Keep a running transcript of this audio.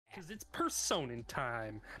it's Persona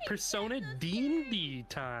time. Persona D&D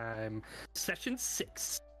time. Session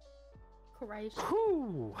 6. Christ.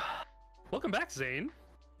 Whew. Welcome back, Zane.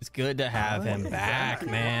 It's good to have him back,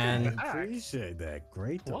 man. Back. Appreciate that.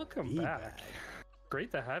 Great to Welcome be back.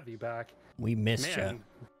 Great to have you back. We missed you. Man,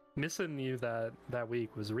 missing you that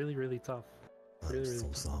week was really, really tough. I'm Really, so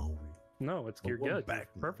really sorry. No, you're we're good. back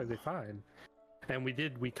You're perfectly fine. And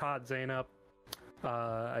we caught Zane up.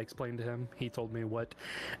 I explained to him. He told me what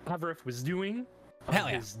Averif was doing on Hell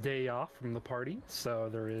yeah. his day off from the party. So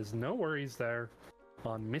there is no worries there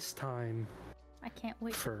on missed time. I can't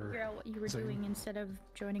wait to For figure out what you were Zane. doing instead of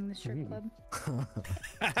joining the strip club.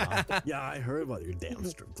 Yeah, I heard about your damn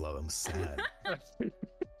strip club. I'm sad.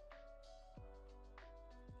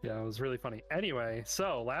 Yeah, it was really funny. Anyway,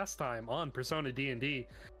 so last time on Persona D&D,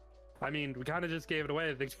 I mean, we kind of just gave it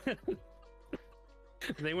away.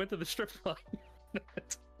 They went to the strip club.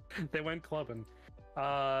 They went clubbing.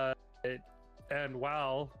 And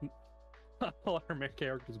while all our main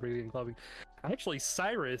characters were being clubbing, actually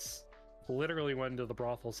Cyrus literally went into the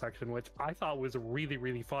brothel section, which I thought was really,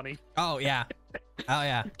 really funny. Oh yeah. Oh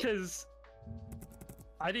yeah. Because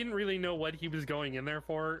I didn't really know what he was going in there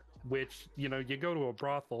for, which, you go to a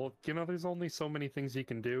brothel, there's only so many things you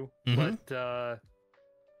can do. Mhm. But,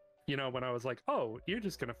 when I was like, oh, you're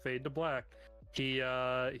just going to fade to black, he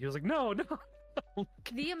was like, no.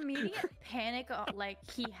 The immediate panic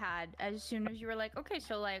he had as soon as you were like, okay,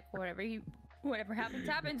 so whatever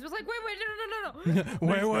happens was like, wait, no.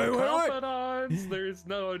 wait. Confidants, there's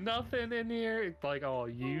nothing in here. It's like, oh,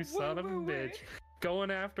 you son of a bitch.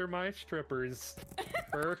 Going after my strippers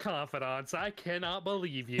for confidants. I cannot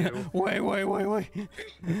believe you. Wait.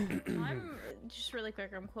 I'm just really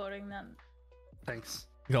quick, I'm quoting them. Thanks.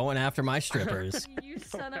 Going after my strippers. You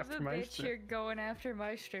son of a after my bitch, you're going after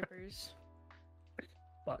my strippers.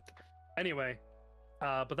 Fuck. Anyway,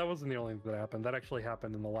 but that wasn't the only thing that happened. That actually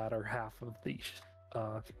happened in the latter half of the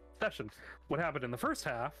session. What happened in the first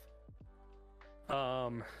half?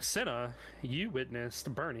 Cinna, you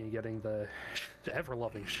witnessed Bernie getting the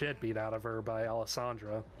ever-loving shit beat out of her by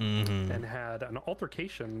Alessandra, and had an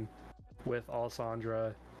altercation with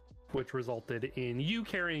Alessandra, which resulted in you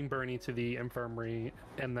carrying Bernie to the infirmary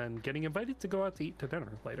and then getting invited to go out to eat to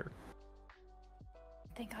dinner later.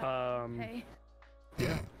 Thank God. Okay.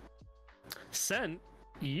 Yeah. Sent,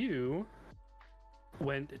 you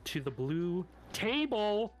went to the blue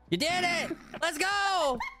table. You did it! Let's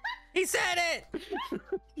go! He said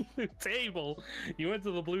it! Table. You went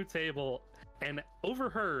to the blue table and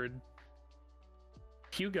overheard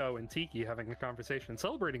Hugo and Tiki having a conversation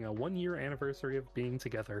celebrating a 1-year anniversary of being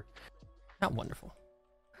together. How wonderful.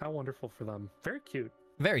 How wonderful for them. Very cute.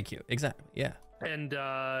 Very cute. Exactly. Yeah. And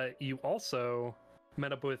you also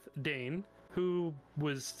met up with Dane, who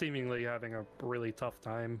was seemingly having a really tough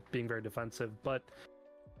time, being very defensive, but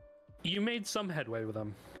you made some headway with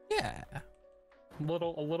him. Yeah. A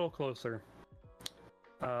little closer.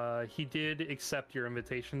 He did accept your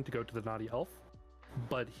invitation to go to the Naughty Elf,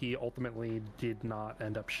 but he ultimately did not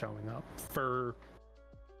end up showing up for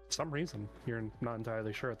some reason. You're not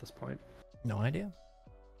entirely sure at this point. No idea.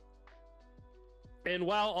 And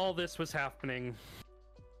while all this was happening,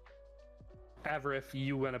 Averif,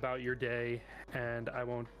 you went about your day, and I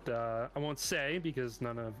won't say because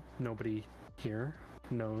nobody here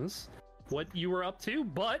knows what you were up to,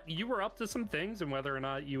 but you were up to some things, and whether or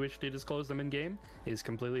not you wish to disclose them in game is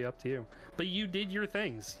completely up to you. But you did your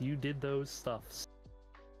things. You did those stuffs.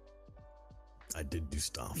 I did do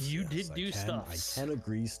stuff. You did do stuffs. I can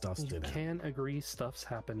agree stuffs did happen. Can agree stuff's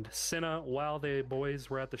happened. Cinna, while the boys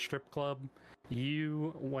were at the strip club,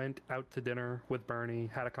 you went out to dinner with Bernie,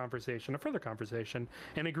 had a further conversation,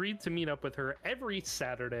 and agreed to meet up with her every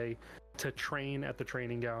Saturday to train at the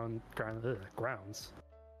training grounds.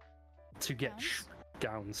 To get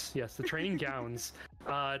gowns. Yes, the training gowns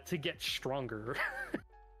to get stronger.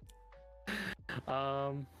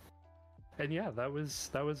 And yeah, that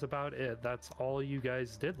was about it. That's all you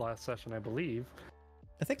guys did last session, I believe.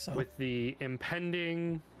 I think so. With the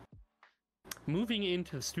impending moving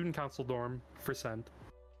into the student council dorm for Cent,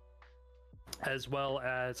 as well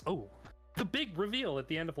as the big reveal at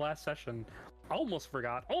the end of last session. Almost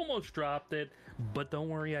forgot, almost dropped it, but don't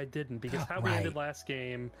worry, I didn't, because how we ended last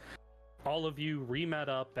game, all of you re-met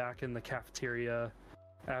up back in the cafeteria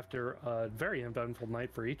after a very eventful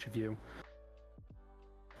night for each of you.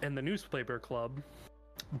 And the newspaper club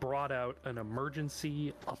brought out an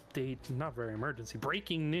emergency update, not very emergency,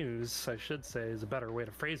 breaking news, I should say, is a better way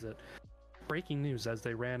to phrase it. Breaking news as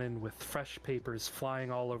they ran in with fresh papers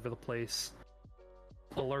flying all over the place,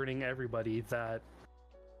 alerting everybody that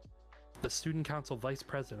the student council vice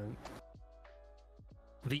president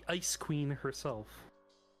the Ice Queen herself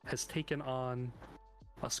has taken on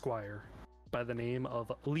a squire by the name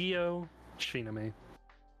of Leo Shiname.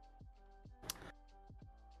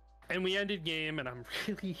 And we ended game, and I'm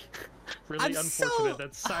really I'm unfortunate so-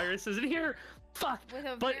 that Cyrus isn't here. Fuck. With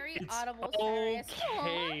a But very it's audible Cyrus.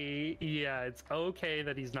 okay. Yeah, it's okay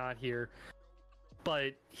that he's not here,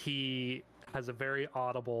 but he has a very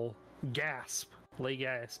audible gasp, lay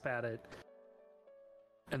gasp at it,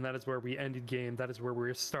 and that is where we ended game. That is where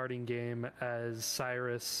we're starting game as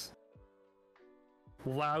Cyrus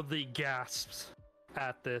loudly gasps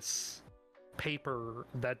at this paper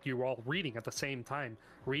that you're all reading at the same time,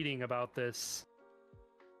 reading about this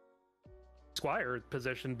squire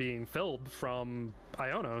position being filled from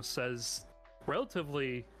Ionos as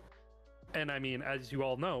relatively, and I mean, as you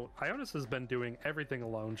all know, Ionos has been doing everything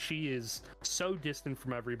alone. She is so distant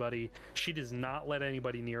from everybody. She does not let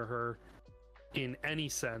anybody near her in any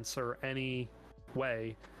sense or any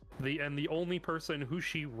way. The only person who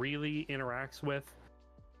she really interacts with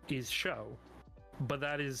is Sho. But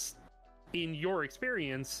that is, in your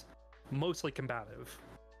experience, mostly combative.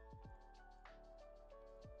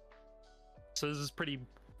 So this is pretty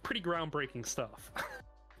groundbreaking stuff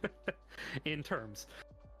in terms.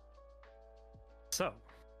 So,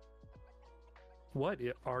 what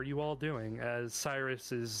are you all doing as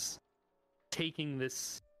Cyrus is taking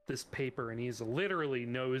this paper and he's literally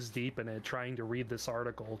nose deep in it, trying to read this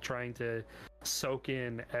article, trying to soak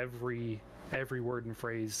in every word and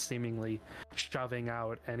phrase, seemingly shoving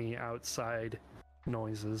out any outside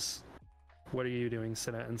noises? What are you doing,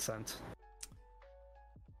 Sinnet and Scent?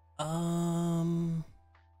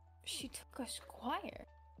 She took a squire.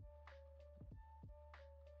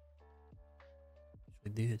 She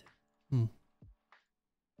did.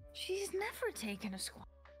 She's never taken a squire.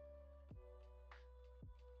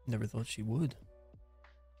 Never thought she would.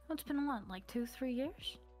 It's been what, like 2-3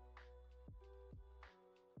 years?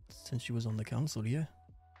 Since she was on the council, yeah.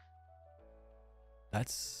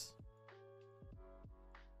 That's...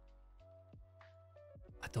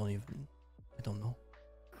 I don't know.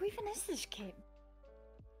 Who even is this kid?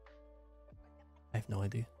 I have no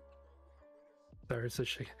idea. Cyrus is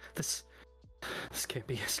shaking. This can't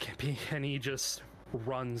be, and he just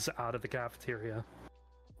runs out of the cafeteria.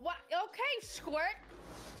 What? Okay, Squirt.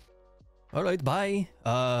 Alright, bye.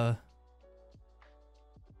 I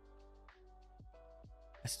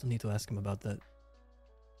still need to ask him about that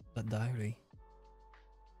diary.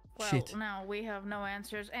 Well, Shit. now we have no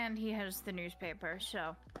answers, and he has the newspaper,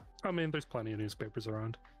 so... I mean, there's plenty of newspapers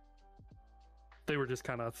around. They were just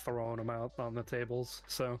kind of throwing them out on the tables,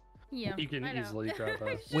 so Yeah, you can I know. easily grab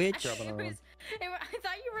a... Which- grab another one. I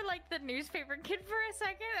thought you were like the newspaper kid for a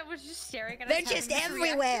second that was just staring at us. They're having just this reaction.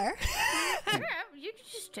 everywhere. Yeah, you could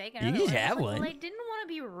just take it. You just have one. Well, I didn't want to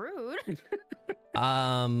be rude.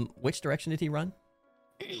 Which direction did he run?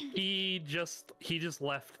 He just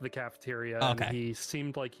left the cafeteria, Okay. and he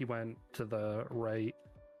seemed like he went to the right.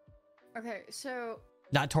 Okay, so...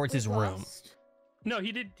 Not towards his we've room. lost- No,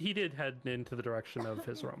 he did head into the direction of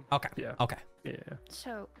his room. Okay. Yeah. Okay. Yeah.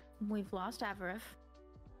 So, we've lost Avarif.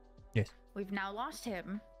 Yes. We've now lost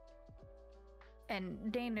him.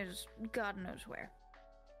 And Dane is God knows where.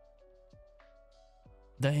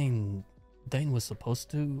 Dane was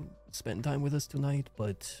supposed to spend time with us tonight,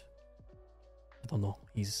 but I don't know.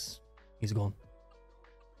 He's gone,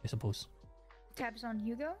 I suppose. Tabs on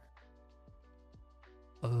Hugo?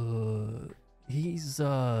 He's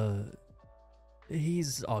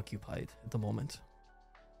occupied at the moment.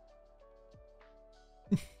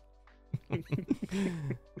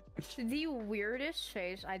 The weirdest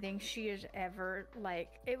face I think she has ever, like,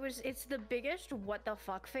 it's the biggest what the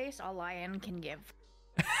fuck face a lion can give.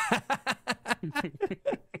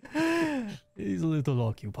 He's a little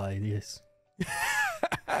occupied, yes.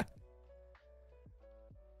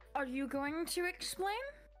 Are you going to explain?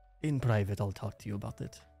 In private, I'll talk to you about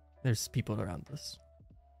it. There's people around us.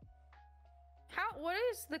 What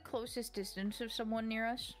is the closest distance of someone near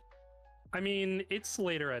us? I mean, it's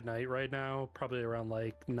later at night right now, probably around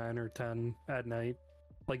like 9 or 10 at night.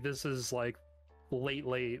 Like, this is like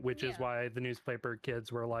late, which is Yeah. why the newspaper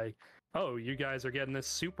kids were like, oh, you guys are getting this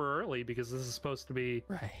super early because this is supposed to be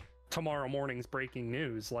Right. tomorrow morning's breaking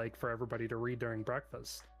news, like for everybody to read during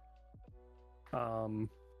breakfast.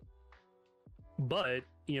 But,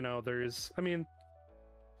 you know, there's, I mean,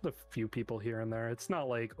 a few people here and there. It's not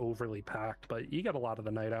like overly packed, but you got a lot of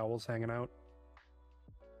the night owls hanging out.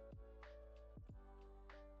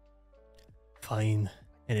 Fine.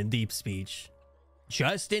 And in deep speech,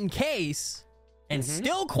 just in case, and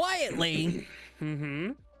still quietly,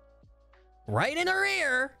 Mm-hmm. right in her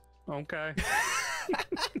ear. Okay.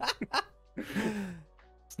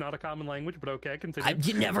 It's not a common language, but okay, continue.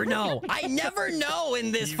 You never know. I never know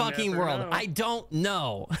in this You fucking never world. know. I don't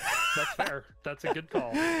know. That's fair. That's a good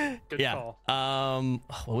call. Good Yeah. call.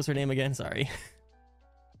 What was her name again? Sorry.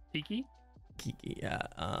 Kiki? Kiki. Yeah.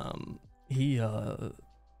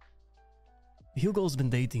 Hugo's been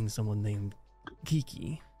dating someone named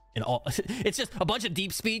Kiki. And all it's just a bunch of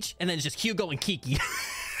deep speech, and then it's just Hugo and Kiki.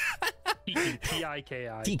 Kiki.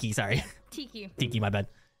 T-I-K-I. Tiki, sorry. Tiki. Tiki, my bad.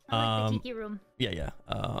 I like the tiki room. Yeah.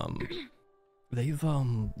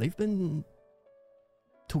 They've been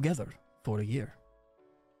together for a year.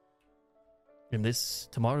 And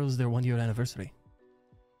tomorrow's their 1 year anniversary.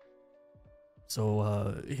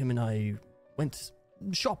 So him and I went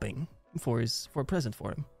shopping for a present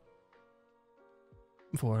for him.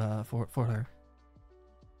 For her.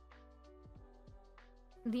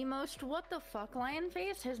 The most what the fuck lion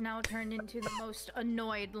face has now turned into the most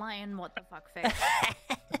annoyed lion what the fuck face.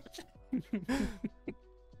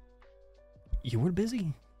 You were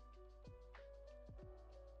busy.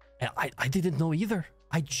 And I didn't know either.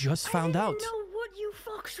 I just found out. I didn't know what you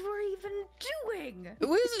fucks were even doing. It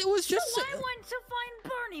was just So I went to find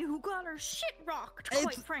Bernie, who got her shit rocked,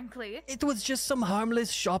 quite frankly. it was just some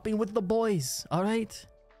harmless shopping with the boys, all right?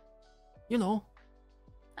 You know,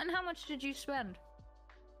 And how much did you spend?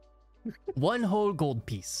 one whole gold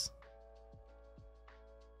piece.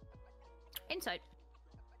 Insight.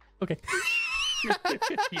 Okay.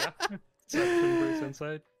 Yeah. Deception versus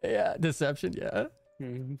insight. Yeah, deception, yeah.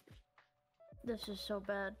 Mhm. This is so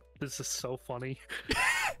bad. This is so funny. You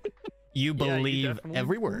Yeah, you believe definitely-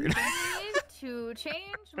 every word. I need to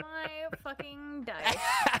change my fucking dice.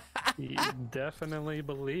 You definitely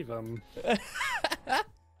believe him.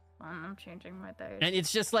 I'm changing my dice. And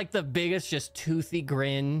it's just like the biggest, just toothy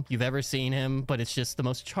grin you've ever seen him, but it's just the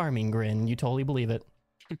most charming grin. You totally believe it.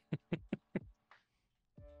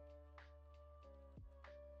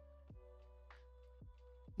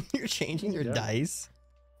 You're changing your Yeah. dice?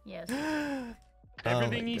 Yes.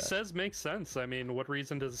 Everything my he God. says makes sense. I mean, what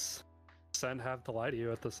reason does Sen have to lie to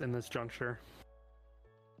you in this juncture?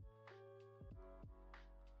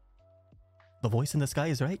 The voice in the sky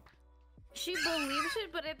is right. She believes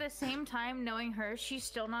it, but at the same time, knowing her, she's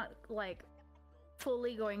still not, like,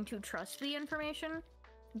 fully going to trust the information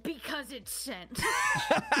because it's sent.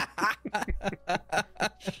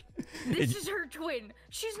 This is her twin.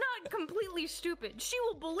 She's not completely stupid. She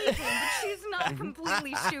will believe him, but she's not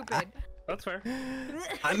completely stupid. That's fair.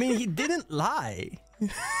 I mean, he didn't lie.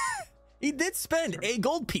 He did spend a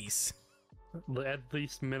gold piece. At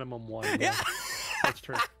least minimum one. Yeah. That's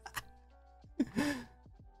true.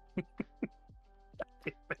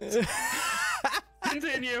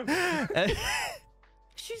 Continue.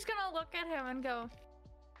 She's gonna look at him and go,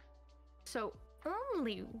 so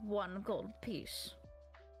only one gold piece.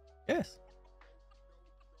 Yes.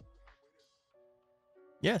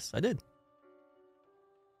 Yes, I did.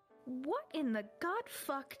 What in the god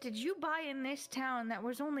fuck did you buy in this town that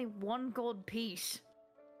was only one gold piece?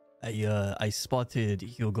 I spotted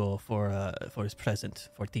Hugo for his present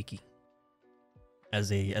for Tiki.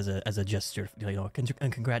 As a gesture,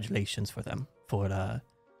 and congratulations for them for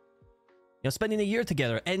spending a year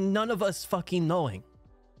together and none of us fucking knowing.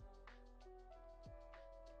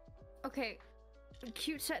 Okay,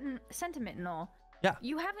 cute sentiment and all. Yeah.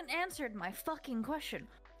 You haven't answered my fucking question.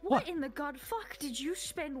 What? What in the god fuck did you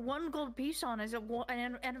spend one gold piece on as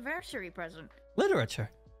an anniversary present? Literature.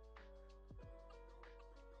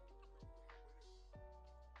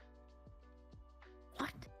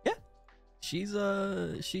 What? Yeah. She's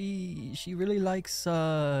she really likes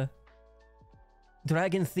dragon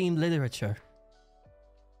themed literature.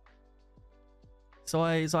 So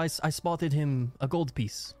I spotted him a gold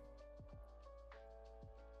piece.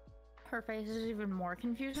 Her face is even more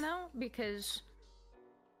confused now because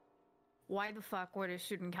why the fuck would a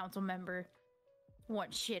student council member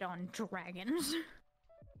want shit on dragons?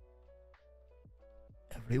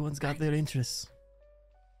 Everyone's got their interests.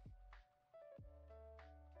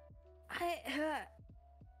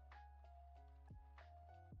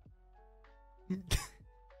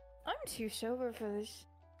 I'm too sober for this.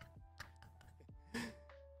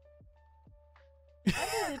 I'm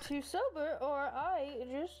either too sober or I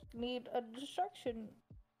just need a distraction.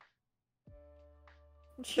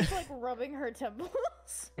 She's like rubbing her temples.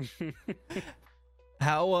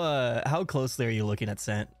 How closely are you looking at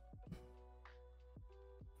Scent?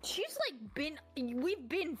 She's like we've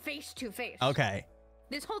been face to face. Okay.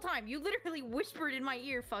 This whole time, you literally whispered in my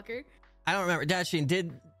ear, fucker. I don't remember. Dashin,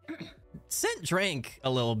 did Scent drank a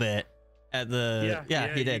little bit At the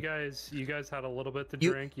he You did. guys had a little bit to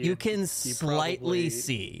You drink. you can slightly probably-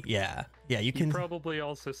 see. Yeah. You You can probably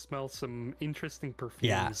also smell some interesting perfumes,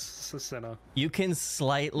 Yeah. Senna. you can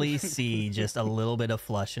slightly see just a little bit of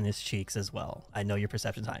flush in his cheeks as well. I know your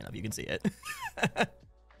perception's high enough. You can see it.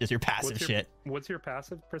 Just your passive What's your- shit. What's your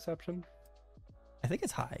passive perception? I think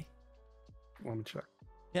it's high. Let me check.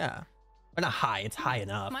 Yeah. Or not high. It's high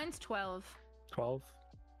enough. Mine's 12. 12.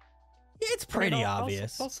 It's I mean, pretty I'll-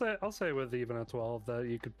 obvious. I'll say with even a 12 that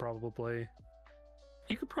you could probably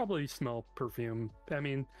smell perfume. I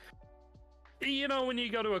mean, you know, when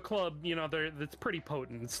you go to a club, you know, it's pretty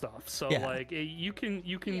potent stuff. So Yeah. like you can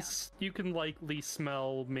likely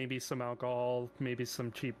smell maybe some alcohol, maybe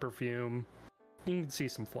some cheap perfume. You can see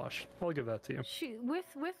some flush. I'll give that to you. She with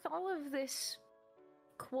all of this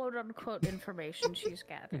quote unquote information she's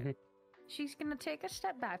gathered, Mhm. she's gonna take a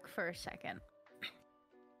step back for a second.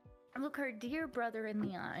 Look her dear brother in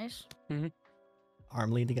the eyes.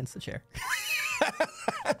 Arm leaned against the chair.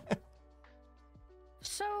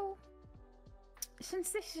 So, since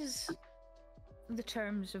this is the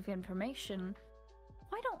terms of information,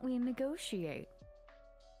 why don't we negotiate?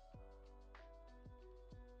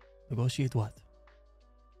 Negotiate what?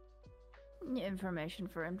 Information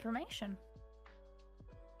for information.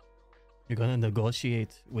 You're gonna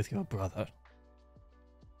negotiate with your brother.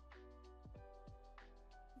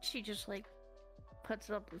 She just like puts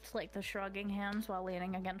up with like the shrugging hands while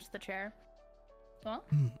leaning against the chair. Well,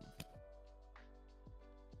 And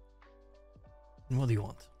what do you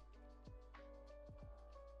want?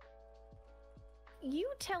 you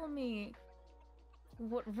tell me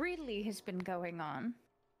what really has been going on,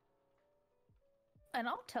 and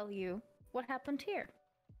I'll tell you what happened here.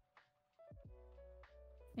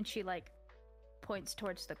 And she like points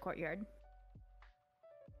towards the courtyard.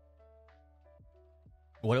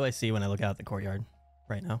 What do I see when I look out the courtyard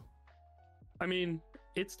right now? I mean,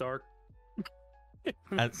 it's dark.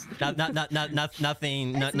 That's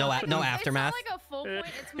nothing. No, It's no, not- no aftermath. It's not like a full point.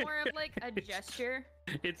 It's more of like a gesture.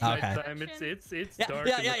 It's Okay. nighttime. It's Yeah, dark.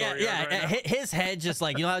 yeah, in yeah, the yeah, courtyard yeah. right now. His head just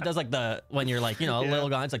like, you know how it does like the when you're like, you know, a Yeah. little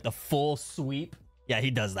gone. It's like the full sweep. Yeah,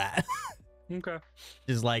 he does that. Okay.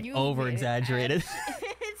 Just like You over made it exaggerated.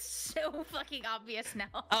 It's so fucking obvious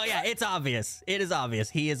now. Oh yeah, it's obvious. It is obvious.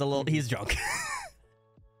 He is a little. He's drunk.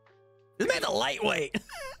 This man's a lightweight.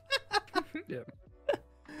 Yeah.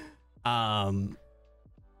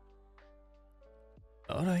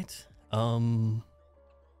 All right.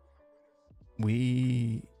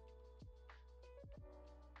 We.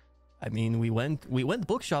 I mean, we went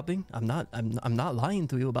book shopping. I'm not lying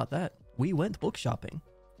to you about that. We went book shopping.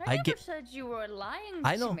 I I never get- said you were lying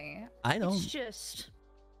I know. to me. I know. It's just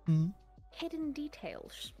Mhm. hidden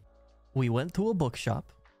details. We went to a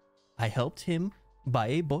bookshop. I helped him buy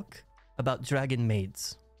a book about dragon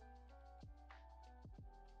maids.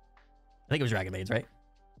 I think it was dragon maids, right?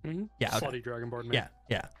 Mm-hmm. Yeah, okay. Slutty Dragonborn. Man.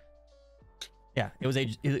 Yeah.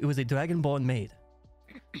 It was a dragonborn maid.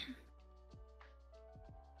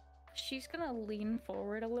 She's gonna lean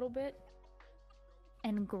forward a little bit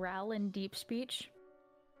and growl in deep speech.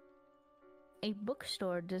 A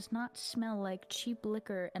bookstore does not smell like cheap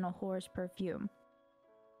liquor and a whore's perfume.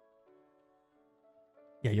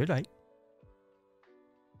 Yeah, you're right.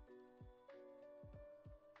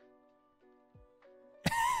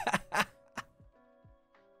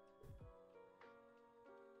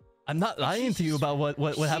 I'm not lying to you about what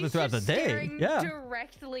happened She's throughout the just day. staring Yeah.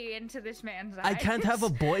 directly into this man's eyes. I can't have a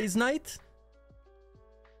boys' night?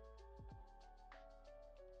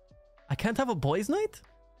 I can't have a boys' night?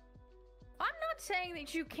 I'm not saying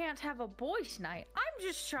that you can't have a boys' night. I'm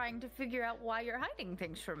just trying to figure out why you're hiding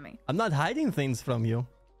things from me. I'm not hiding things from you.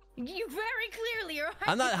 You very clearly are hiding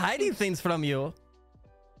I'm not hiding things from you.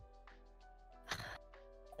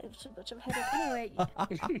 It's a bunch of headache.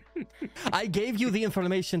 Anyway, I gave you the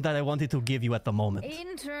information that I wanted to give you at the moment.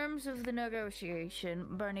 in terms of the negotiation,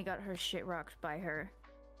 Bernie got her shit rocked by her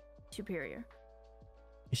superior.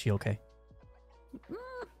 Is she okay?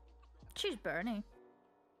 She's Bernie.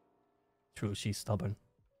 True, she's stubborn.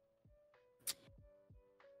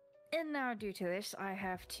 And now, due to this, I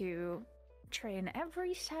have to train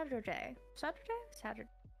every Saturday. Saturday?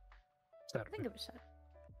 I think it was Saturday.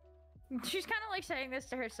 She's kind of like saying this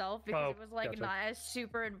to herself because Oh, it was like gotcha. not as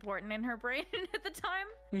super important in her brain at the time.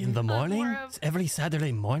 In the morning? more of- Every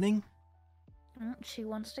Saturday morning? She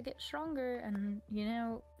wants to get stronger, and you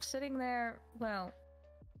know, sitting there, well,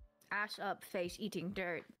 ass up, face eating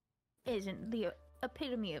dirt, isn't the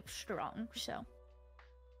epitome of strong. So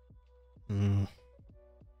Mm.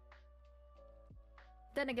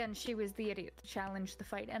 then again, she was the idiot to challenge the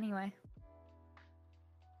fight anyway.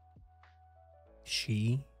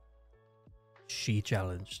 She? She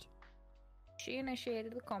challenged. She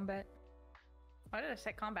initiated the combat. Why did I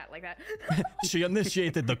say combat like that? She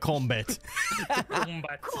initiated the combat.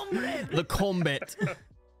 Combat. Comrade! The combat.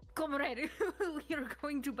 Comrade! You're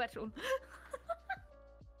going to battle.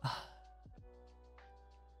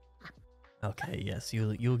 Okay, yes,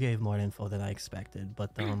 you gave more info than I expected,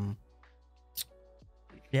 but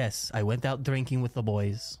yes, I went out drinking with the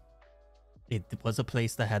boys. It was a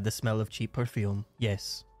place that had the smell of cheap perfume,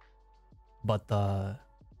 yes. But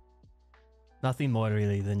nothing more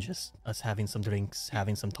really than just us having some drinks,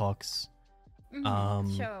 having some talks.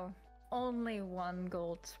 So, only 1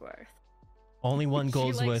 gold's worth. Only 1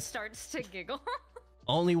 gold's she, like, worth. starts to giggle.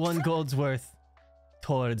 Only 1 gold's worth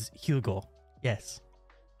towards Hugo. Yes.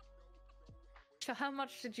 So how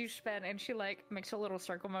much did you spend? And she like makes a little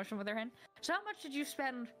circle motion with her hand. So how much did you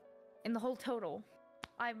spend in the whole total?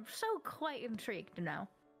 I'm so quite intrigued now.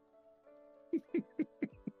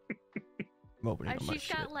 Opening And up my she's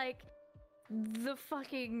shit. got like the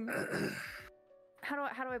fucking how do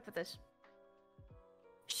I put this?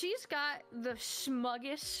 She's got the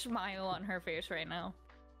smuggest smile on her face right now.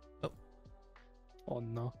 Oh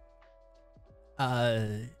no.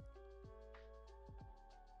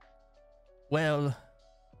 Well,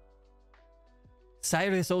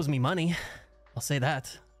 Cyrus owes me money. I'll say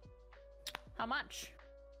that. How much?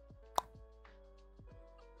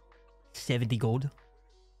 70 gold.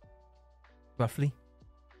 Roughly.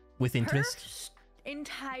 With interest. Her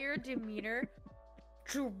entire demeanor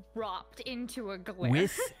dropped into a glare.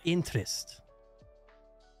 With interest.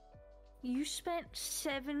 You spent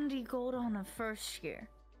 70 gold on a first year.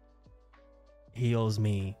 He owes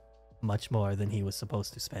me much more than he was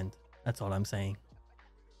supposed to spend. That's all I'm saying.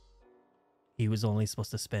 He was only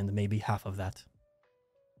supposed to spend maybe half of that.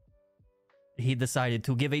 He decided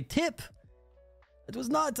to give a tip. It was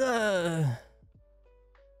not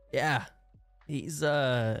yeah. He's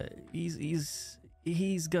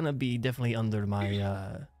gonna be definitely under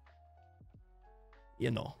my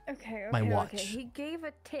Okay, my watch. okay. He gave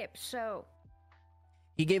a tip, so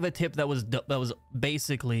He gave a tip that was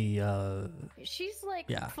basically she's like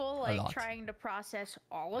Yeah, full a like lot. trying to process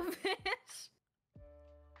all of this.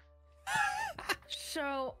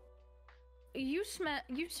 So you sent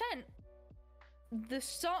the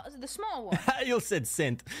small one. you said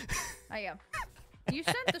sent. I am. You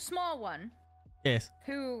sent the small one, Yes.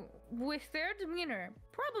 who, with their demeanor,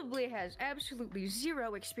 probably has absolutely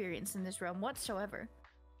zero experience in this realm whatsoever.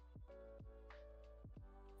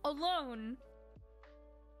 Alone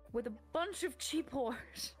with a bunch of cheap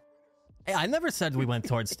whores. Hey, I never said we went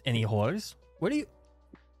towards any whores. Where do you?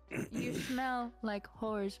 You smell like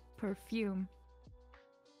whores' perfume.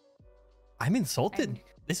 I'm insulted. And-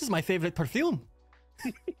 This is my favorite perfume.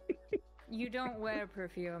 You don't wear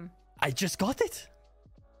perfume. I just got it.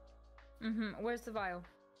 Where's the vial?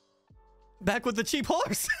 Back with the cheap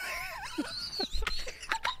horse.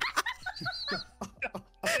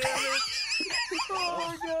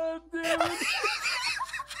 Oh god damn it.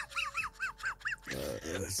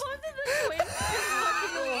 Both of the twins just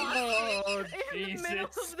fucking lost it in the middle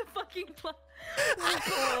Jesus. of the fucking plot.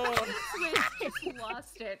 The twins just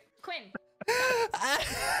lost it. Quinn.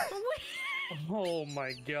 Oh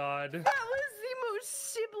my god. That was the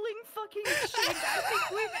most sibling fucking shit I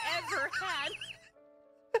think we've ever had.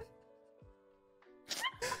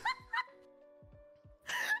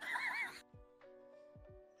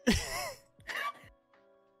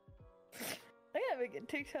 I gotta make a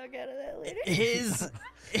TikTok out of that later.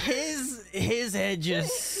 His head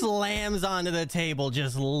just slams onto the table,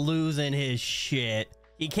 just losing his shit.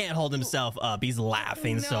 He can't hold himself up. He's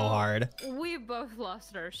laughing so No, hard. We both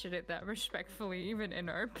lost our shit at that, respectfully, even in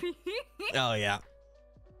RP. Oh yeah.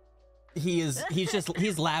 He's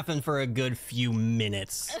laughing for a good few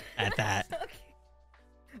minutes at that.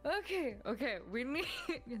 Okay, we need.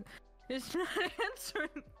 It's not answering.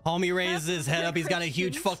 Homie raises his head up. He's got a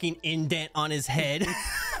huge Questions. fucking indent on his head.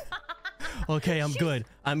 Okay, I'm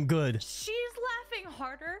good. She's laughing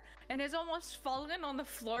harder and has almost fallen on the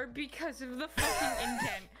floor because of the fucking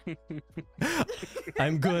indent.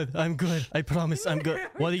 I'm good. I promise I'm good.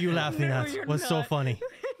 What are you laughing No, at? you're What's so not. funny?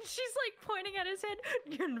 She's like pointing at his head.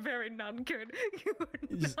 You're very not good. You're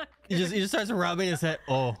not He good. just starts rubbing his head.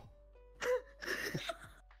 Oh.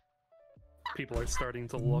 People are starting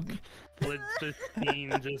to look. The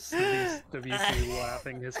scene just of you two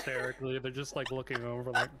laughing hysterically. They're just like looking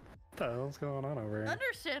over like, what the hell's going on over here?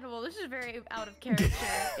 Understandable. This is very out of character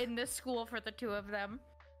in this school for the two of them.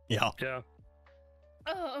 Yeah. Yeah.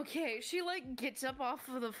 Oh, okay. She like gets up off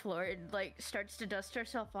of the floor and like starts to dust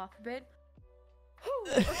herself off a bit.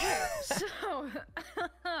 Whew, okay, so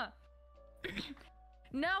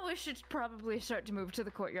Now we should probably start to move to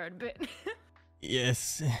the courtyard a bit.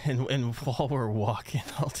 Yes, and while we're walking,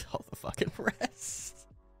 I'll tell the fucking rest.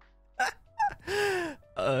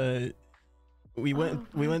 We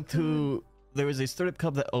went to, there was a strip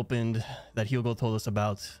club that opened that Hugo told us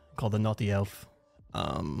about called the Naughty Elf.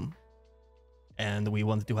 And we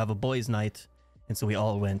wanted to have a boys' night, and so we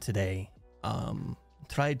all went today.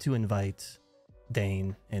 Tried to invite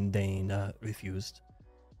Dane, and Dane refused.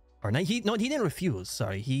 Or he didn't refuse.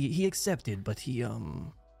 Sorry, he accepted, but he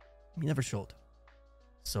never showed.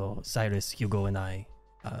 So Cyrus, Hugo, and I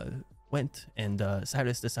went, and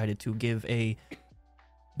Cyrus decided to give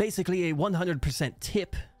basically a 100%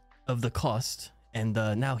 tip of the cost, and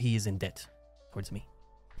now he is in debt towards me.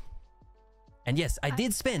 And yes, I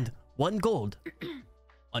did spend 1 gold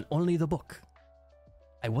on only the book.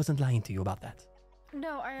 I wasn't lying to you about that.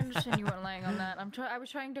 No, I understand you weren't lying on that. I was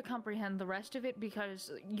trying to comprehend the rest of it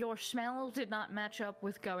because your smell did not match up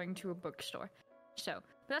with going to a bookstore. So,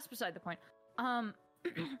 that's beside the point. I'm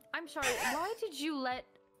sorry, why did you let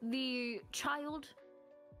the child...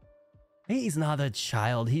 He's not a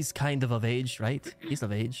child. He's kind of age, right? He's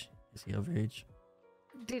of age. Is he of age?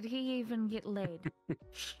 Did he even get laid?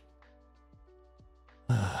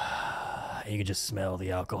 You can just smell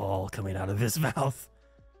the alcohol coming out of his mouth.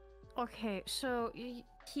 Okay, so he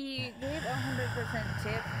gave 100%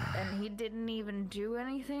 tip and he didn't even do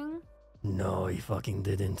anything? No, he fucking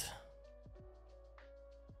didn't.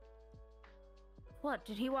 What,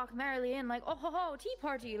 did he walk merrily in like, oh ho ho, tea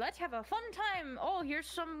party, let's have a fun time. Oh, here's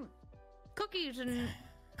some cookies and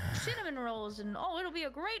cinnamon rolls and oh, it'll be a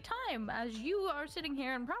great time as you are sitting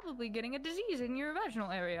here and probably getting a disease in your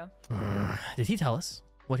vaginal area. Did he tell us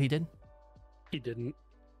what he did? He didn't.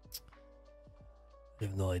 I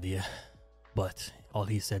have no idea. But all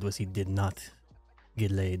he said was he did not get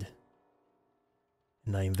laid.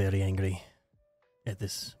 And I am very angry at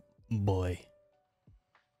this boy.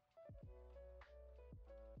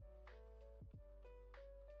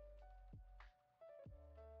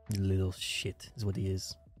 Little shit is what he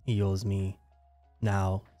is. He owes me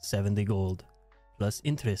now 70 gold plus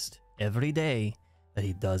interest every day that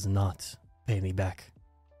he does not pay me back.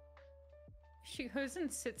 She goes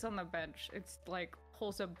and sits on the bench. It's like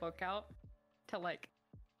pulls a book out to like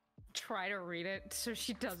try to read it so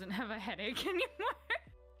she doesn't have a headache anymore.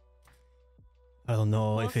 I don't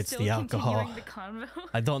know While if it's still the alcohol. continuing the convo.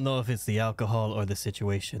 I don't know if it's the alcohol or the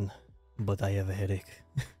situation, but I have a headache.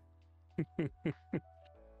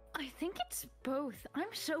 I think it's both.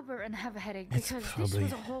 I'm sober and have a headache It's because this probably-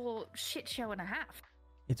 was a whole shit show and a half.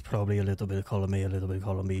 It's probably a little bit of column A, a little bit of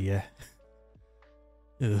column B, yeah.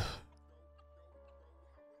 Ugh.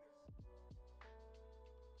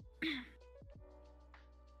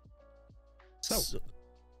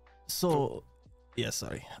 So, yeah,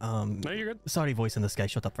 sorry. No, you're good. Sorry, voice in the sky.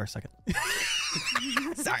 Shut up for a second.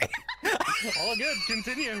 Sorry. All good.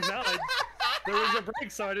 Continue. No, there was a break,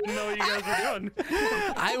 so I didn't know what you guys were doing.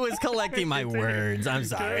 I was collecting my Continue. words. I'm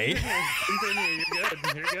sorry. Continue. You're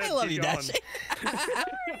good. You're good. I love Keep you, going. Dash.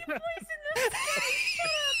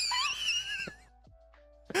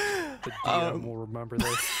 The DM will remember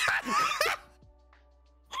this.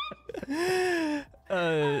 I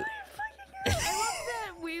love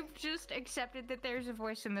that we've just accepted that there's a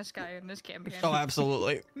voice in the sky in this campaign. Oh,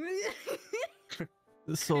 absolutely.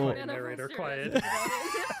 So, Quiet narrator, quiet.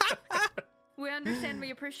 We understand,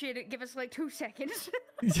 we appreciate it. Give us like 2 seconds.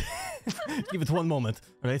 give it 1 moment,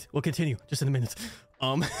 right? We'll continue just in a minute.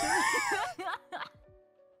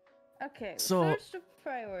 Okay, So- first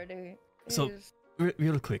priority so- is...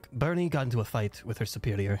 Real quick. Bernie got into a fight with her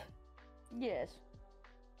superior. Yes.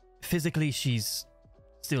 Physically, she's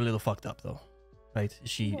still a little fucked up, though, right?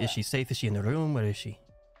 Is she safe? Is she in the room? Where is she?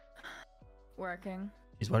 Working.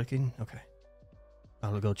 She's working. Okay,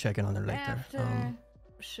 I'll go check in on her later. After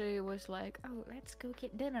she was like, oh, let's go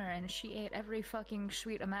get dinner, and she ate every fucking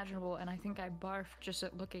sweet imaginable, and I think I barfed just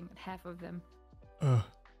at looking at half of them. Ugh.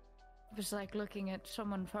 It was like looking at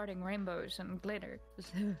someone farting rainbows and glitter. It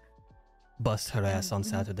was- Bust her ass on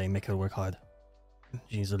Saturday. Make her work hard.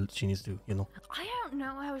 She needs to, you know. I don't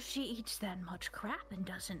know how she eats that much crap and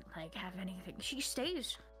doesn't like have anything. She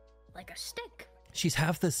stays like a stick. She's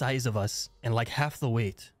half the size of us and like half the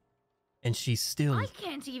weight, and she's still. I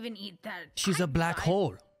can't even eat that. She's a black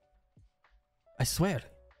hole. I swear.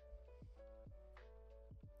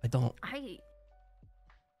 I don't. I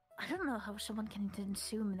don't know how someone can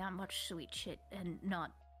consume that much sweet shit and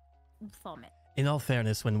not vomit. In all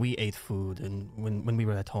fairness, when we ate food and when we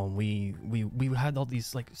were at home, we had all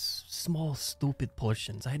these like small stupid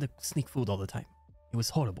portions. I had to sneak food all the time. It was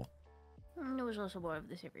horrible. It was also more of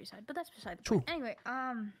the savory side, but that's beside the True. point. Anyway,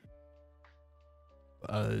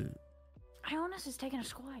 Ionis has taken a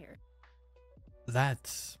squire.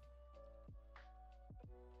 That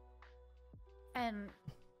And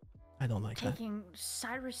I don't like that. taking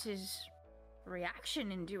Cyrus's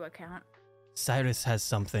reaction into account. Cyrus has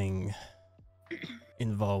something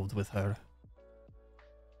involved with her.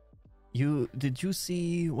 Did you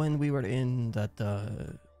see when we were in that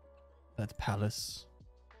palace?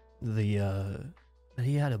 That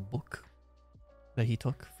he had a book that he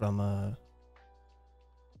took from her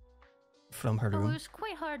Oh, it room. was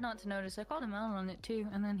quite hard not to notice. I called him out on it too,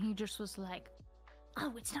 and then he just was like,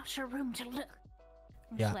 "Oh, it's not your room to look."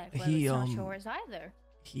 I was Yeah, like, well, he, it's not yours either.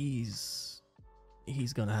 He's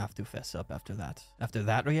gonna have to fess up after that. After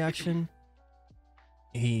that reaction,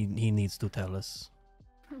 he needs to tell us.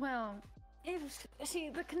 Well, see,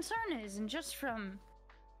 the concern is, and just from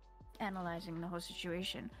analyzing the whole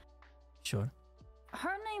situation, Sure.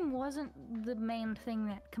 her name wasn't the main thing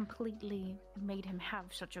that completely made him have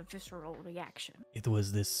such a visceral reaction. It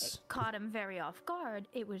was It this. caught him very off guard.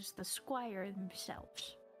 It was the squire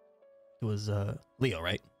themselves. It was Leo,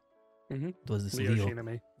 right? Mm-hmm. It was this Leo Leo.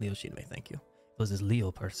 Shiname. Leo Shinmei, thank you. It was this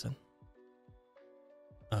Leo person.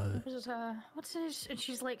 It was, what's his? And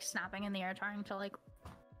she's like snapping in the air, trying to like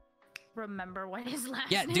remember what his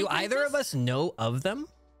last Yeah. name Do either is. of us know of them?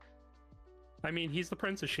 I mean, he's the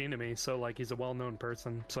Prince of Shinami, so like he's a well-known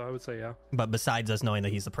person. So I would say yeah. But besides us knowing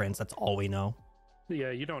that he's the prince, that's all we know.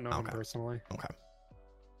 Yeah, you don't know him Okay. personally. Okay.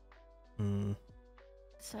 Hmm.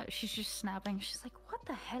 So she's just snapping. She's like, "What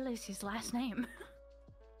the hell is his last name?"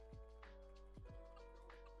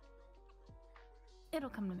 It'll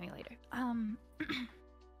come to me later.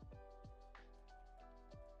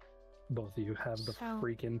 Both of you have the So-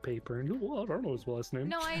 freaking paper, and well, I don't know his last name.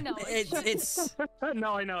 No, I know. It's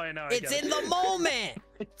No, I know. I it's get in it. the moment.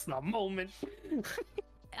 It's the moment.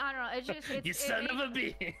 I don't know. It's just You son of a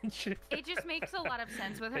bitch. It just makes a lot of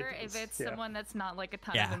sense with her. It If does, it's yeah. someone that's not like a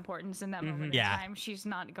ton of Yeah. importance in that Mhm. moment Yeah. in time, she's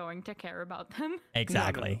not going to care about them.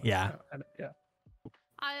 Exactly. Yeah. Yeah.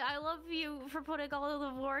 I love you for putting all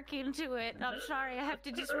of the work into it. I'm sorry, I have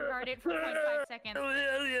to disregard it for 0.5 seconds. All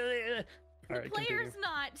The right, player's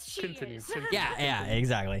not. She Continue, is. continue. Yeah. Yeah.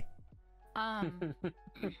 Exactly.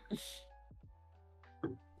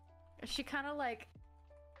 She kind of like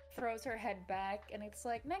throws her head back, and it's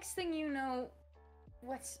like, next thing you know,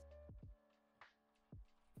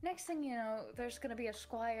 there's gonna be a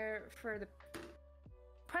squire for the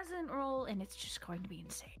president role, and it's just going to be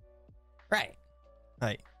insane. Right.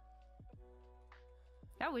 Right.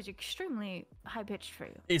 That was extremely high pitched for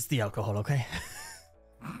you. It's the alcohol, okay?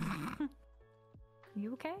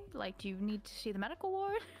 You okay? Like, do you need to see the medical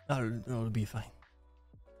ward? It'll be fine.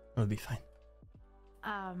 It'll be fine.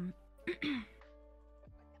 I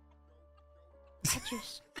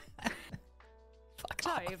just Fuck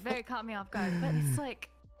sorry, off. it very caught me off guard. But it's like,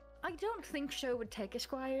 I don't think Sho would take a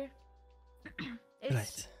squire. It's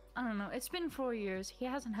Right. I don't know. It's been 4 years. He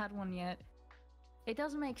hasn't had one yet. It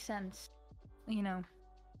doesn't make sense, you know.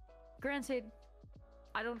 Granted,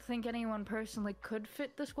 I don't think anyone personally could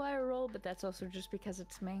fit the squire role, but that's also just because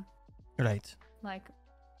it's me. Right. Like,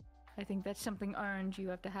 I think that's something earned. You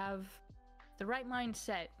have to have the right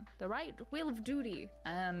mindset, the right will of duty,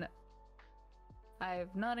 and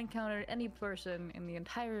I've not encountered any person in the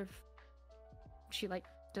entire. She like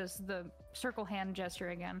does the circle hand gesture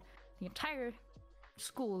again. The entire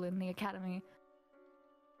school in the academy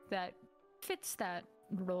that fits that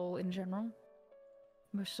role in general.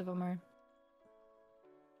 Most of them are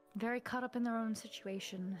very caught up in their own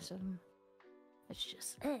situation, so it's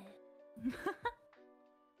just.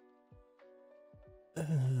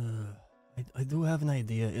 I do have an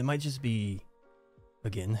idea. It might just be,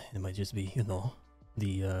 again,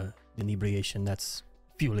 the inebriation that's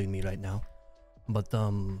fueling me right now. But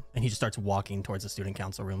and he just starts walking towards the student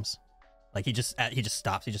council rooms. Like he just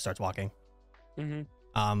stops. He just starts walking.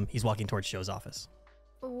 Mm-hmm. He's walking towards Sho's office.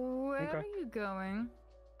 Where Okay. are you going?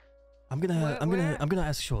 I'm Where- gonna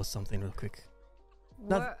ask Sho something real quick.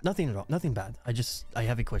 Where- Nothing wrong. Nothing bad. I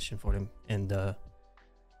have a question for him, and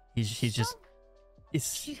he's just.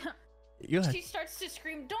 It's She, go ahead. she starts to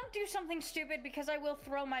scream, "Don't do something stupid because I will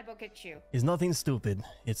throw my book at you." It's nothing stupid.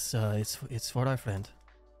 It's for our friend.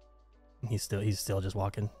 He's still just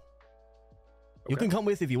walking. You Okay. can come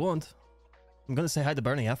with if you want. I'm gonna say hi to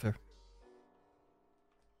Bernie after.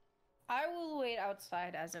 I will wait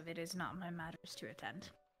outside, as of it is not my matters to attend.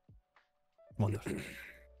 Wonderful.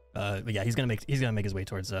 But yeah, he's gonna make his way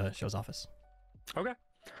towards Sho's office. Okay.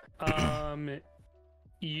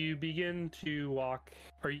 You begin to walk,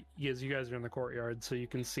 or yes, you guys are in the courtyard, so you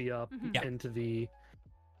can see up Mhm. Yeah. into the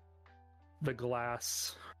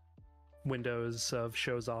glass windows of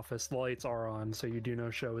Show's office. The lights are on, so you do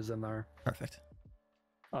know Show is in there. Perfect.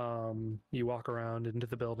 You walk around into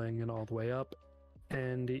the building and all the way up,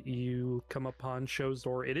 and you come upon Show's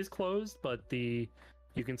door. It is closed, but you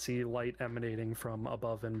can see light emanating from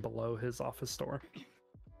above and below his office door.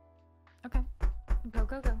 Okay. Go.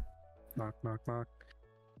 Knock, knock, knock.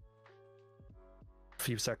 A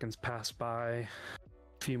few seconds pass by. A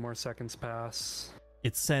few more seconds pass.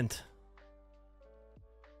 It's sent.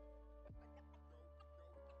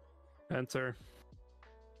 Enter.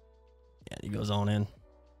 Yeah, he goes on in.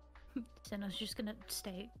 Senna's just gonna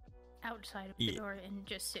stay outside of the Yeah. door and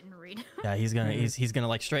just sit and read. Yeah, he's gonna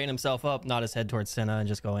like straighten himself up, nod his head towards Senna, and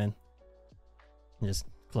just go in. And just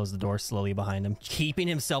close the door slowly behind him, keeping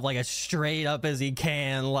himself like as straight up as he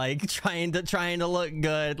can, like trying to look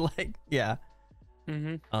good. Like, yeah.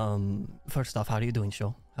 Mm-hmm. First off, how are you doing,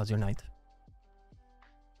 Sho? How's your night?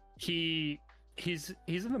 He's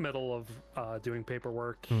in the middle of doing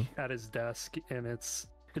paperwork at his desk, and it's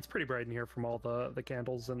pretty bright in here from all the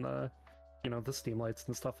candles and the steam lights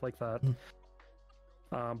and stuff like that.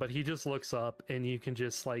 But he just looks up, and you can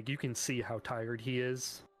just you can see how tired he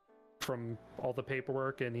is from all the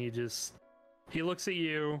paperwork, and he looks at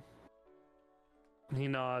you, he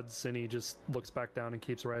nods, and he just looks back down and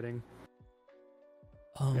keeps writing.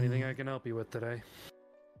 Anything I can help you with today?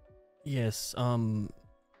 Yes. I'm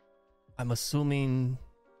assuming,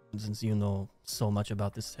 since you know so much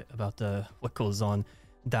about this, about what goes on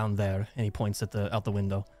down there, and he points at out the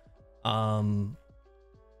window.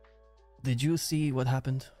 Did you see what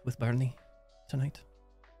happened with Bernie tonight?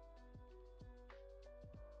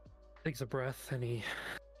 Takes a breath, and he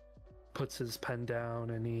puts his pen down,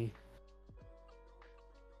 and he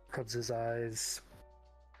rubs his eyes.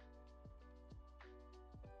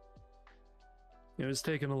 It was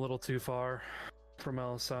taken a little too far from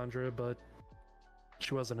Alessandra, but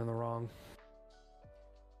she wasn't in the wrong.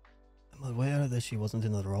 I'm aware that she wasn't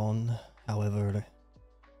in the wrong. However,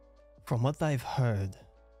 from what I've heard,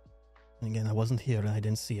 and again, I wasn't here and I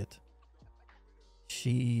didn't see it,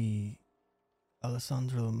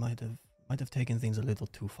 Alessandra might have taken things a little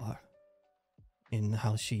too far in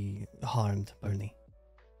how she harmed Bernie.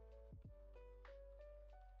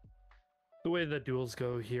 The way that duels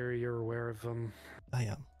go here, you're aware of them.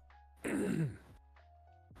 I am.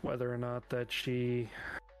 Whether or not that she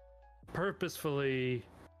purposefully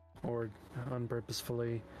or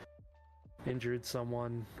unpurposefully injured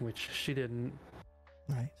someone, which she didn't.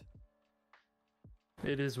 Right.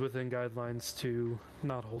 It is within guidelines to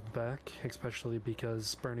not hold back, especially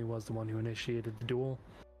because Bernie was the one who initiated the duel.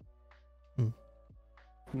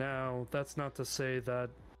 Now, that's not to say that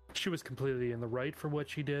she was completely in the right for what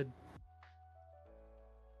she did,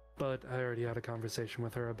 but I already had a conversation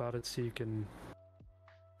with her about it, so you can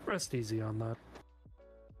rest easy on that.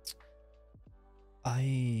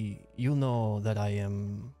 You know that I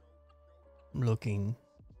am looking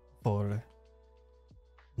for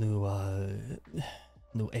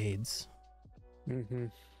new aides. Mm-hmm.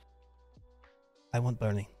 I want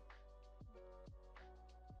Bernie.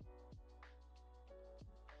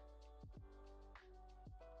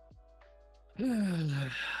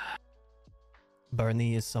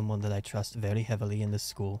 Bernie is someone that I trust very heavily in this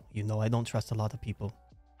school. You know I don't trust a lot of people.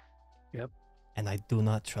 Yep. And I do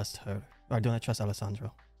not trust her. Or I do not trust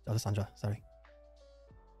Alessandra, sorry.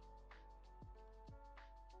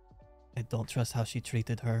 I don't trust how she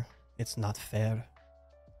treated her. It's not fair.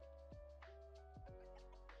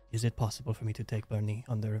 Is it possible for me to take Bernie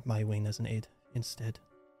under my wing as an aide instead?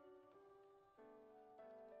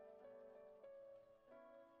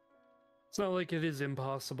 It's not like it is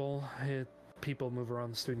impossible. People move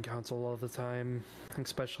around the student council all the time,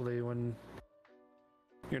 especially when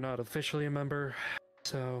you're not officially a member.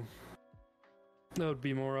 So that would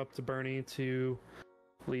be more up to Bernie to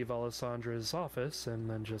leave Alessandra's office and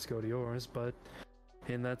then just go to yours. But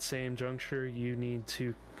in that same juncture, you need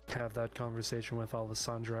to have that conversation with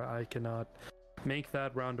Alessandra. I cannot make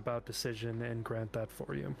that roundabout decision and grant that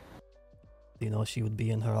for you. Do you know she would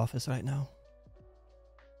be in her office right now?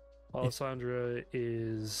 Alessandra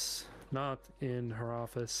is not in her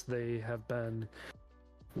office. They have been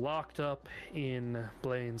locked up in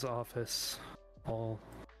Blaine's office all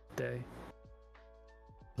day.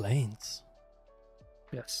 Blaine's?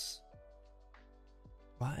 Yes.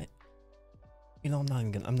 Right. You know,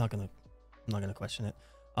 I'm not gonna question it.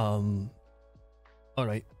 All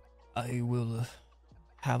right. I will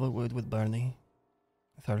have a word with Bernie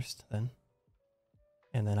first, then,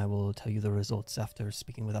 and then I will tell you the results after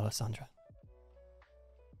speaking with Alessandra.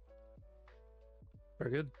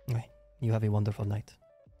 Very good. Okay. You have a wonderful night.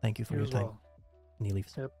 Thank you for You your as time. well. And he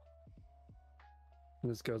leaves. Yep.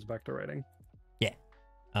 This goes back to writing.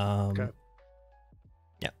 Okay.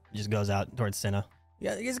 Yeah, just goes out towards Cinna.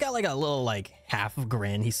 Yeah, he's got like a little like half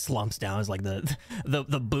grin. He slumps down as like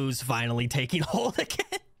the booze finally taking hold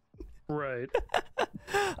again. Right.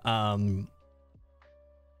 Let's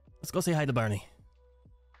go say hi to Barney.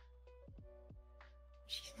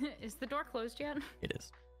 Is the door closed yet? It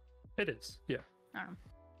is. It is. Yeah.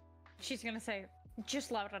 She's gonna say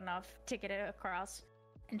just loud enough to get it across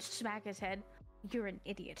and smack his head. You're an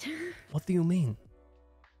idiot. What do you mean?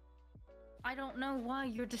 I don't know why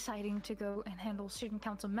you're deciding to go and handle student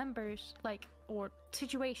council members, or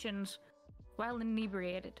situations while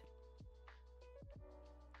inebriated.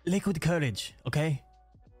 Liquid courage, okay?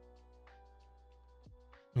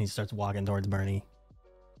 And he starts walking towards Bernie.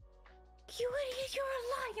 You idiot, you're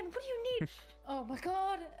a lion! What do you need? Oh my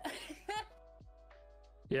god!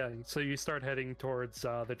 Yeah, so you start heading towards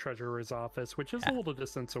the treasurer's office, which is a little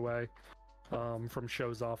distance away from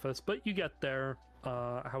Show's office, but you get there.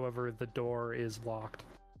 However, the door is locked.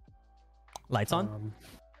 Lights on?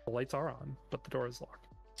 The lights are on, but the door is locked.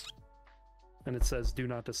 And it says, do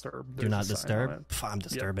not disturb. Do not disturb? Pff, I'm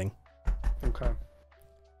disturbing. Yep. Okay.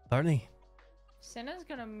 Barney. Cinna's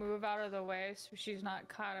gonna move out of the way so she's not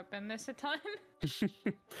caught up in this a ton.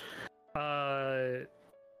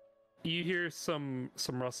 You hear some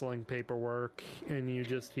rustling paperwork, and you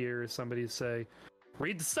just hear somebody say,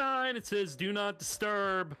 read the sign, it says do not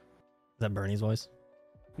disturb. Is that Bernie's voice?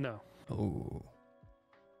 No. Oh.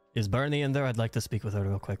 Is Bernie in there? I'd like to speak with her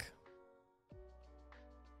real quick.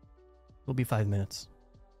 It'll be 5 minutes.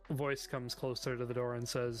 A voice comes closer to the door and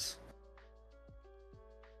says,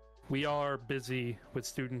 we are busy with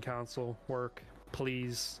student council work.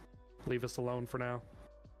 Please leave us alone for now.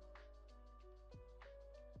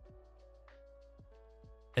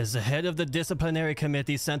 As the head of the disciplinary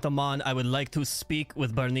committee sent them on, I would like to speak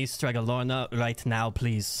with Bernice Stragalorna right now,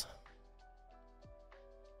 please.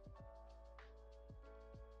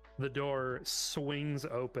 The door swings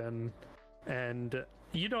open, and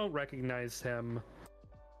you don't recognize him,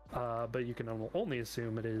 but you can only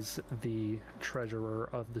assume it is the treasurer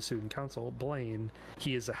of the student council, Blaine.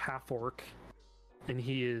 He is a half-orc, and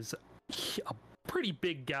he is a pretty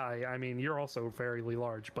big guy. I mean, you're also fairly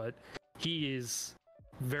large, but he is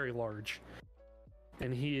very large,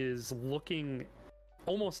 and he is looking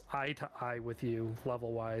almost eye to eye with you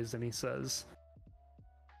level wise, and he says,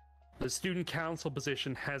 the student council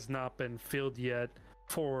position has not been filled yet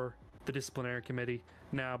for the disciplinary committee.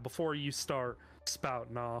 Now, before you start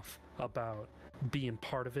spouting off about being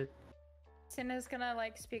part of it, Cinna's gonna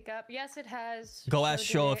speak up. Yes, it has. Go ask So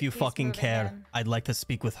Sho did if you it. He's fucking moving care. in. I'd like to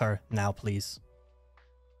speak with her now, please.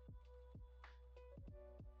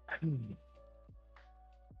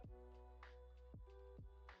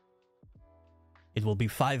 It will be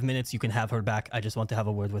 5 minutes. You can have her back. I just want to have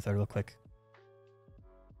a word with her real quick.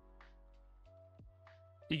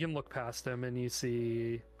 you can look past him and you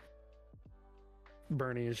see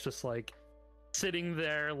Bernie is just sitting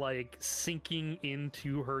there, sinking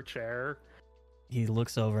into her chair. He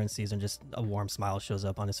looks over and sees him. Just a warm smile shows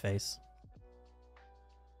up on his face.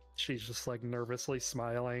 She's just nervously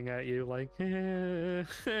smiling at you, It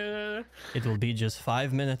will be just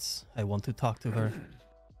 5 minutes. I want to talk to her.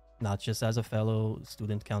 Not just as a fellow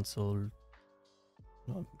student council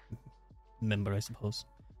member, I suppose.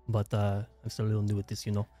 But I'm still a little new at this,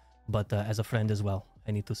 But as a friend as well.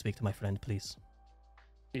 I need to speak to my friend, please.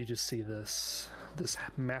 You just see this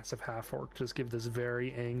massive half-orc just give this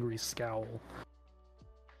very angry scowl.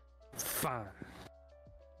 Fine.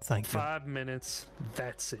 Thank you. 5 minutes,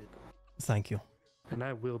 that's it. Thank you. And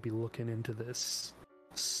I will be looking into this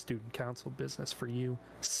student council business for you,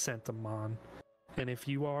 Sentamon. And if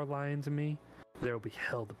you are lying to me, there will be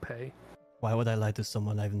hell to pay. Why would I lie to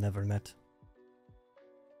someone I've never met?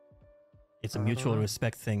 It's a mutual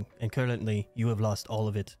respect thing, and currently you have lost all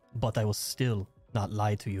of it, but I will still not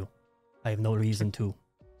lie to you. I have no reason to.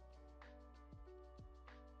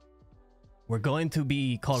 We're going to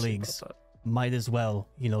be colleagues. Might as well,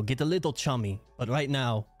 get a little chummy. But right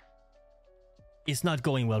now, it's not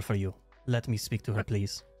going well for you. Let me speak to her,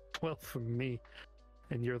 please. Well, for me,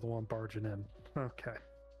 and you're the one barging in. Okay.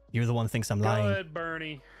 You're the one who thinks I'm lying. Go ahead,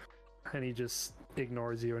 Bernie. And he just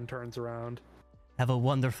ignores you and turns around. Have a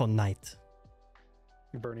wonderful night.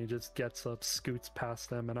 Bernie just gets up, scoots past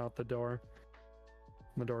them and out the door.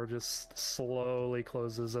 The door just slowly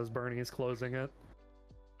closes as Bernie is closing it.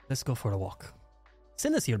 Let's go for a walk.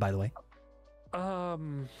 Cinda's here, by the way.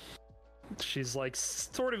 She's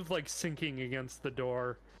sort of sinking against the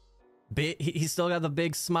door. He's still got the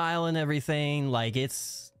big smile and everything. I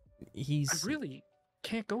really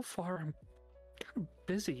can't go far. I'm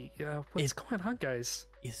busy. What's going on, guys?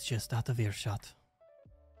 It's just out of earshot.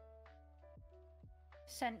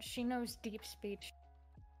 Since she knows deep speech,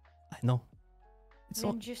 I know. It's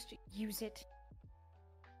then all... just use it.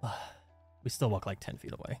 We still walk like 10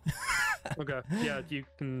 feet away. Okay, yeah, you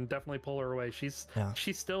can definitely pull her away. She's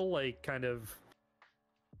still like kind of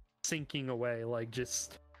sinking away, like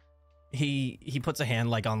just. He puts a hand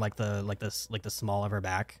like on the small of her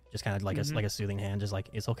back, just kind of like a soothing hand, just like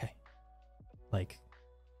it's okay. Like,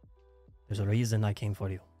 there's a reason I came for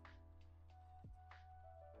you.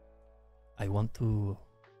 I want to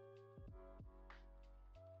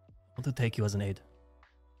take you as an aide,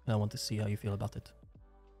 and I want to see how you feel about it.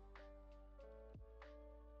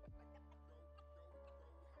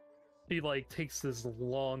 He like takes this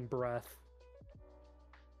long breath.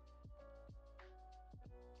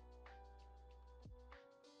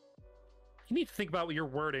 You need to think about what you're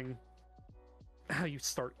wording, how you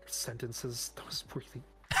start your sentences. That was really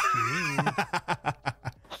mean.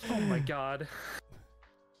 Oh my god.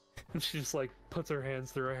 And she just like puts her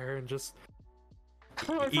hands through her hair and just.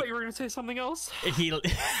 Oh, I thought you were gonna say something else.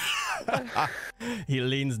 He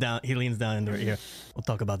leans down into her ear. We'll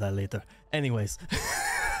talk about that later. Anyways.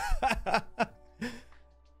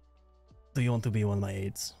 Do you want to be one of my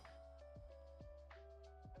aides?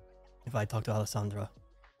 If I talk to Alessandra,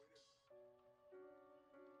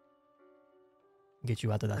 get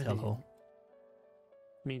you out of that hellhole.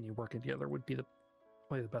 Me and you working together would be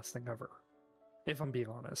probably the best thing ever. If I'm being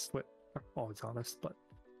honest. I'm always honest, but...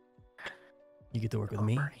 You get to work with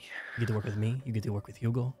me. Bernie. You get to work with me. You get to work with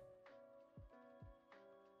Hugo.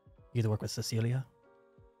 You get to work with Cecilia.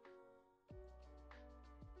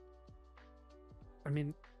 I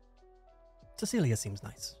mean... Cecilia seems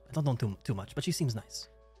nice. I don't know too much, but she seems nice.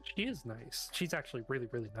 She is nice. She's actually really,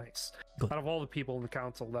 really nice. Good. Out of all the people in the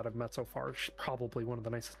council that I've met so far, she's probably one of the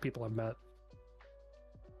nicest people I've met.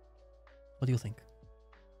 What do you think?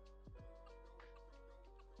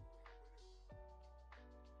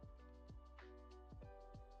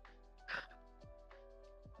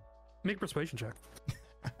 Make a persuasion check.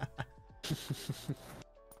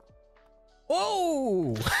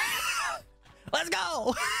 Whoa! Let's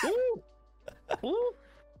go! Ooh. Ooh.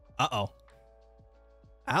 Uh-oh.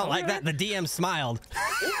 I don't like that. The DM smiled.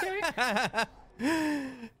 Okay.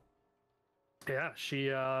 Yeah,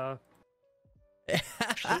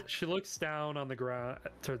 she looks down on the ground,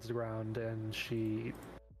 towards the ground, and she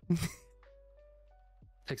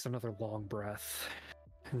takes another long breath,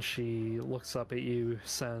 and she looks up at you,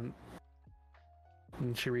 Sent,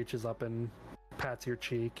 and she reaches up and pats your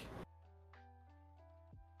cheek.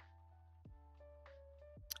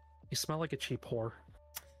 You smell like a cheap whore.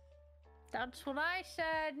 That's what I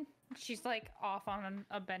said. She's like off on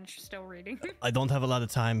a bench still reading. I don't have a lot of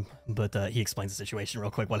time, but he explains the situation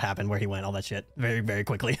real quick, what happened, where he went, all that shit, very, very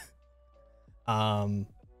quickly. Yeah.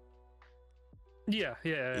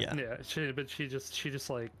 She just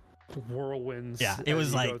like whirlwinds. Yeah, it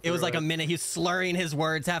was like a minute. He's slurring his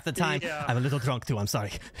words half the time. Yeah. I'm a little drunk too. I'm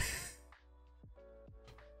sorry.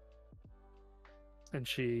 And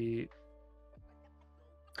she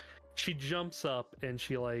jumps up and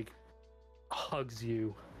she like hugs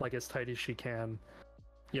you like as tight as she can,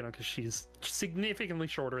 you know, because she's significantly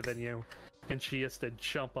shorter than you, and she has to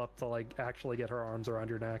jump up to like actually get her arms around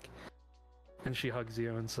your neck, and she hugs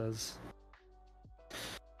you and says,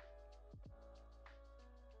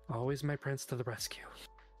 "Always my prince to the rescue."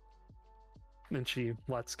 And she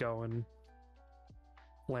lets go and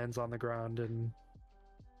lands on the ground and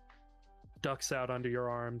ducks out under your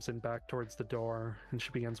arms and back towards the door, and she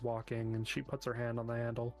begins walking, and she puts her hand on the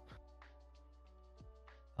handle.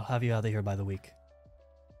 I'll have you out of here by the week.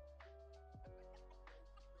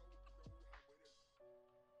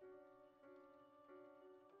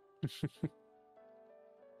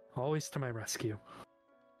 Always to my rescue.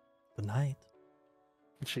 Good night.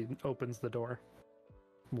 And she opens the door,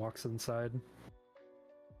 walks inside.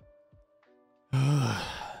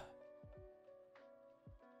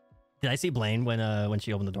 Did I see Blaine when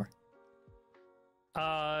she opened the door?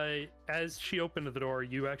 As she opened the door,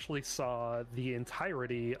 you actually saw the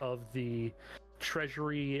entirety of the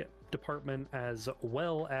Treasury Department as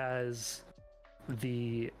well as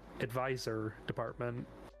the Advisor Department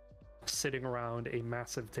sitting around a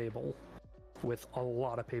massive table with a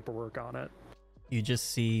lot of paperwork on it. You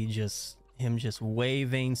just see him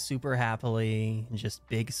waving super happily, just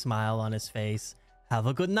big smile on his face. Have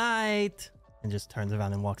a good night, and just turns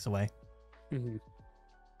around and walks away. Mm-hmm.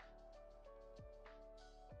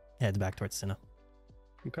 Heads back towards Cinna.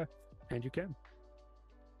 Okay, and you can.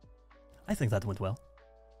 I think that went well.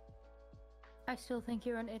 I still think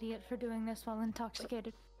you're an idiot for doing this while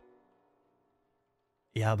intoxicated.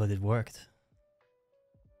 Yeah, but it worked.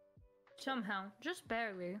 Somehow, just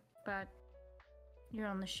barely, but you're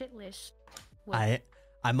on the shit list. with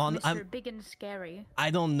I'm Mr. Big and Scary.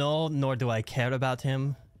 I don't know, nor do I care about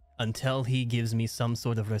him until he gives me some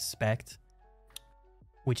sort of respect,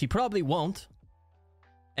 which he probably won't.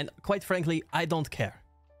 And quite frankly, I don't care.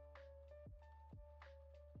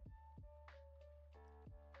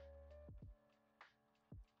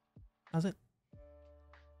 How's it?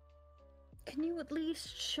 Can you at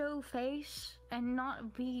least show face and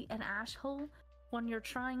not be an asshole when you're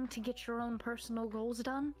trying to get your own personal goals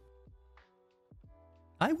done?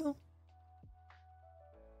 I will.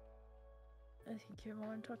 I think you're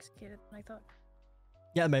more intoxicated than I thought.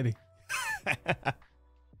 Yeah, maybe.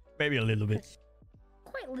 Maybe a little bit.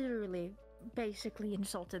 Quite literally, basically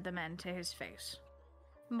insulted the man to his face.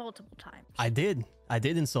 Multiple times. I did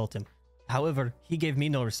insult him. However, he gave me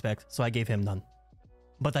no respect, so I gave him none.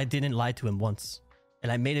 But I didn't lie to him once.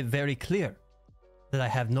 And I made it very clear that I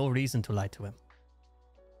have no reason to lie to him.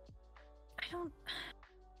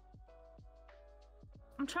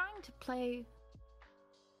 I'm trying to play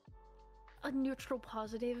a neutral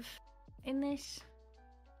positive in this.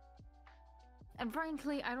 And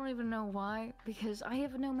frankly, I don't even know why, because I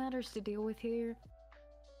have no matters to deal with here.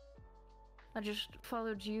 I just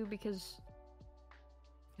followed you because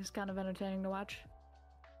it's kind of entertaining to watch.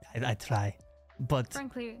 I try. But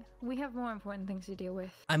Frankly, we have more important things to deal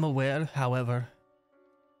with. I'm aware, however,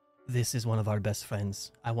 this is one of our best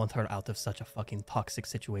friends. I want her out of such a fucking toxic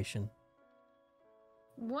situation.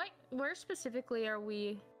 Where specifically are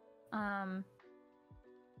we, in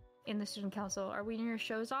the student council? Are we near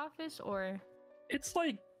Show's office, or? It's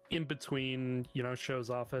like in between, Show's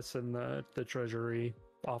office and the treasury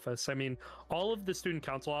office. I mean, all of the student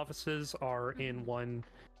council offices are in one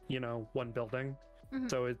building. Mhm.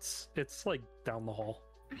 So it's like down the hall.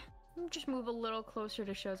 Just move a little closer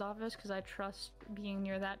to Show's office, because I trust being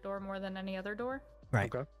near that door more than any other door.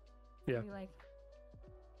 Right. Okay. Yeah. Be like,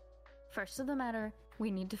 first of the matter, we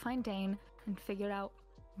need to find Dane and figure out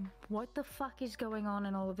what the fuck is going on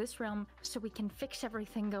in all of this realm so we can fix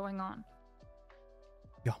everything going on.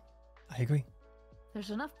 Yeah, I agree.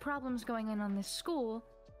 There's enough problems going on this school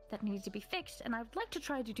that need to be fixed, and I'd like to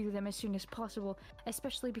try to do them as soon as possible,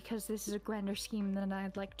 especially because this is a grander scheme than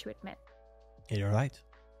I'd like to admit. You're right.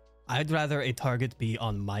 I'd rather a target be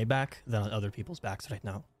on my back than on other people's backs right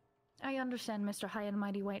now. I understand, Mr. High and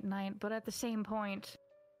Mighty White Knight, but at the same point,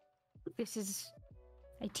 this is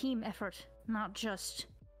a team effort, not just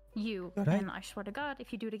you. All right. And I swear to God,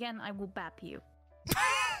 if you do it again, I will bap you.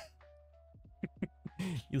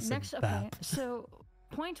 You said Next, okay, bap. so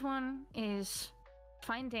point one is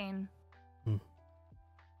find Dane,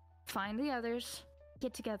 find the others,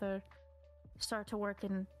 get together, start to work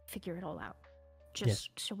and figure it all out. Just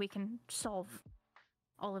so we can solve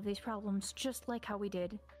all of these problems, just like how we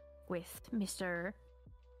did with Mr.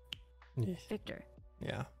 Yeah. Victor.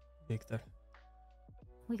 Yeah, Victor.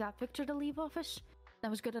 We got Victor to leave office. That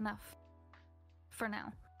was good enough. For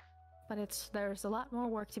now. But there's a lot more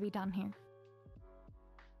work to be done here.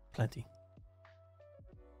 Plenty.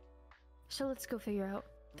 So let's go figure out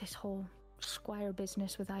this whole Squire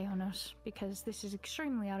business with Ionos, because this is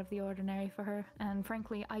extremely out of the ordinary for her, and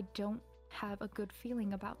frankly, I don't have a good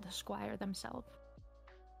feeling about the Squire themselves.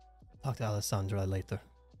 Talk to Alessandra later.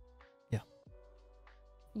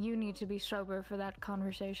 You need to be sober for that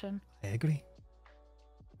conversation. I agree.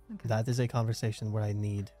 Okay. That is a conversation where I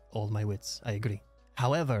need all my wits. I agree.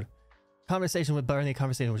 However, conversation with Bernie,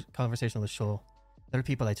 conversation with Shaw, there are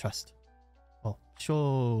people I trust. Well,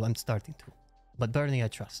 Shaw, I'm starting to. But Bernie, I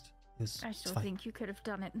trust. I still fine. think you could have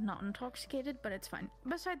done it not intoxicated, but it's fine.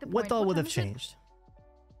 Beside the point, What all would have time is it? changed?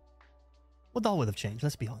 What all would have changed?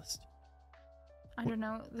 Let's be honest. I don't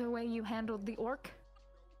know, the way you handled the orc?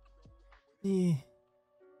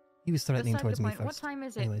 He was threatening Beside towards the me point, first. what time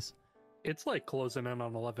is it? Anyways. It's like closing in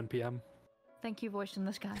on 11 p.m. Thank you, voice in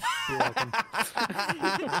the sky. You're welcome.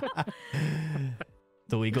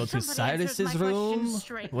 Do we go to Somebody answers Cyrus's my question room?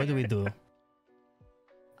 straight What do we do?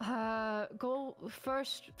 Go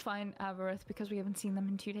first find Avarith, because we haven't seen them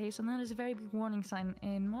in 2 days, and that is a very big warning sign,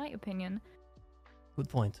 in my opinion. Good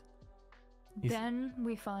point. Then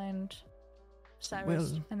we find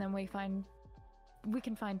Cyrus, Well- and then we can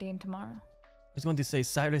find Dane tomorrow. I was going to say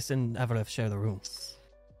Cyrus and Avareth share the room.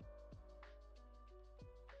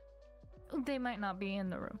 They might not be in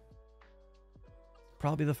the room.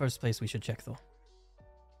 Probably the first place we should check, though.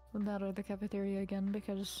 That or the cafeteria again,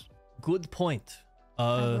 because Good point.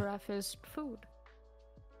 Avarith is food.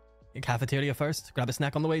 Cafeteria first. Grab a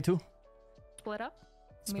snack on the way too. Split up?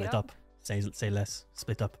 Meet Split up. Say less.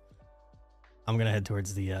 Split up. I'm gonna head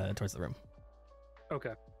towards the room.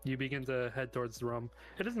 Okay. You begin to head towards the room.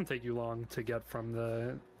 It doesn't take you long to get from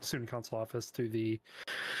the student council office to the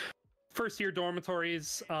first year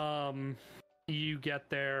dormitories. You get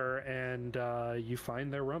there and you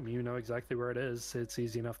find their room. You know exactly where it is. It's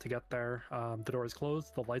easy enough to get there. The door is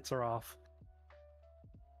closed. The lights are off.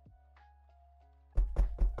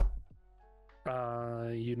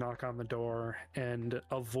 You knock on the door, and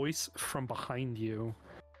a voice from behind you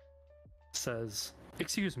says,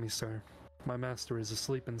 "Excuse me, sir. My master is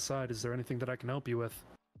asleep inside. Is there anything that I can help you with?"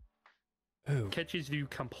 Oh. Catches you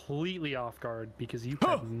completely off guard because you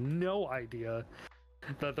had no idea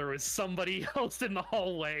that there was somebody else in the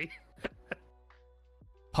hallway.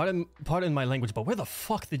 Pardon my language, but where the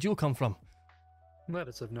fuck did you come from? That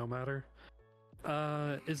is of no matter.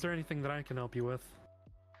 Is there anything that I can help you with?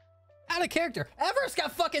 Out of character. Everest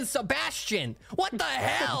got fucking Sebastian. What the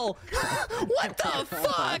hell? What the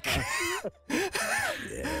fuck?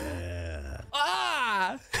 Yeah.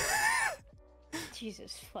 Ah!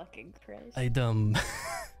 Jesus fucking Christ. I'd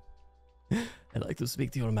like to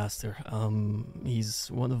speak to your master.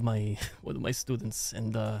 He's one of my students,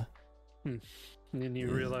 and And you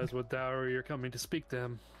realize what hour you're coming to speak to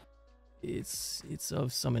him. it's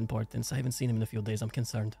of some importance. I haven't seen him in a few days. I'm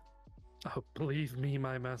concerned. Oh, believe me,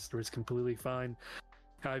 my master is completely fine.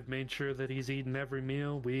 I've made sure that he's eaten every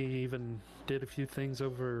meal. We even did a few things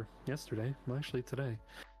over yesterday. Well, actually, today.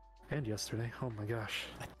 And yesterday. Oh my gosh.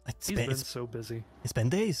 He's been so busy. It's been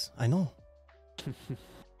days. I know.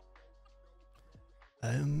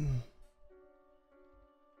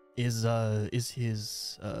 Is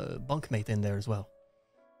his bunkmate in there as well?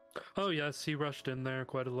 Oh yes, he rushed in there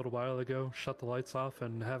quite a little while ago, shut the lights off,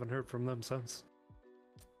 and haven't heard from them since.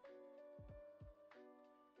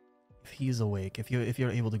 If he's awake, if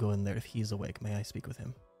you're able to go in there, if he's awake, may I speak with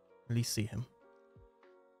him? At least see him.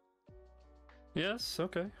 Yes,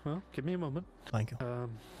 okay. Well, give me a moment. Thank you.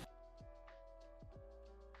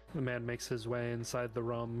 The man makes his way inside the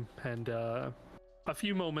room, and a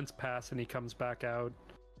few moments pass, and he comes back out.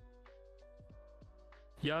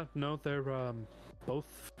 Yeah, no, they're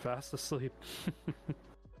both fast asleep.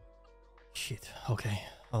 Shit. Okay.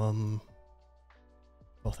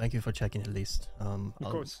 Well, thank you for checking at least. Of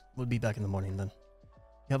course. We'll be back in the morning then.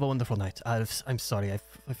 You have a wonderful night. I'm sorry, I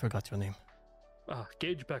forgot your name.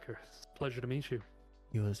 Gage Becker. It's a pleasure to meet you.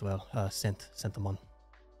 You as well. Sent them on.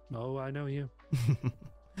 Oh, I know you.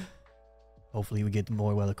 Hopefully we get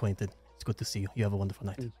more well acquainted. It's good to see you. You have a wonderful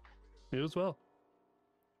night. You as well.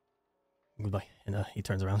 Goodbye. And he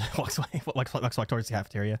turns around and walks towards the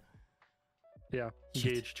cafeteria. Yeah,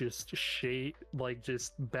 Shit. Gage just just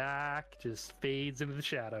fades into the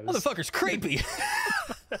shadows. Motherfucker's creepy.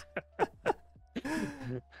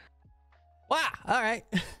 Wow. All right.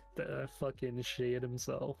 Fucking shade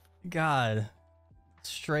himself. God.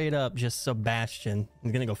 Straight up, just Sebastian.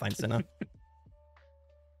 I'm gonna go find Senna.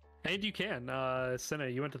 And you can, Senna.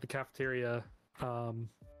 You went to the cafeteria.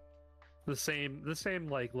 The same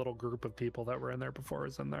like little group of people that were in there before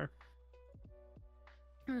is in there.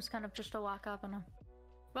 It was kind of just a walk up and a,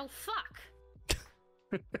 well, fuck.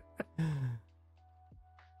 The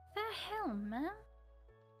hell, man?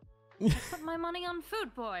 I put my money on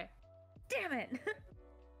Food Boy. Damn it.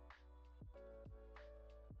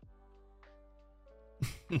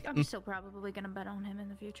 I'm still probably gonna bet on him in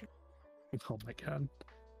the future. Oh my god.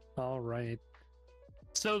 All right.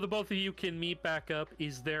 So the both of you can meet back up.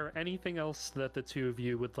 Is there anything else that the two of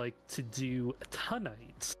you would like to do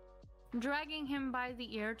tonight? Dragging him by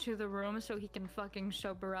the ear to the room so he can fucking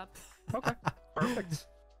sober up. Okay, perfect.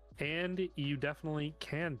 And you definitely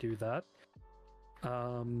can do that.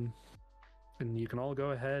 And you can all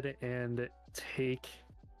go ahead and take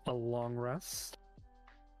a long rest.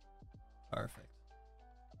 Perfect.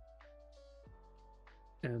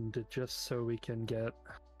 And just so we can get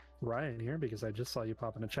Ryan here, because I just saw you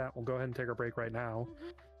pop in a chat, we'll go ahead and take a break right now.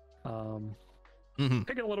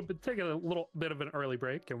 Take a little bit of an early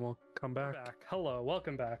break, and we'll come back. Hello,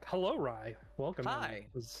 welcome back. Hello, Rye. Welcome. Hi.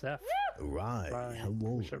 Zeph. Right. Rye.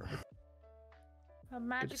 Hello. Whichever. A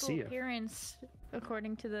magical see you. appearance,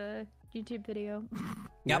 according to the YouTube video.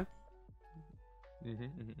 Yep.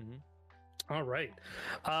 All right.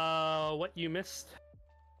 What you missed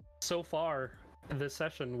so far this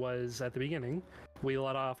session was at the beginning. We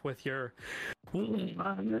let off with your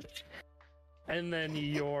and then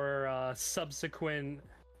your subsequent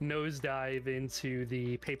nosedive into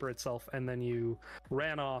the paper itself, and then you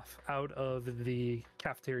ran off out of the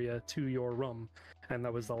cafeteria to your room, and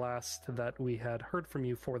that was the last that we had heard from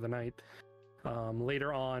you for the night.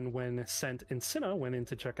 Later on, when Sent and Cinna went in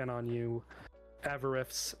to check in on you,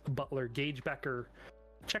 Avarif's butler Gage Becker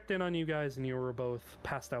checked in on you guys, and you were both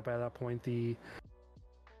passed out by that point. The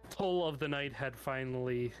toll of the night had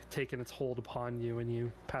finally taken its hold upon you, and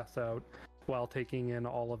you passed out while taking in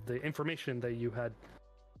all of the information that you had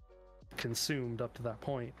consumed up to that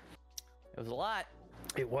point. It was a lot.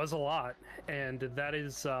 It was a lot, and that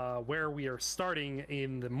is where we are starting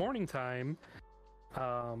in the morning time.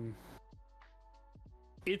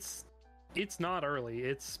 It's not early.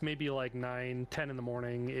 It's maybe like 9-10 in the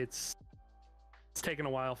morning. It's taken a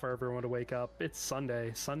while for everyone to wake up. It's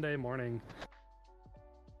Sunday morning.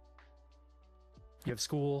 You have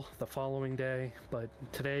school the following day, but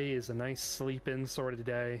today is a nice sleep-in sort of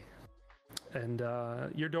day. And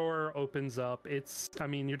your door opens up.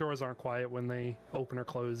 Your doors aren't quiet when they open or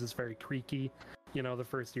close. It's very creaky. You know, the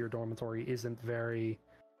first year dormitory isn't very,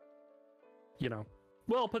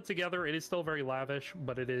 well put together. It is still very lavish,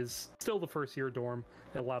 but it is still the first year dorm.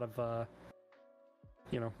 A lot of,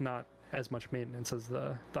 not as much maintenance as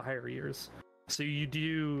the higher years. So you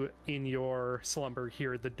do, in your slumber,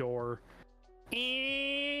 hear the door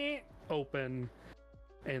open,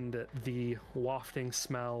 and the wafting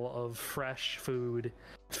smell of fresh food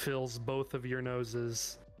fills both of your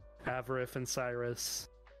noses, Avarif and Cyrus,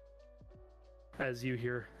 as you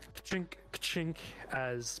hear chink chink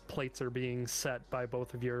as plates are being set by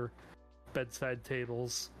both of your bedside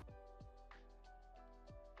tables.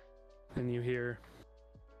 And you hear,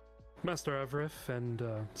 Master Avarif and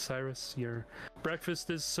Cyrus, your breakfast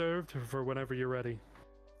is served for whenever you're ready.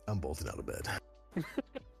 I'm bolting out of bed.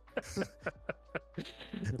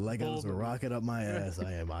 Like I was a rocket up my ass.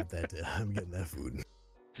 I am out that. I'm getting that food.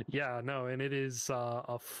 Yeah, no, and it is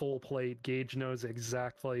a full plate. Gage knows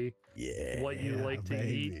exactly what you like to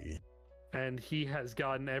eat, and he has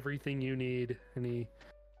gotten everything you need. And he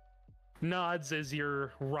nods as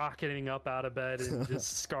you're rocketing up out of bed and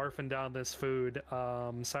just scarfing down this food.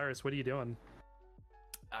 Cyrus, what are you doing?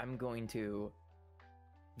 I'm going to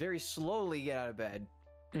very slowly get out of bed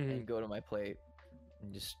and go to my plate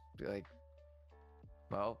and just be like,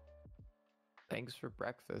 well, thanks for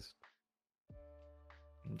breakfast.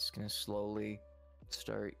 I'm just gonna slowly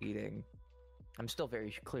start eating. I'm still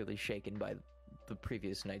very clearly shaken by the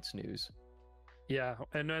previous night's news. Yeah,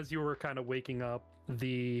 and as you were kind of waking up,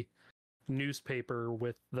 the newspaper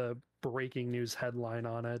with the breaking news headline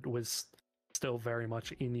on it was still very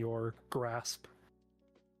much in your grasp.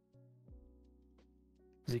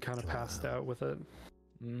 As he kind of passed out with it.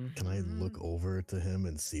 Can I look over to him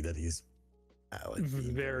and see that he's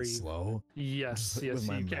being very slow? Yes, just, yes, with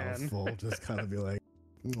my you mouth can. full, just kind of be like,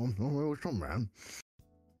 what's wrong, man?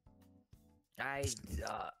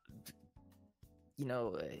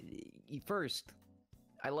 First,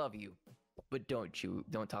 I love you, but don't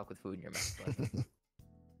talk with food in your mouth.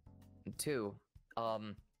 But two,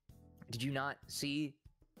 did you not see,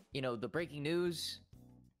 the breaking news?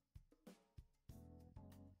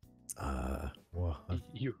 Well, I've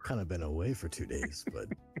kind of been away for 2 days, but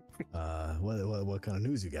what kind of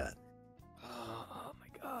news you got? Oh my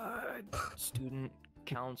god, student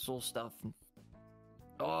council stuff.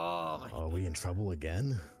 Oh, are we in trouble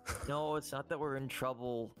again? No, it's not that we're in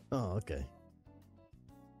trouble. Oh, okay.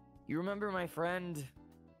 You remember my friend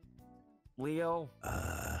Leo?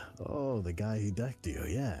 The guy who decked you,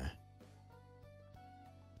 yeah.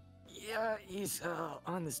 Yeah, he's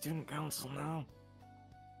on the student council now.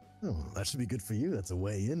 Oh, that should be good for you. That's a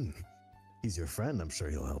way in. He's your friend. I'm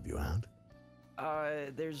sure he'll help you out.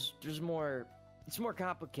 There's more. It's more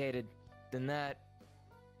complicated than that.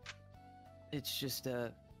 It's just,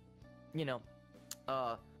 I'm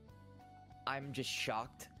just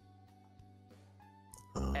shocked.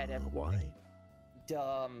 At everything. Why?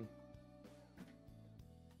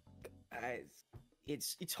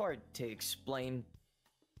 It's hard to explain,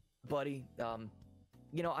 buddy.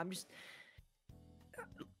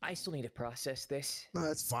 I still need to process this. No,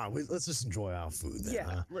 that's fine. Let's just enjoy our food then. Yeah,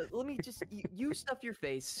 Huh? let me just... you stuff your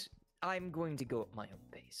face. I'm going to go at my own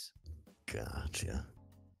pace. Gotcha.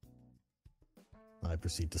 I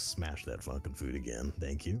proceed to smash that fucking food again.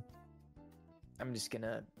 Thank you. I'm just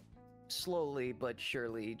gonna slowly but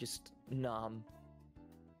surely just nom.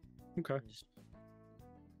 Okay.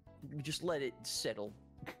 Just let it settle.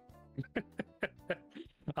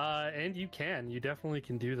 And you definitely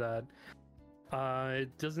can do that.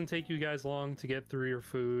 It doesn't take you guys long to get through your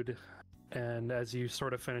food, and as you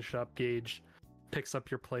sort of finish up, Gage picks up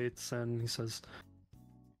your plates and he says,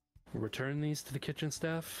 return these to the kitchen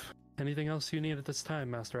staff. Anything else you need at this time,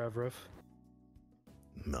 Master Avarif?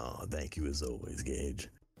 No, thank you as always, Gage.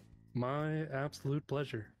 My absolute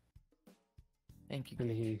pleasure. Thank you, And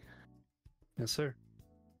Gage. yes, sir.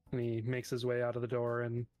 And he makes his way out of the door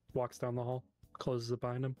and walks down the hall, closes it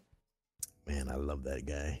behind him. Man, I love that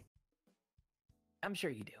guy. I'm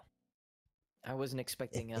sure you do. I wasn't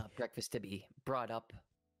expecting breakfast to be brought up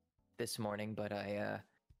this morning, but I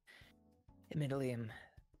admittedly am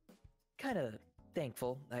kind of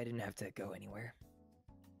thankful I didn't have to go anywhere.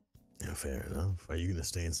 Yeah, fair enough. Are you going to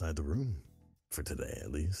stay inside the room for today,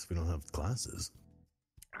 at least? We don't have classes.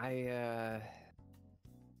 I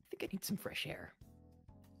think I need some fresh air.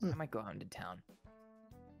 I might go out into town.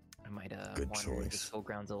 I might wander the school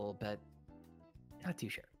grounds a little bit. Not too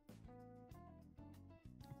sure.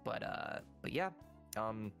 But yeah.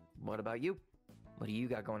 What about you? What do you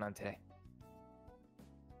got going on today?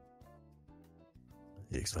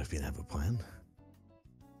 You expect me to have a plan?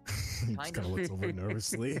 He just kind of looks over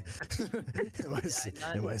nervously.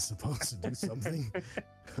 Am I supposed to do something?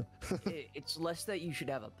 It's less that you should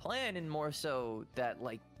have a plan and more so that,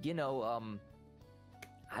 like, you know,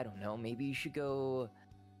 I don't know, maybe you should go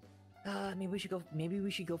maybe we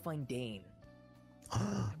should go find Dane.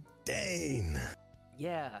 Dane.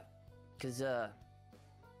 Yeah. Cuz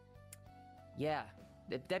yeah,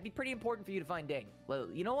 that'd be pretty important for you to find Dane. Well,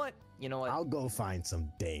 you know what? I'll go find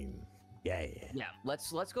some Dane. Yeah. Yeah,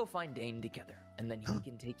 let's go find Dane together, and then he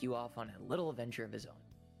can take you off on a little adventure of his own.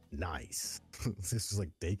 Nice. This is like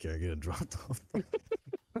daycare getting dropped off.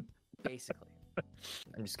 Basically.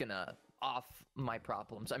 I'm just gonna off my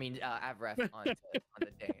problems. I mean, Avref on the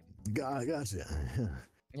Dane. Gotcha.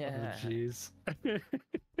 Yeah. Oh, jeez.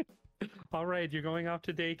 All right, you're going off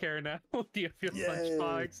to daycare now. Do you have your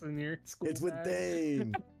lunchbox and your school It's with bag?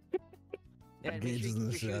 Dane. Yeah, make sure you keep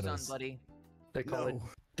your shoes on, buddy. They call it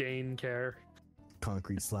Dane care.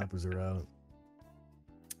 Concrete slappers are out.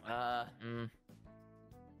 A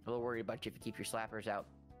little worried about you if you keep your slappers out.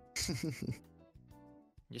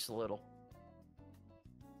 Just a little.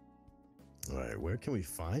 All right, where can we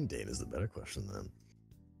find Dane is the better question then.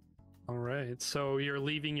 All right, so you're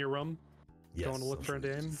leaving your room? Yes, going to look for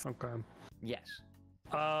Dane? Okay. Yes.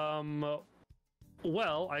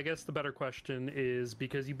 Well, I guess the better question is,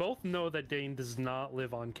 because you both know that Dane does not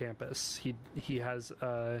live on campus. He has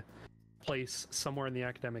a place somewhere in the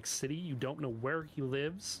academic city. You don't know where he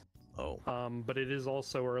lives. Oh. But it is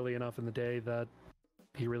also early enough in the day that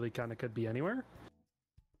he really kind of could be anywhere.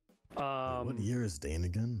 What year is Dane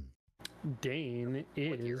again? Dane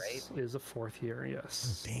year, right? is a fourth year,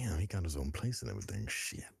 yes. Oh, damn, he got his own place and everything.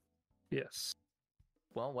 Shit. Yes.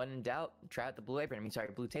 Well, when in doubt, try out the blue apron.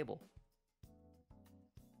 Blue table.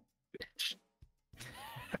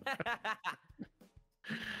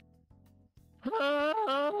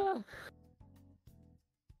 All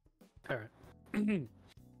right.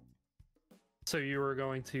 So you were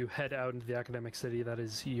going to head out into the academic city. That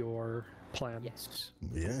is your plan. Yes.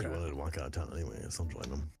 Yeah, Okay. he wanted to walk out of town anyway, so I'm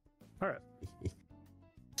joining him. All right.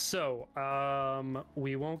 So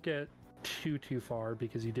we won't get too far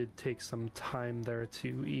because you did take some time there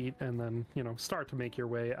to eat and then, start to make your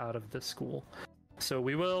way out of the school. So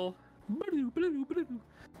we will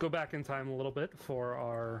go back in time a little bit for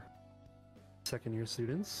our second year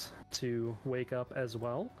students to wake up as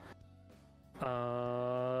well.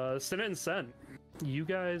 Sin and Sen, you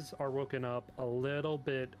guys are woken up a little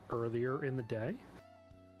bit earlier in the day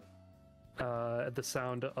at the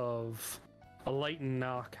sound of a light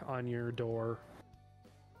knock on your door.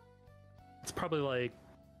 It's probably like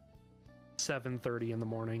 7:30 in the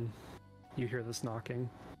morning. You hear this knocking.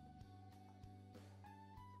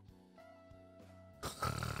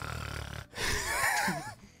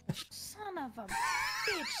 Son of a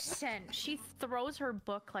bitch, Sen. She throws her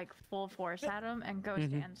book like full force at him and goes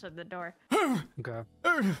to answer the door. Okay.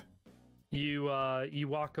 You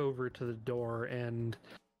walk over to the door and,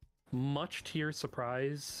 much to your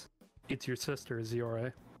surprise, it's your sister,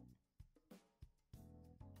 Ziore.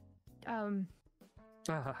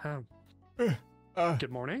 Good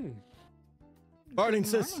morning. Morning, Good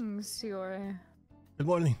sis. morning, Ziore. Good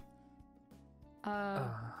morning.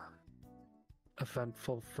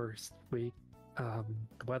 Eventful first week. The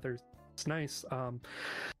weather's nice. I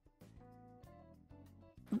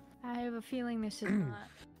have a feeling this is not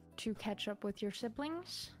to catch up with your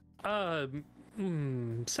siblings.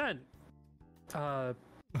 Sen. Hi.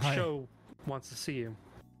 Sho wants to see you.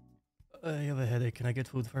 I have a headache. Can I get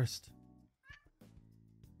food first?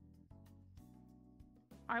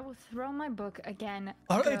 I will throw my book again.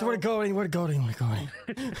 All right, go. we're going.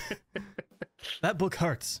 That book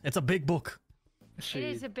hurts. It's a big book. It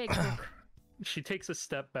is a big book. She takes a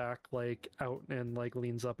step back, out and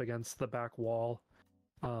leans up against the back wall.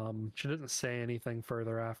 She doesn't say anything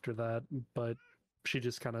further after that, but she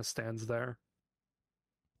just kind of stands there.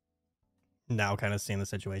 Now, kind of seeing the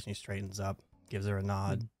situation, he straightens up, gives her a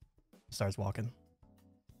nod, starts walking.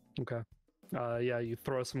 Okay. Yeah, you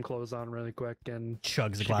throw some clothes on really quick and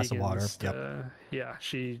chugs a she glass of water. begins Yep. Yeah,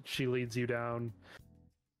 she leads you down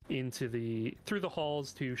through the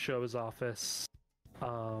halls to Show's office.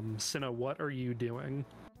 Cinna, what are you doing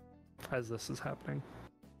as this is happening?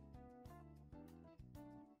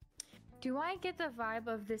 Do I get the vibe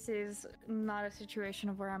of this is not a situation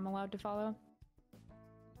of where I'm allowed to follow?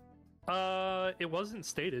 It wasn't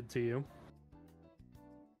stated to you.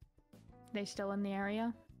 They still in the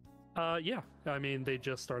area? Yeah. I mean, they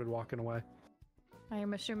just started walking away. I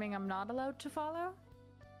am assuming I'm not allowed to follow?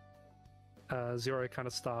 Ziora kind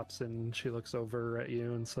of stops and she looks over at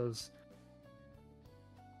you and says,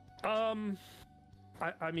 I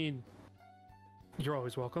mean, you're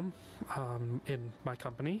always welcome, in my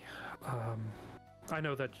company. I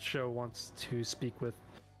know that Show wants to speak with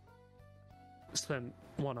Sven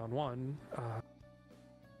one-on-one,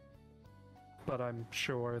 but I'm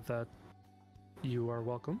sure that you are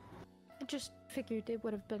welcome. I just figured it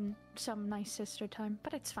would have been some nice sister time,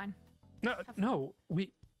 but it's fine. No,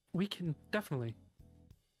 we can definitely.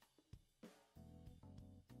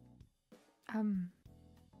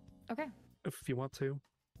 Okay. If you want to.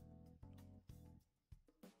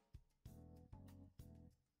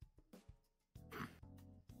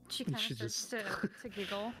 She kind She of starts to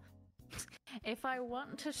giggle. If I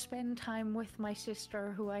want to spend time with my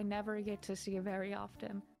sister, who I never get to see very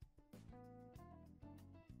often.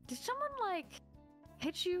 Did someone, like,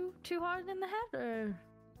 hit you too hard in the head, or...?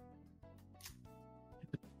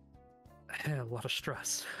 Yeah, a lot of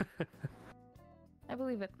stress. I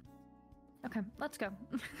believe it. Okay, let's go.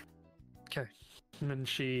 Okay. And then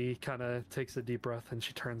she kind of takes a deep breath and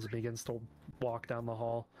she turns and begins to walk down the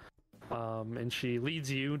hall. And she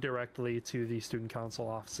leads you directly to the student council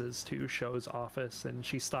offices, to Show's office, and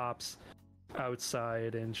she stops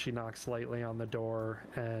outside and she knocks lightly on the door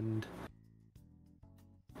and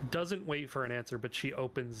doesn't wait for an answer, but she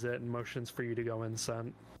opens it and motions for you to go in,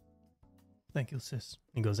 Sent. Thank you, sis.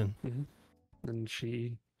 He goes in. And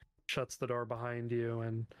she shuts the door behind you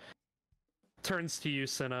and turns to you,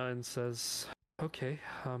 Cinna, and says, okay,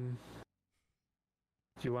 do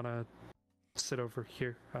you want to sit over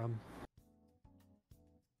here?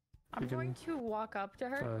 I'm going to walk up to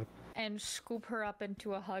her and scoop her up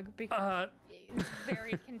into a hug because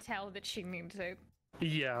Barry can tell that she needs it.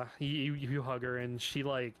 Yeah, you hug her and she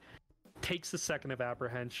like takes a second of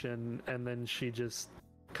apprehension and then she just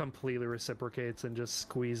completely reciprocates and just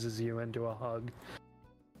squeezes you into a hug.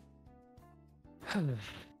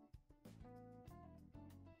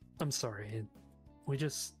 I'm sorry. I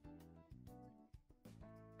just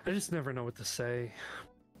never know what to say.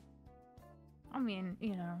 I mean,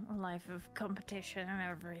 you know, a life of competition and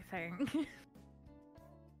everything.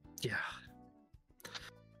 Yeah.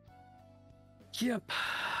 Yep.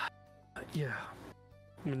 Yeah.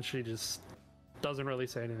 And she just doesn't really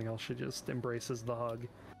say anything else. She just embraces the hug.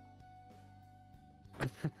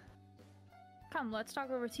 Come, let's talk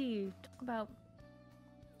over tea. Talk about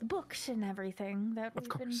the books and everything that we've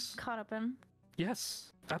been caught up in.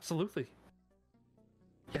 Yes, absolutely.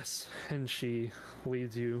 Yes, and she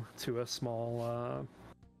leads you to a small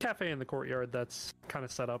cafe in the courtyard that's kind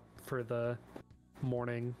of set up for the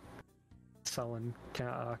morning, selling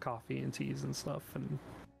coffee and teas and stuff, and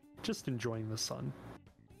just enjoying the sun.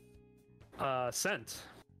 Scent.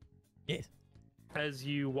 Yes. As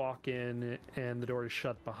you walk in and the door is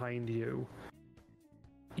shut behind you,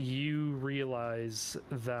 you realize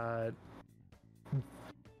that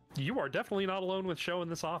you are definitely not alone with Show in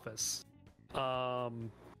this office.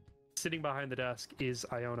 Sitting behind the desk is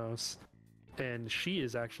Ionos, and she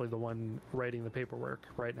is actually the one writing the paperwork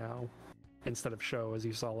right now, instead of Show, as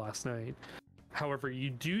you saw last night. However, you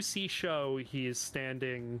do see Show. He is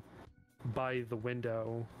standing by the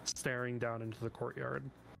window, staring down into the courtyard.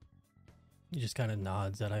 He just kind of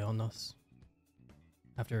nods at Ionos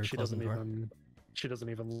after closing the door. She doesn't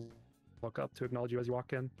even look up to acknowledge you as you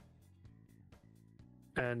walk in.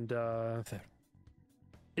 And Fair.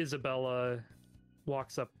 Isabella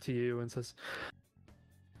walks up to you and says,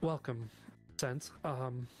 welcome, Sense.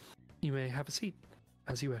 You may have a seat,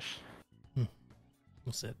 as you wish.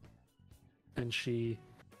 We'll sit. And she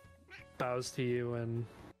bows to you and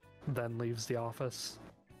then leaves the office.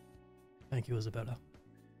 Thank you, Isabella.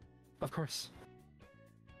 Of course.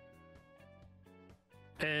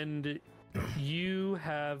 And you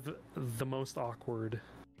have the most awkward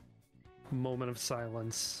moment of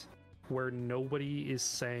silence where nobody is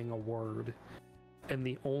saying a word, and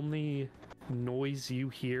the only noise you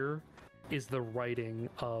hear is the writing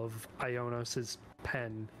of Ionos'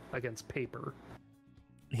 pen against paper.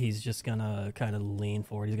 He's just gonna kind of lean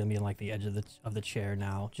forward. He's gonna be on like the edge of the chair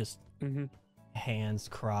now, just hands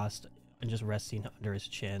crossed and just resting under his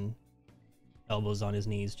chin, elbows on his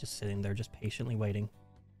knees, just sitting there, just patiently waiting,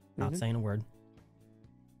 not saying a word.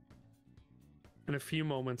 And a few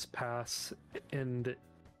moments pass, and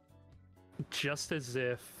just as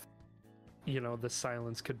if, the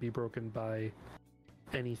silence could be broken by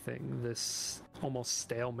anything, this almost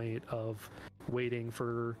stalemate of waiting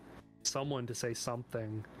for someone to say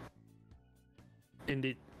something, and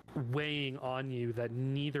it weighing on you that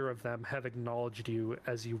neither of them have acknowledged you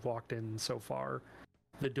as you walked in so far.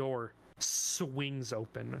 The door swings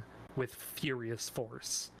open with furious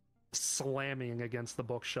force, slamming against the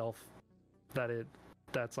bookshelf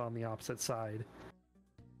that's on the opposite side.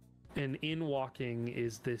 And in walking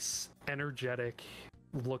is this energetic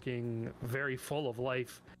looking, very full of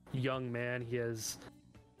life young man. He has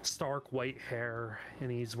stark white hair,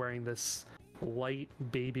 and he's wearing this light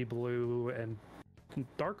baby blue and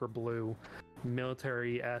darker blue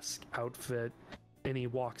military-esque outfit, and he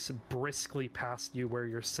walks briskly past you where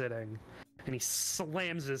you're sitting, and he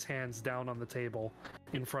slams his hands down on the table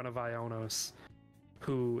in front of Ionos,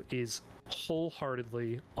 who is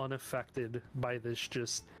wholeheartedly unaffected by this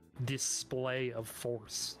just display of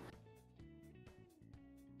force.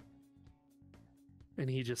 And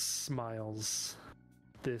he just smiles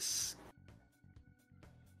this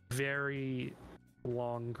very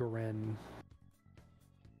long grin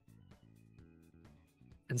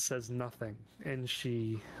and says nothing. And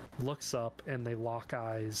she looks up and they lock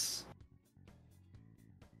eyes.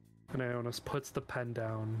 And Ionos puts the pen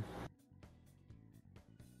down.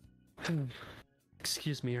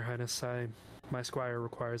 Excuse me, Your Highness, my squire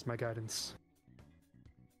requires my guidance.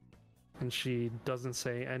 And she doesn't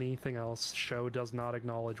say anything else. Sho does not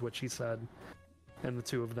acknowledge what she said. And the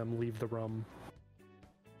two of them leave the room.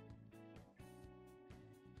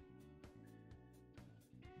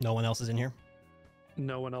 No one else is in here?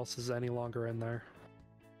 No one else is any longer in there.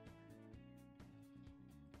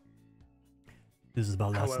 This is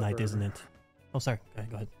about last night, isn't it? Oh, sorry. Okay,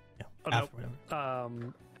 go ahead. Yeah. Oh,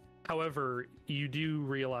 no. However, you do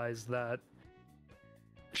realize that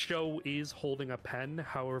Sho is holding a pen.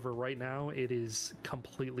 However, right now it is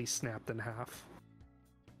completely snapped in half.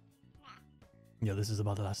 Yeah, this is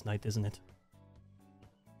about last night, isn't it?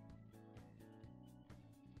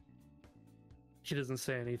 He doesn't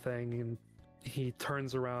say anything, and he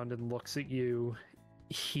turns around and looks at you.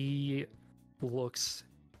 He looks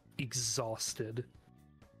exhausted.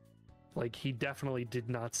 Like he definitely did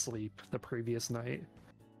not sleep the previous night.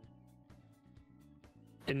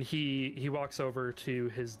 And he walks over to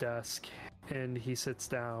his desk and he sits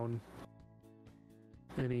down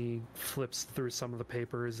and he flips through some of the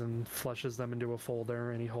papers and flushes them into a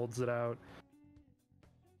folder and he holds it out.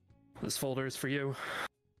 This folder is for you.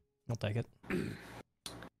 I'll take it.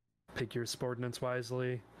 Pick your subordinates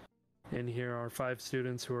wisely. And here are 5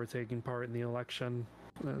 students who are taking part in the election,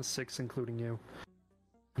 6 including you.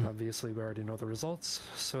 Obviously, we already know the results,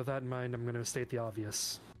 so with that in mind, I'm going to state the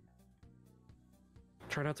obvious.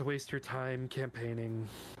 Try not to waste your time campaigning,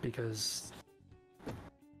 because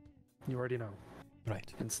you already know.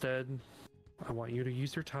 Right. Instead, I want you to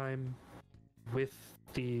use your time with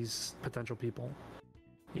these potential people.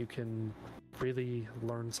 You can really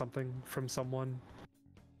learn something from someone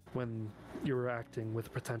when you're acting with a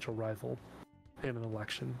potential rival in an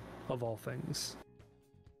election, of all things.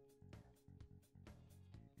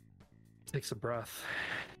 Takes a breath,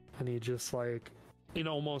 and he just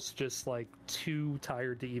almost just too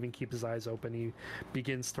tired to even keep his eyes open, he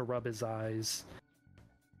begins to rub his eyes.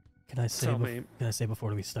 Can I say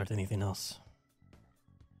before we start anything else?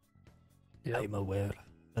 Yep. I'm aware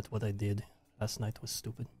that what I did last night was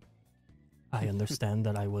stupid. I understand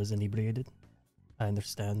that I was inebriated. I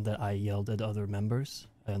understand that I yelled at other members.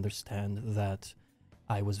 I understand that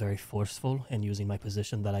I was very forceful in using my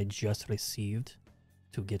position that I just received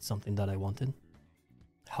to get something that I wanted.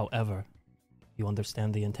 However, you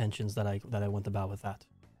understand the intentions that I went about with that.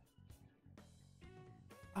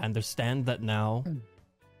 I understand that now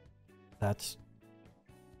that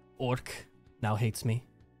Orc now hates me,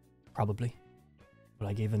 probably. But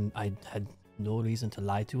I had no reason to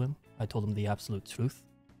lie to him. I told him the absolute truth.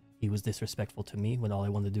 He was disrespectful to me when all I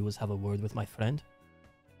wanted to do was have a word with my friend.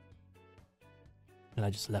 And I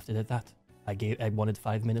just left it at that. I wanted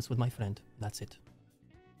 5 minutes with my friend. That's it.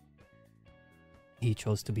 He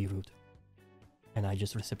chose to be rude. And I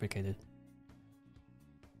just reciprocated.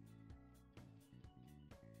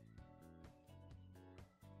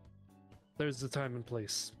 There's a time and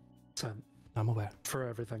place, Sen, I'm aware. for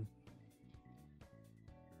everything.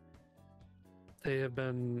 They have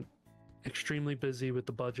been extremely busy with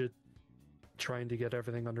the budget, trying to get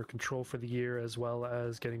everything under control for the year, as well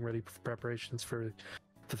as getting ready for preparations for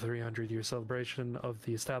the 300-year celebration of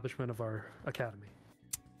the establishment of our academy.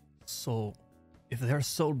 So, if they're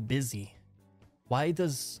so busy, why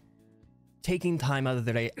does taking time out of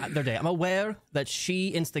their day, I'm aware that she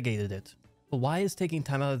instigated it, but why is taking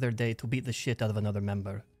time out of their day to beat the shit out of another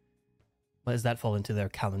member? Why does that fall into their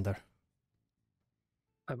calendar?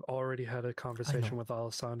 I've already had a conversation with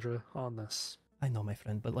Alessandra on this. I know, my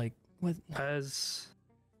friend, but like, what? As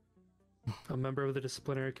a member of the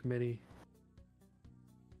disciplinary committee,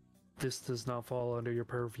 this does not fall under your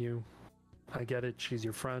purview. I get it, she's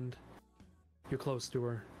your friend. You're close to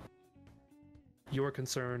her. Your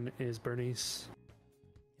concern is Bernice.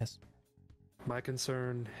 Yes. My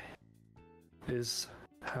concern is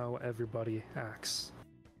how everybody acts.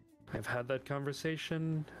 I've had that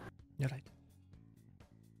conversation. You're right.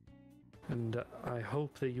 And I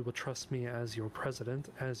hope that you will trust me as your president,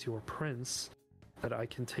 as your prince, that I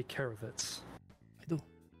can take care of it. I do.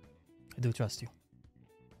 I do trust you.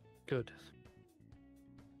 Good.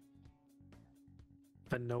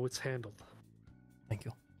 I know it's handled. Thank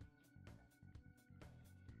you.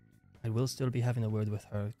 I will still be having a word with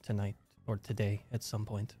her tonight or today at some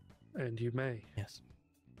point. And you may. Yes.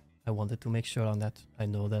 I wanted to make sure on that. I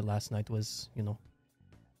know that last night was,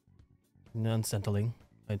 unsettling.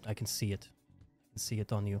 I can see it. I can see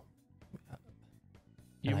it on you.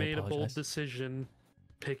 You And I made a bold apologize. decision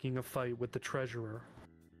picking a fight with the treasurer.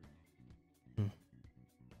 It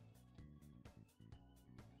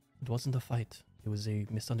wasn't a fight. It was a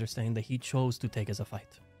misunderstanding that he chose to take as a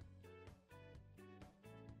fight.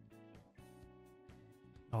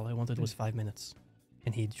 All I wanted was 5 minutes,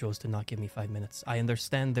 and he chose to not give me 5 minutes. I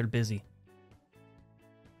understand they're busy.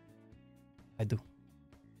 I do.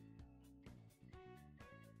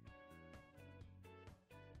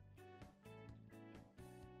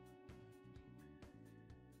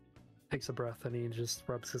 Takes a breath and he just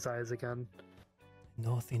rubs his eyes again.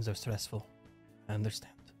 No, things are stressful. I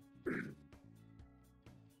understand.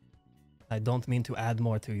 I don't mean to add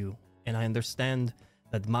more to you, and I understand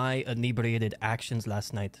that my inebriated actions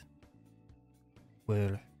last night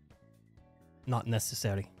were not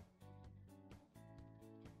necessary.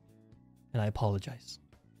 And I apologize.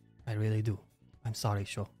 I really do. I'm sorry,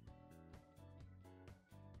 Sho.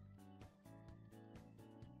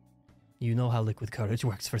 You know how liquid courage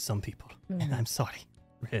works for some people. And I'm sorry.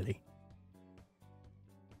 Really.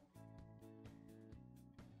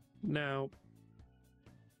 Now,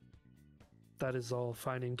 that is all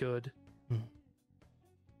fine and good. Mm.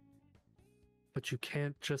 But you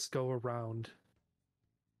can't just go around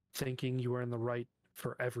thinking you are in the right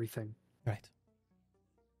for everything. Right.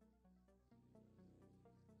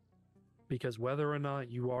 Because whether or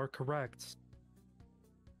not you are correct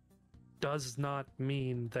does not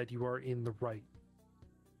mean that you are in the right.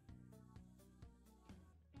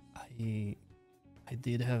 I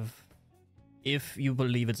did have... If you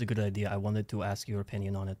believe it's a good idea, I wanted to ask your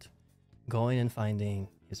opinion on it. Going and finding...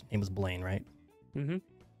 His name was Blaine, right? Mm-hmm. I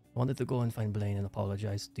wanted to go and find Blaine and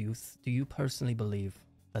apologize. Do you personally believe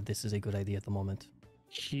that this is a good idea at the moment?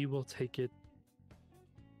 He will take it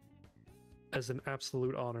as an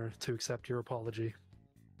absolute honor to accept your apology.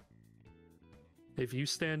 If you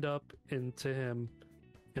stand up to him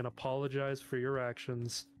and apologize for your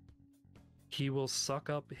actions, he will suck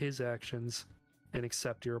up his actions and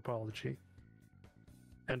accept your apology.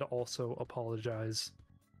 And also apologize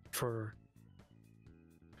for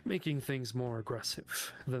making things more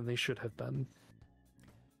aggressive than they should have been.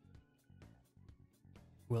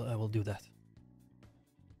 Well, I will do that.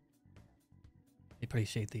 I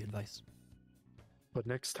appreciate the advice. But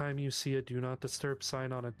next time you see a do not disturb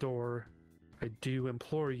sign on a door, I do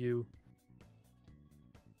implore you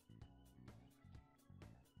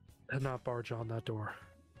to not barge on that door.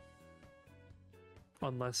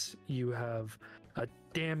 Unless you have a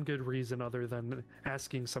damn good reason other than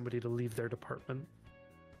asking somebody to leave their department.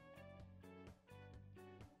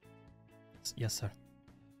 Yes, sir.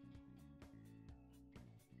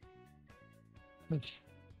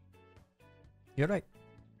 You're right.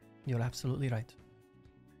 You're absolutely right.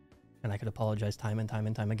 And I could apologize time and time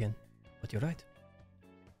and time again. But you're right.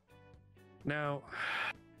 Now,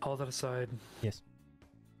 all that aside. Yes.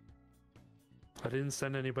 I didn't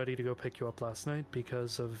send anybody to go pick you up last night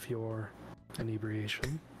because of your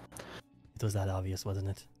inebriation. It was that obvious, wasn't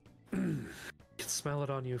it? I can smell it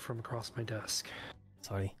on you from across my desk.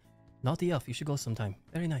 Sorry. Naughty elf, you should go sometime.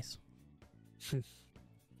 Very nice.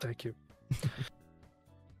 Thank you.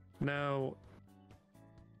 Now,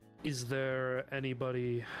 is there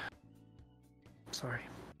anybody... Sorry.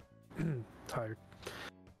 Tired.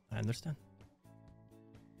 I understand.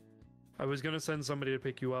 I was gonna send somebody to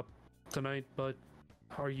pick you up tonight, but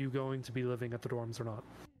are you going to be living at the dorms or not?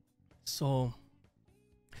 So,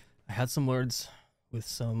 I had some words with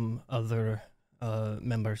some other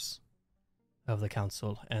members of the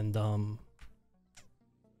council, and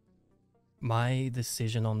my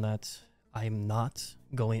decision on that, I'm not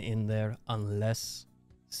going in there unless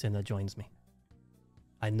Cinna joins me.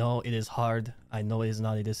 I know it is hard. I know it is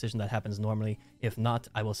not a decision that happens normally. If not,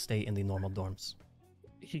 I will stay in the normal dorms.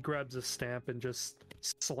 He grabs a stamp and just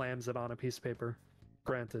slams it on a piece of paper.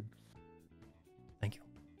 Granted. Thank you.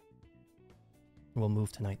 We'll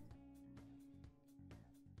move tonight.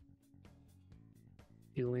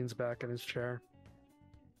 He leans back in his chair.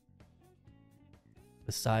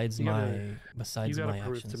 Besides You my gotta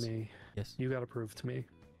prove actions. to me. Yes. You gotta prove to me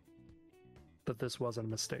that this wasn't a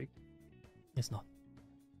mistake. It's not.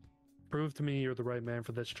 Prove to me you're the right man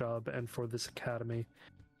for this job and for this academy.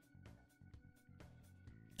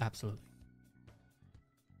 Absolutely.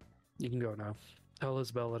 You can go now. Tell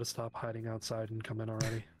Isabella to stop hiding outside and come in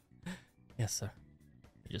already. Yes, sir.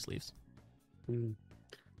 He just leaves. Mm.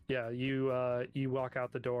 Yeah, you walk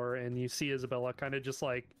out the door and you see Isabella kind of just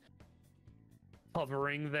like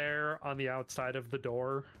hovering there on the outside of the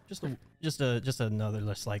door. Just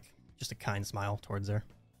a kind smile towards her.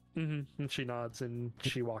 And she nods and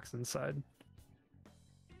she walks inside.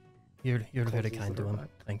 You're very Closes kind the to door him. behind.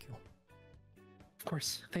 Thank you. Of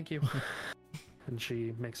course, thank you. And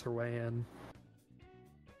she makes her way in.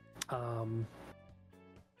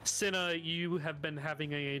 Cinna, you have been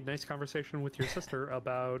having a nice conversation with your sister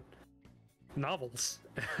about novels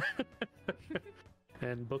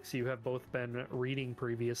and books you have both been reading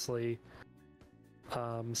previously.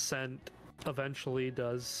 Scent eventually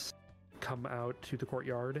does come out to the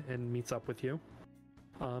courtyard and meets up with you.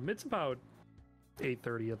 It's about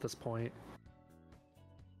 8:30 at this point.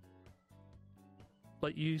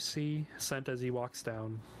 But you see Scent as he walks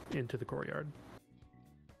down into the courtyard.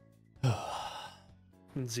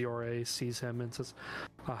 And Ziore sees him and says,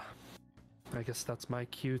 I guess that's my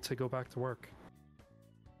cue to go back to work.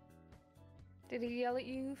 Did he yell at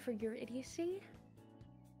you for your idiocy?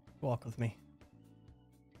 Walk with me.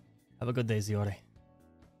 Have a good day, Ziore.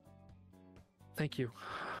 Thank you.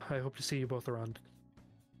 I hope to see you both around.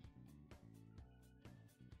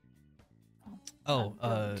 Oh,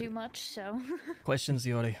 Don't do much, so. question,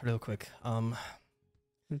 Ziore, real quick.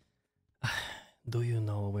 Do you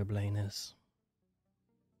know where Blaine is?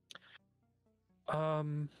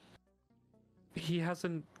 He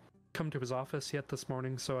hasn't come to his office yet this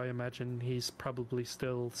morning, so I imagine he's probably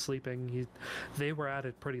still sleeping. They were at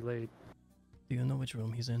it pretty late. Do you know which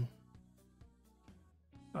room he's in?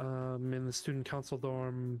 In the student council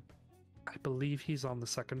dorm, I believe he's on the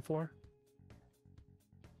second floor.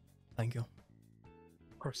 Thank you.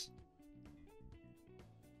 Of course.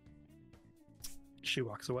 She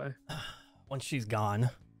walks away. Once she's gone.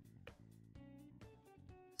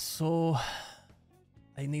 So,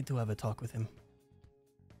 I need to have a talk with him.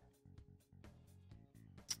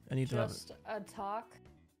 I need to have. Just a talk?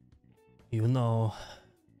 You know,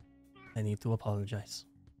 I need to apologize.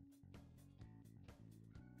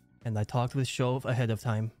 And I talked with Shove ahead of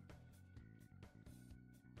time.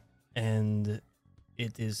 And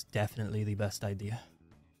it is definitely the best idea.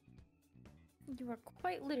 You are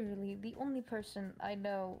quite literally the only person I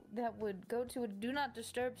know that would go to a do not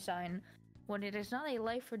disturb sign when it is not a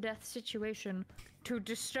life or death situation to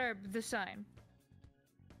disturb the sign.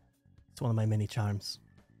 It's one of my many charms.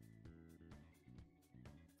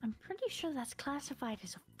 I'm pretty sure that's classified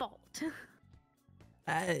as a fault.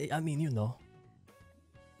 I mean, you know.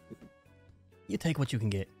 You take what you can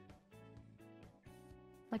get.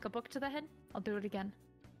 Like a book to the head? I'll do it again.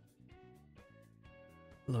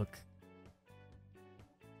 Look.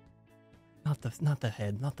 Not the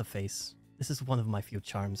head, not the face. This is one of my few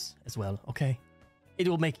charms as well, okay?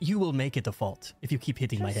 You will make it a fault if you keep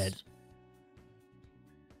hitting my head.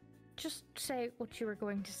 Just say what you were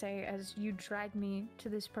going to say as you drag me to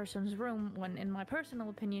this person's room when, in my personal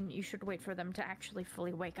opinion, you should wait for them to actually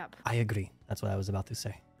fully wake up. I agree. That's what I was about to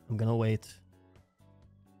say. I'm gonna wait.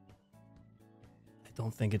 I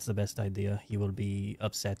don't think it's the best idea. He will be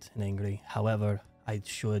upset and angry. However, I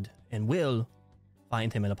should and will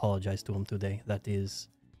find him and apologize to him today. That is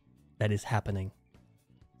happening.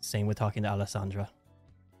 Same with talking to Alessandra.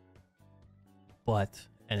 But,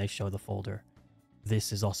 and I show the folder,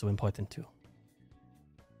 this is also important too.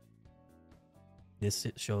 This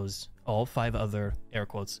shows all 5 other, air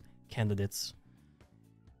quotes, candidates.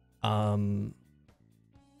 I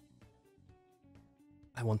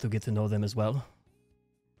want to get to know them as well.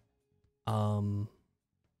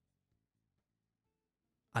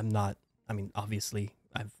 obviously,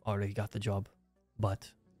 I've already got the job,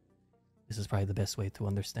 but this is probably the best way to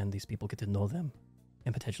understand these people, get to know them,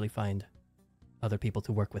 and potentially find other people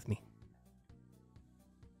to work with me.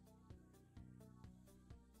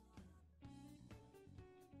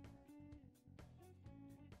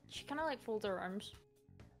 She kind of like folds her arms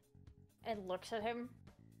and looks at him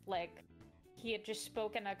like he had just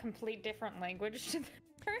spoken a complete different language to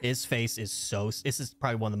her. His face is this is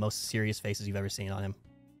probably one of the most serious faces you've ever seen on him.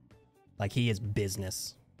 Like, he is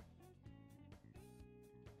business.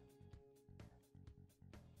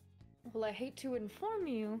 Well, I hate to inform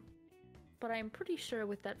you, but I'm pretty sure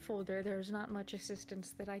with that folder there's not much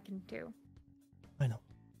assistance that I can do. I know.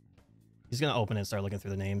 He's gonna open it and start looking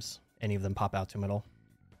through the names. Any of them pop out to him at all?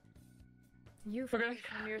 You focus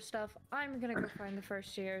on your stuff. I'm gonna go find the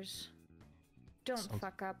first years. Don't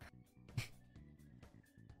fuck up.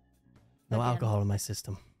 No Again. alcohol in my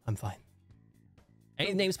system. I'm fine.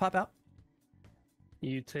 Any names pop out?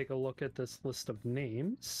 You take a look at this list of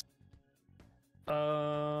names.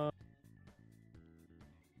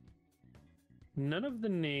 None of the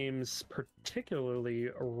names particularly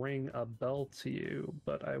ring a bell to you,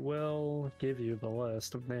 but I will give you the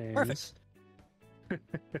list of names. Perfect.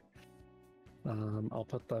 I'll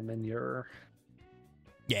put them in your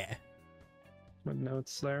Yeah.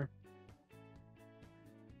 notes there.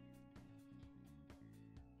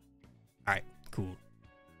 Alright, cool.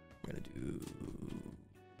 I'm gonna do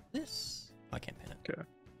this. Oh, I can't pin it. Okay.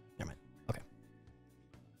 Never mind. Okay.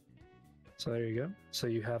 So there you go. So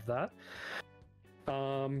you have that.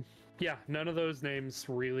 Yeah, none of those names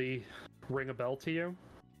really ring a bell to you.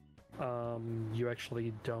 You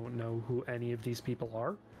actually don't know who any of these people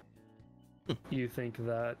are. You think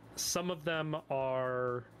that some of them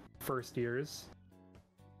are first years.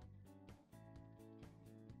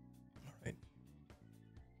 All right.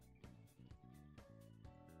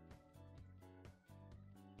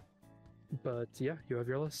 But yeah, you have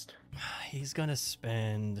your list. He's gonna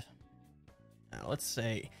spend, let's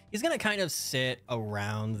say, he's gonna kind of sit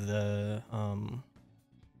around the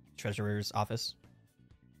treasurer's office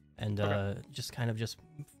and just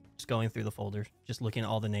going through the folder, just looking at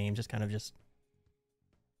all the names, just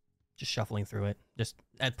shuffling through it. Just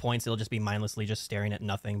at points, it'll just be mindlessly just staring at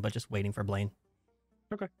nothing, but just waiting for Blaine.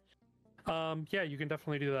 Okay. Yeah, you can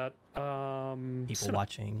definitely do that. People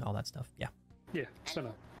watching, all that stuff. Yeah. Yeah,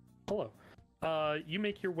 Senna. Hello. You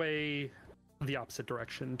make your way the opposite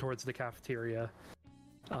direction towards the cafeteria,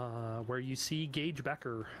 where you see Gage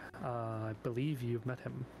Becker. I believe you've met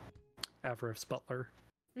him, Avarif's butler.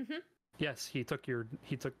 Mm-hmm. Yes, he took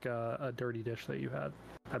a dirty dish that you had,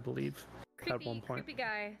 I believe, at one point. Creepy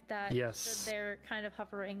guy that stood there kind of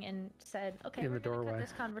hovering and said, okay, we're going to cut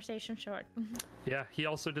this conversation short. Yeah, he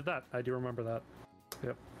also did that. I do remember that.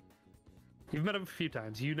 Yep. You've met him a few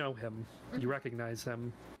times. You know him. You recognize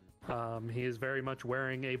him. He is very much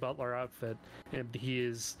wearing a butler outfit, and he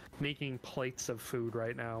is making plates of food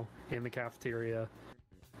right now in the cafeteria.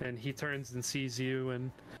 And he turns and sees you,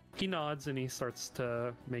 and he nods, and he starts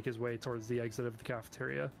to make his way towards the exit of the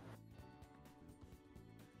cafeteria.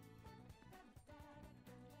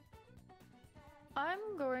 I'm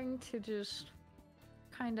going to just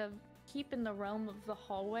kind of keep in the realm of the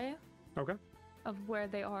hallway. Okay. Of where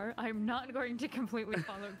they are. I'm not going to completely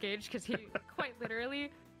follow Gage because he quite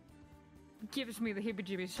literally gives me the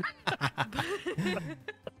heebie-jeebies.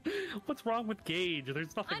 What's wrong with Gage?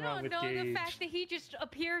 There's nothing wrong with Gage. I don't know the fact that he just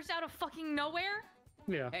appears out of fucking nowhere.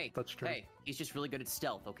 Yeah, hey, that's true. Hey, he's just really good at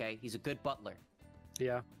stealth, okay? He's a good butler.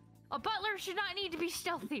 Yeah. A butler should not need to be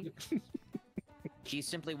stealthy. He's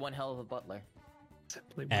simply one hell of a butler.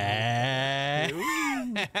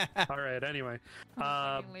 All right, anyway.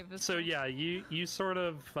 So yeah, you sort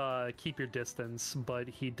of keep your distance, but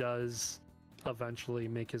he does eventually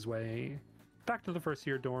make his way back to the first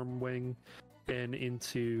year dorm wing and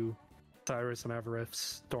into Cyrus and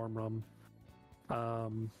Avarif's dorm room.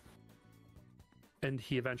 And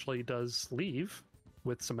he eventually does leave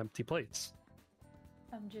with some empty plates.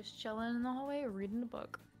 I'm just chilling in the hallway reading a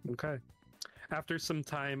book. Okay. After some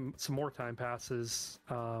more time passes,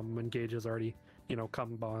 when Gage has already,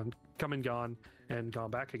 come and gone and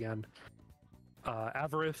gone back again,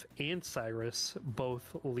 Avarif and Cyrus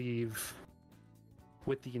both leave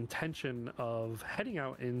with the intention of heading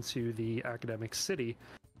out into the academic city.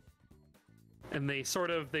 And they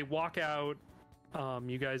walk out.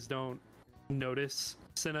 You guys don't notice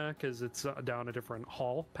Cinna because it's down a different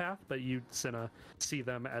hall path, but you, Cinna, see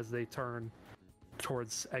them as they turn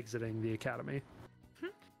towards exiting the academy.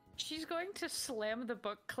 She's going to slam the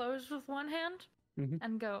book closed with one hand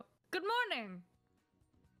and go, "Good morning."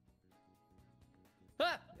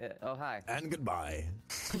 Oh, hi. And goodbye.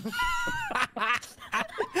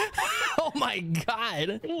 Oh my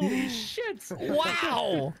god! Holy shit!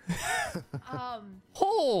 Wow!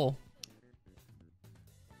 Oh!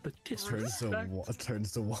 The Turns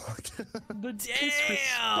disrespect. to walk. The disrespect.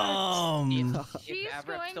 Damn! If She's Avraph's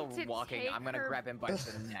going still to walking, take I'm gonna her- grab him by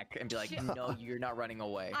the neck and be like, "No, you're not running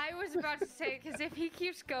away." I was about to say, because if he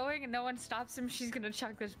keeps going and no one stops him, she's gonna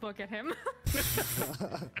chuck this book at him.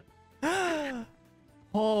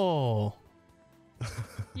 Oh!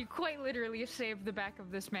 You quite literally saved the back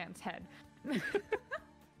of this man's head.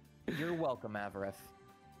 You're welcome, Avareth.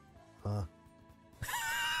 Huh?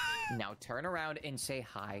 Now turn around and say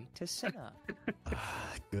hi to Senna.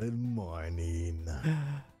 Good morning.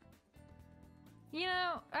 You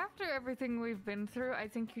know, after everything we've been through, I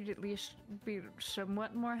think you'd at least be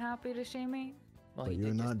somewhat more happy to see me. Well, But he you're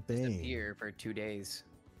did not just Bane. disappear for 2 days.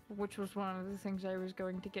 Which was one of the things I was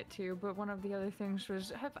going to get to, but one of the other things was,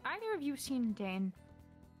 have either of you seen Dane?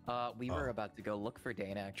 We were about to go look for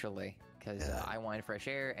Dane, actually, because Yeah. I wanted fresh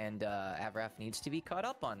air, and Avaraph needs to be caught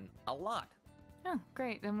up on a lot. Oh,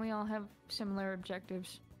 great. Then we all have similar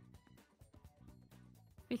objectives.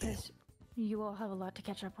 Because you all have a lot to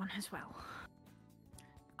catch up on as well.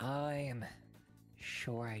 I am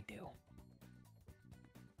sure I do.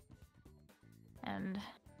 And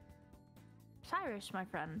Cyrus, my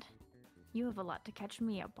friend, you have a lot to catch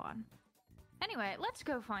me up on. Anyway, let's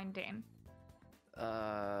go find Dane.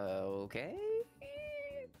 Okay.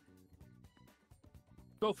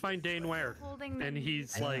 Go find Dane where? Holding And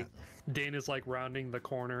he's Yeah. like, Dane is like rounding the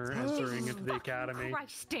corner, entering into the Fucking academy.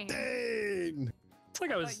 Christ, Dane. Dane! It's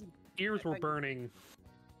like his ears were burning.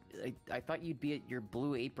 I thought you'd be at your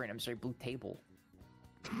blue apron. I'm sorry, blue table.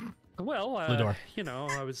 Well, Blue door. you know,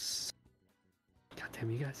 I was. God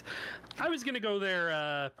damn you guys! I was gonna go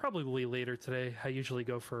there probably later today. I usually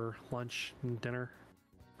go for lunch and dinner,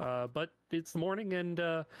 but it's the morning, and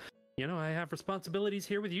you know I have responsibilities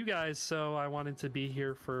here with you guys, so I wanted to be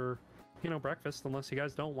here for breakfast. Unless you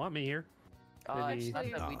guys don't want me here. It's not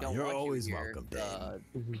that we No, don't you're want always you here. welcome,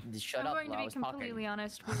 Dane. Shut I'm up going to while I be was completely talking.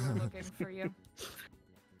 honest. We were looking for you.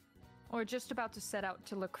 Or just about to set out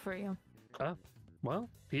to look for you. Well,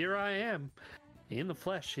 here I am, in the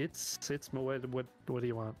flesh. It's what do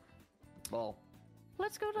you want? Well,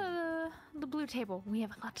 Let's go to the blue table. We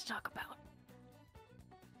have a lot to talk about.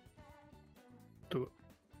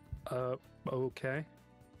 Okay.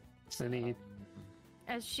 Any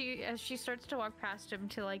As she starts to walk past him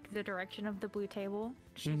to like the direction of the blue table,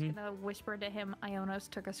 she's Mhm. gonna whisper to him, "Ionos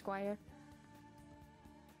took a squire."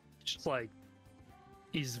 just like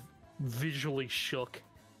he's visually shook.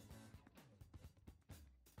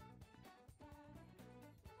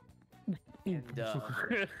 and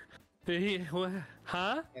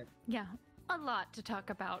Huh? Yeah, a lot to talk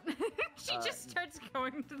about. She Uh, just starts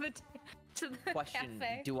going to the question: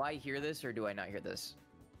 cafe. do I hear this or do I not hear this?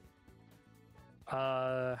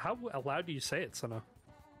 How loud do you say it, Senna?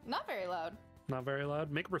 Not very loud. Not very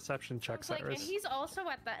loud. Make a perception check, It's like, Cyrus. he's also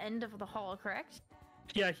at the end of the hall, correct?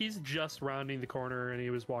 Yeah, he's just rounding the corner and he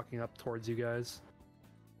was walking up towards you guys.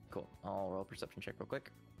 Cool. I'll roll a perception check real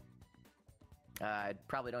quick. I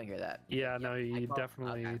probably don't hear that. Yeah, Yep, no, I you thought-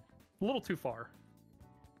 definitely okay. a little too far.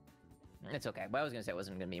 It's okay. But I was gonna say it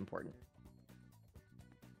wasn't gonna be important.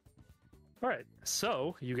 All right,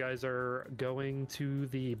 so you guys are going to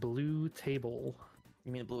the blue table.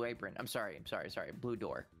 You mean the blue apron? I'm sorry. Blue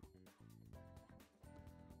door.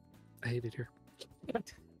 I hate it here.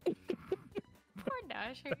 Poor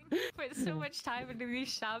Nash. He put so much time into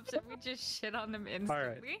these shops and we just shit on them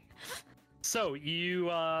instantly. So you,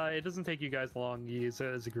 it doesn't take you guys long. You,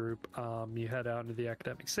 as a group, you head out into the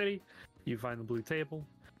academic city. You find the blue table.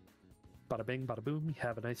 Bada bing, bada boom. You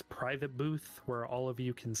have a nice private booth where all of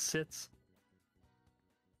you can sit,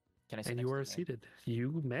 Can I sit and next you to are Dane? seated.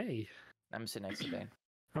 You may. I'm sitting next to Dane.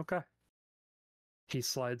 Okay. He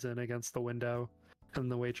slides in against the window, and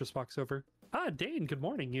the waitress walks over. Ah, Dane. Good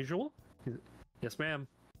morning. Usual. Yes, ma'am.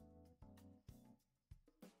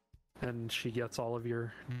 And she gets all of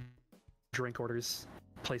your drink orders,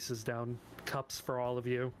 places down cups for all of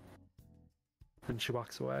you, and she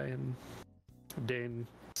walks away. And Dane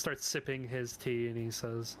starts sipping his tea, and he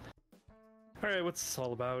says, "All right, what's this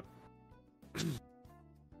all about?"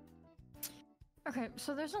 Okay,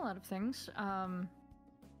 so there's a lot of things.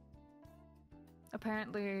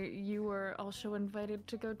 Apparently you were also invited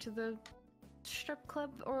to go to the strip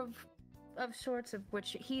club or of sorts, of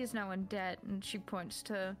which he is now in debt, and she points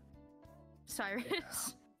to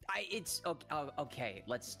Cyrus. It's okay.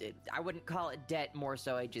 I wouldn't call it debt. More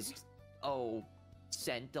so, I just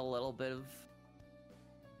sent a little bit of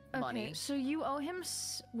money. Okay, so you owe him,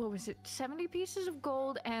 what was it, 70 pieces of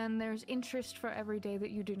gold, and there's interest for every day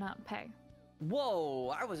that you do not pay. Whoa,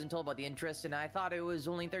 I wasn't told about the interest and I thought it was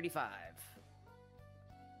only 35.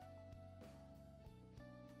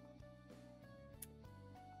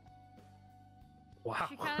 Wow.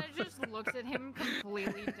 She kind of just looks at him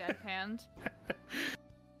completely deadpanned.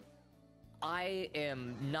 I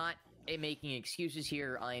am not making excuses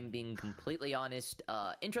here. I am being completely honest.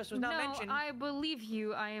 Interest was not mentioned. No, I believe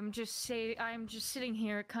you. I am just sitting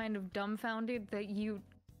here kind of dumbfounded that you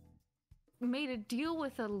made a deal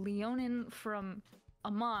with a Leonin from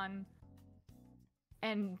Amon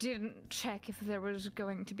and didn't check if there was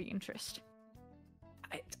going to be interest.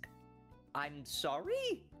 I'm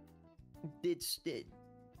sorry?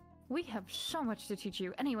 We have so much to teach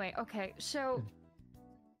you. Anyway, okay, so...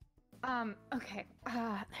 okay,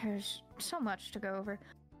 there's so much to go over.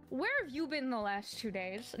 Where have you been the last 2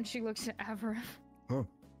 days? And she looks at Avarif. Huh.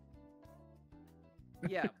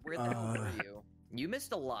 Yeah, where the hell were you? You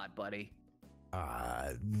missed a lot, buddy.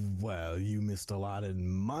 Well, you missed a lot in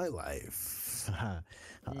my life.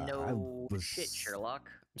 No shit, Sherlock.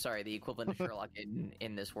 I'm sorry, the equivalent of Sherlock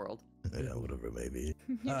in this world. Yeah, whatever it may be.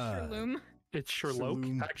 You're Sherloom. It's Sherlock,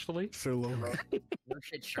 Sherloom. actually. Sherlock. No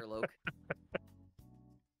shit, Sherlock.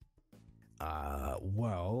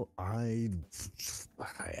 Well, I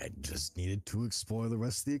just needed to explore the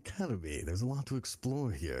rest of the academy. There's a lot to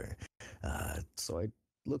explore here. So I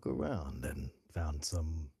look around and found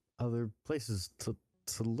some other places to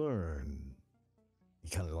learn. He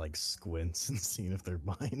kind of like squints and seeing if they're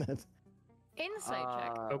buying it. Insight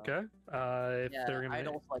check. Okay. If Yeah, they're gonna, I'd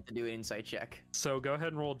also like to do an insight check. so go ahead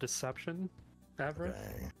and roll deception, Average.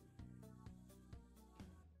 Okay.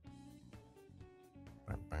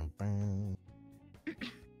 Bam, bam, bam.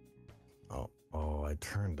 Oh, I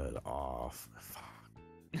turned it off.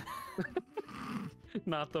 Fuck.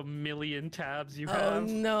 Not the million tabs you Oh have.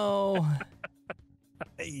 no!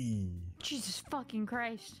 Hey. Jesus fucking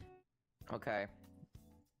Christ. Okay.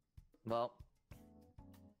 Well,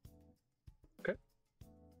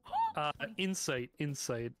 Insight.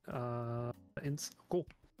 Cool.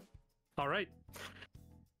 All right.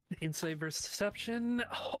 Insight versus deception.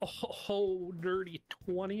 Oh, dirty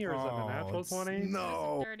 20, or is that a natural 20?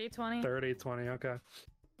 No. Dirty 20. 30, 20, okay.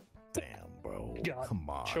 Damn, bro. God, Come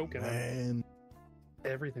on, choking him. man.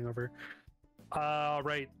 Everything over.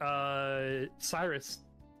 Right. Cyrus.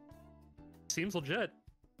 Seems legit.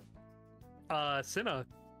 Cinna.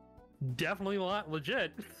 Definitely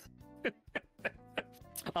legit.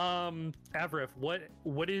 Avrif,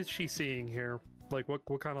 what is she seeing here? Like, what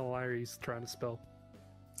kind of lie are you trying to spill?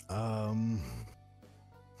 I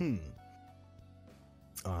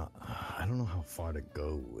don't know how far to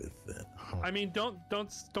go with it. I mean,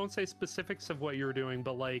 don't say specifics of what you're doing,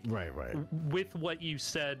 but like, Right. with what you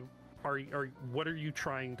said, what are you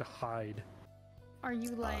trying to hide? Are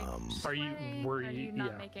you like Are you sweating? worried? Are you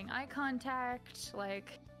not Yeah. making eye contact?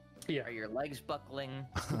 Like, Yeah. are your legs buckling?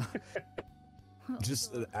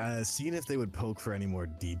 Just seeing if they would poke for any more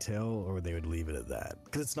detail or they would leave it at that.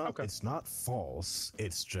 Because it's not Okay. it's not false.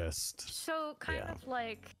 It's just so kind Yeah. of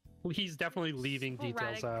like He's definitely leaving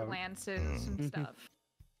details sporadic out. glances and Mhm. stuff.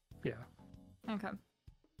 Yeah. Okay.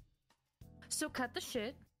 So cut the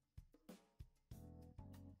shit.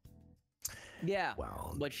 Yeah.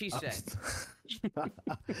 wow. What she said.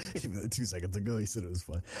 Even though 2 seconds ago he said it was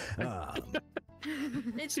fun.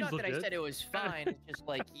 It's Seems not that I legit. said it was fine. It's just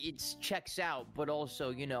like it checks out, but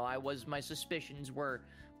also, my suspicions were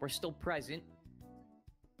still present.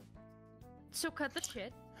 So cut the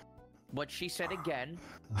shit. What she said again.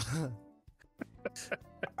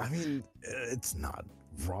 I mean, it's not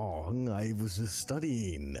wrong. I was just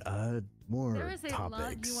studying more There is a lot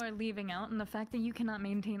topics. you are leaving out, and the fact that you cannot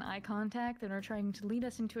maintain eye contact and are trying to lead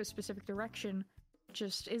us into a specific direction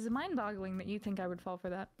just is mind-boggling that you think I would fall for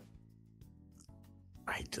that.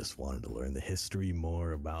 I just wanted to learn the history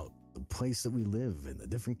more about the place that we live in, the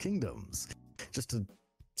different kingdoms, just to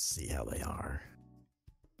see how they are.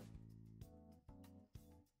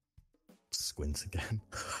 Squints again.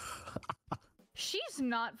 She's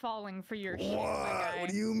not falling for your shit, my What? guy. What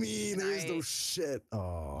do you mean? There's no I- shit.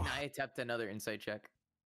 Oh. I attempt another insight check.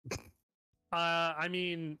 I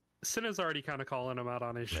mean, Cinna's already kind of calling him out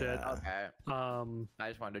on his shit. Yeah. Okay. Um, I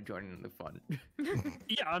just wanted to join in the fun.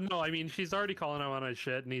 yeah, no, I mean, she's already calling him on his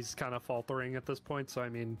shit, and he's kind of faltering at this point. So I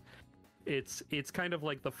mean, it's kind of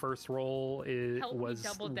like the first roll Help me was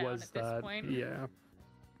double down was at this that point. yeah.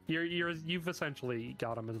 You've essentially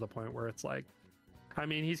got him to the point where it's like, I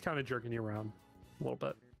mean, he's kind of jerking you around a little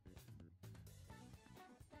bit.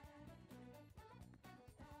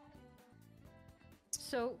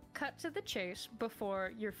 So, cut to the chase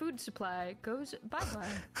before your food supply goes bye-bye.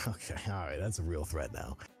 Okay, all right, that's a real threat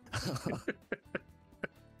now.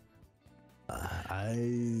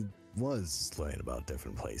 I was learning about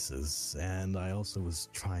different places, and I also was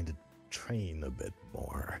trying to train a bit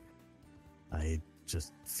more. I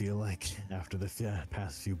just feel like after the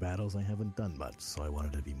past few battles, I haven't done much, so I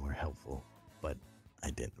wanted to be more helpful. But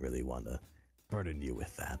I didn't really want to burden you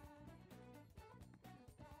with that.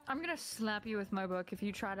 I'm gonna slap you with my book if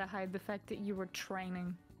you try to hide the fact that you were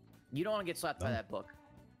training. You don't want to get slapped by that book.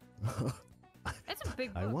 It's a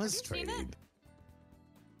big book. I was Have you seen training.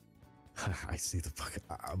 I see the book,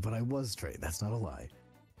 but I was trained. That's not a lie.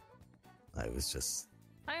 I was just...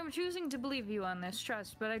 I am choosing to believe you on this,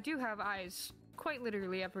 trust, but I do have eyes quite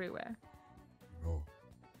literally everywhere. Oh,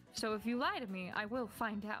 So if you lie to me, I will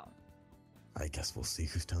find out. I guess we'll see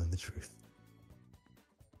who's telling the truth.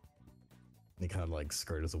 And he kind of like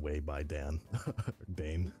skirts away by Dane.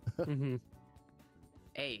 Mm-hmm.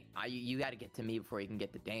 Hey, you got to get to me before you can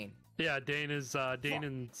get to Dane. Yeah, Dane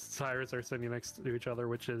and Cyrus are sitting next to each other,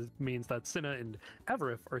 which means that Cinna and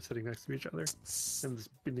Everif are sitting next to each other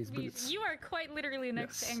in these booths. You are quite literally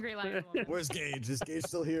next to Yes. Angry Lion Woman. Where's Gage? Is Gage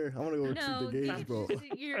still here? I want to go No, shoot the Gage, bro. Gage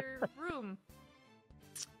is at your room.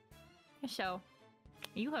 So,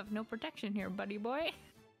 you have no protection here, buddy boy.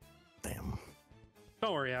 Damn.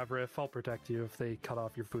 Don't worry, Everif. I'll protect you if they cut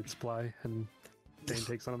off your food supply and Dane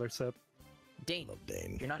takes another sip. Dane, Love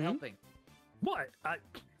Dane. you're not helping. What?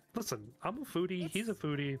 Listen, I'm a foodie. He's a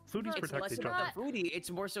foodie. Foodies It's protect less each about other. the foodie.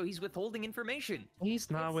 It's more so he's withholding information.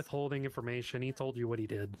 He's not It's- withholding information. He told you what he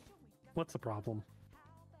did. What's the problem?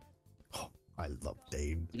 Oh, I love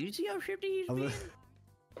Dane. Do you see how shifty he's I'm being?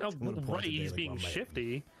 Oh, gonna point right, to he's Dane being like, well,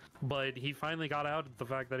 shifty, but he finally got out the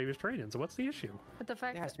fact that he was training. So what's the issue? But the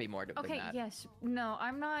fact There has to be more to Okay, that. yes. No,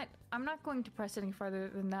 I'm not going to press any further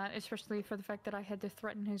than that, especially for the fact that I had to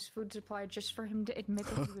threaten his food supply just for him to admit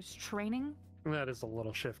that he was training. That is a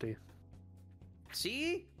little shifty.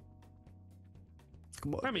 See?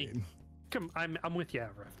 Come on, I mean, Dane. Come, I'm with you,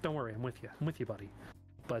 Avrif. Don't worry, I'm with you, buddy.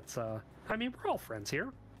 But I mean, we're all friends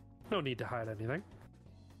here. No need to hide anything.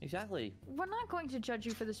 Exactly. We're not going to judge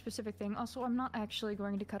you for the specific thing. Also, I'm not actually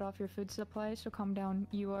going to cut off your food supply, so calm down.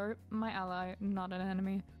 You are my ally, not an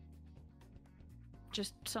enemy.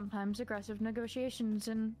 Just sometimes aggressive negotiations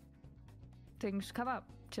and things come up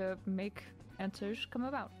to make answers come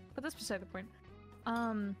about. But that's beside the point.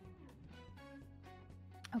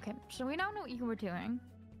 Okay, so we now know what you were doing.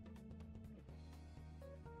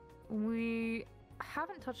 We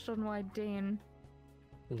haven't touched on why Dane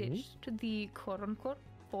ditched the quote-unquote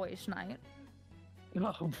boys' night.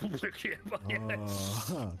 Oh, yeah.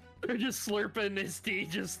 Huh. They're just slurping his tea,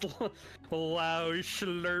 just loud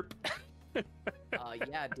slurp.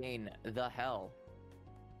 Yeah, Dane, the hell.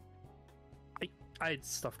 I had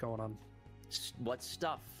stuff going on. What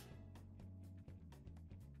stuff?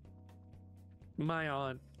 My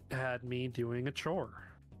aunt had me doing a chore.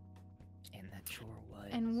 And that sure was.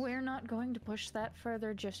 And we're not going to push that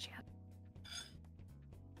further just yet.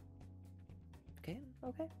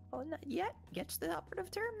 Okay. Well, not yet. Gets the operative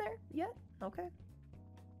term there. Yet. Okay.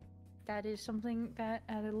 That is something that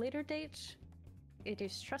at a later date, it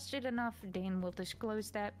is trusted enough. Dane will disclose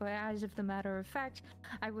that, but as of the matter of fact,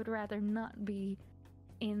 I would rather not be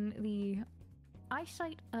in the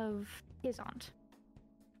eyesight of his aunt.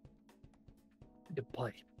 Good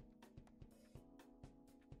play.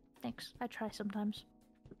 Thanks. I try sometimes.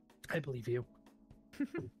 I believe you.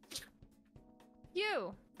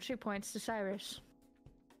 You! She points to Cyrus.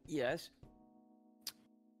 Yes.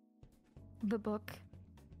 The book.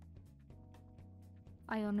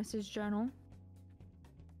 Ionis's journal.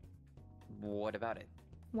 What about it?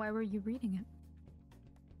 Why were you reading it?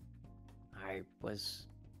 I was.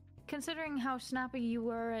 Considering how snappy you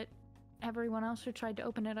were at everyone else who tried to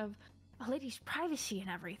open it of a lady's privacy and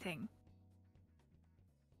everything.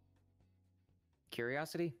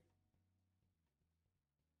 Curiosity?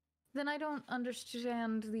 Then I don't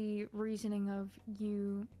understand the reasoning of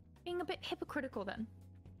you being a bit hypocritical then.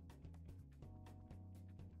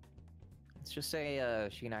 Let's just say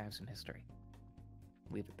she and I have some history.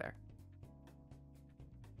 Leave it there.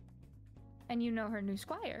 And you know her new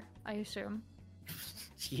squire, I assume.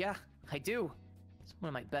 Yeah, I do. It's one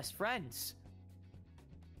of my best friends.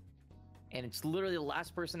 And it's literally the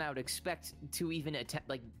last person I would expect to even attempt,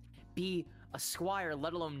 like, be a squire,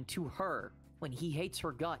 let alone to her, when he hates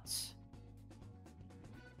her guts.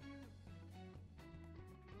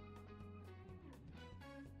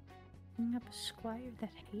 Bring up a squire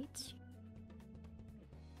that hates you?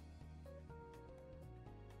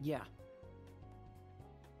 Yeah.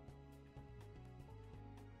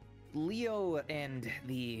 Leo and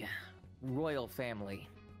the royal family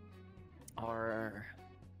are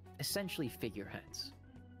essentially figureheads.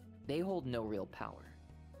 They hold no real power.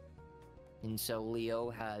 And so Leo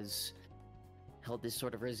has held this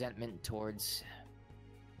sort of resentment towards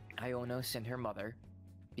Ionos and her mother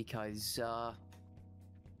because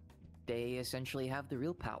they essentially have the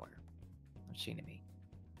real power of Shinami.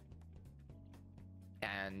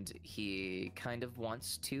 And he kind of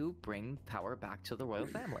wants to bring power back to the royal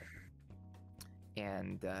family.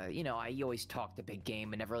 And, you know, he always talked a big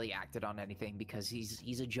game and never really acted on anything because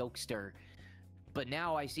he's a jokester. But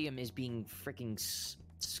now I see him as being freaking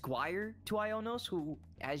squire to Ionos, who,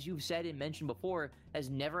 as you've said and mentioned before, has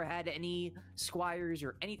never had any squires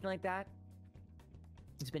or anything like that.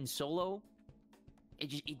 It's been solo.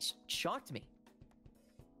 It shocked me.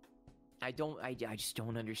 I just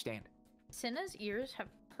don't understand. Cinna's ears have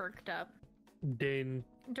perked up Dane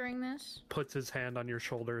during this. puts his hand on your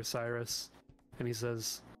shoulder, Cyrus, and he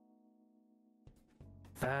says,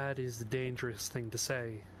 "That is the dangerous thing to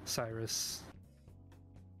say, Cyrus.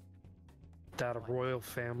 That a royal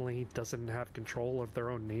family doesn't have control of their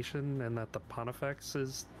own nation and that the Pontifex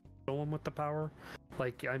is the one with the power.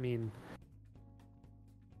 Like, I mean..."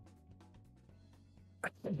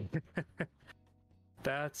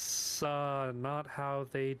 That's not how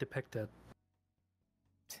they depict it.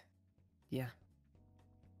 Yeah.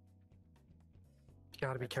 You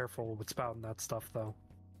gotta be careful with spouting that stuff, though.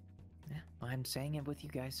 Yeah, I'm saying it with you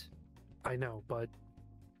guys. I know, but...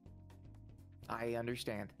 I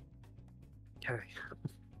understand. Okay.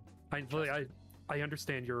 I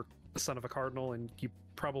understand you're the son of a cardinal, and you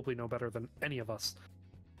probably know better than any of us.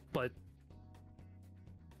 But...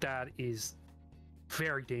 that is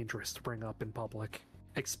very dangerous to bring up in public.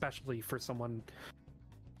 Especially for someone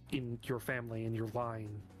in your family, in your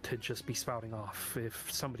line, to just be spouting off.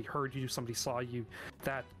 If somebody heard you, somebody saw you,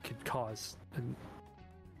 that could cause an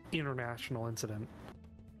international incident.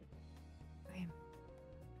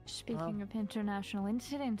 Speaking of international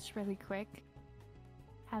incidents, really quick,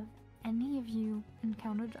 have any of you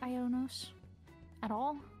encountered Ionos at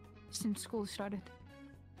all since school started?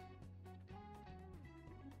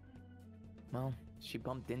 Well, she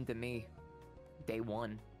bumped into me day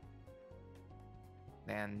one.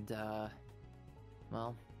 And,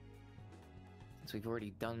 well, since we've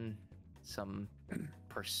already done some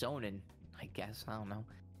personing, I guess, I don't know.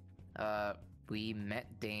 We met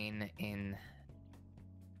Dane in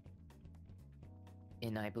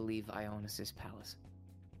I believe, Ionis' palace.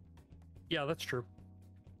 Yeah, that's true.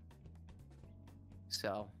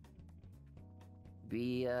 So,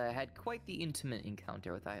 we had quite the intimate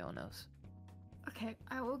encounter with Ionos. Okay,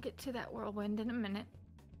 I will get to that whirlwind in a minute.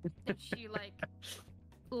 And she, like,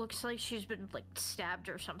 looks like she's been, like, stabbed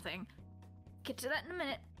or something. Get to that in a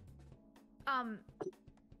minute.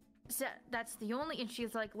 So that's the only, and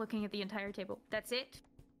she's, like, looking at the entire table. That's it?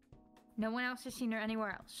 No one else has seen her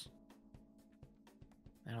anywhere else?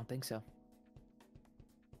 I don't think so.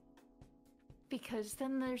 Because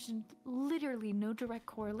then there's literally no direct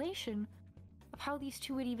correlation of how these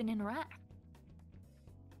two would even interact.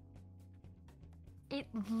 It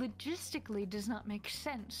logistically does not make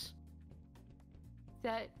sense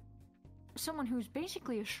that someone who's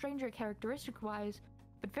basically a stranger characteristic-wise,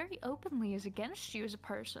 but very openly is against you as a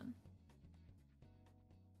person,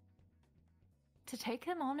 to take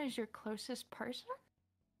them on as your closest person?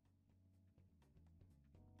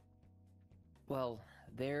 Well,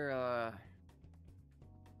 there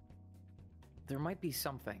might be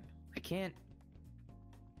something. I can't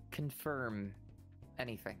confirm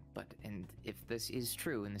anything, and if this is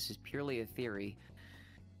true, and this is purely a theory,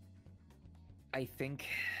 I think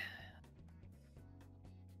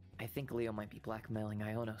Leo might be blackmailing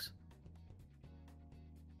Ionos.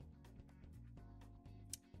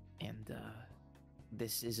 And,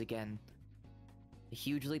 this is, again, a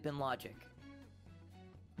huge leap in logic.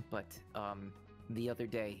 But, the other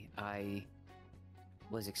day,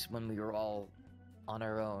 when we were all on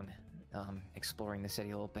our own, exploring the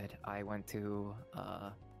city a little bit, I went to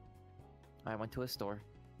a store,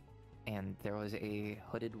 and there was a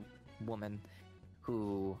hooded woman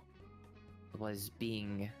who was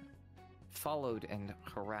being followed and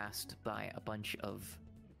harassed by a bunch of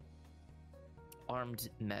armed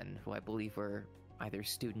men who I believe were either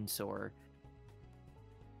students or,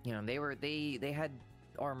 you know, they had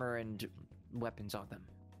armor and weapons on them,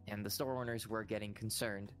 and the store owners were getting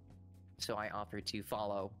concerned, so I offered to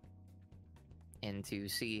follow and to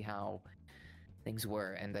see how things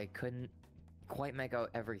were, and I couldn't quite make out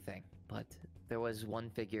everything, but there was one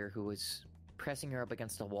figure who was pressing her up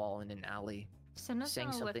against a wall in an alley. Cinna's saying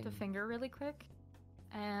gonna lift a something- finger really quick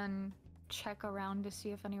and check around to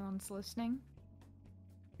see if anyone's listening.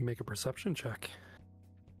 Make a perception check.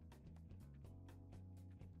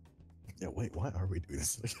 Yeah, wait, why are we doing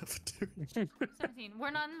this in the cafeteria? 17.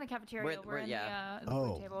 We're not in the cafeteria. We're in the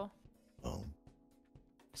Oh. food table. Oh,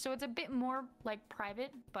 So it's a bit more like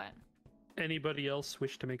private, but Anybody else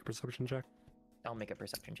wish to make a perception check? I'll make a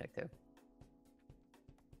perception check too.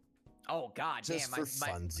 Oh god, just damn! for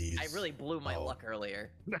funsies. I really blew my Oh. luck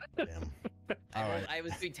earlier. Damn. All right. I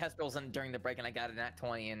was doing test rolls during the break, and I got a nat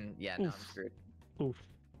 20, and yeah, now I'm Oof. screwed. Oof,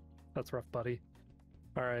 that's rough, buddy.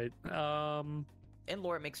 All right. In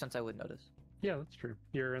lore, it makes sense. I would notice. Yeah, that's true.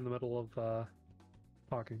 You're in the middle of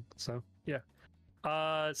talking, so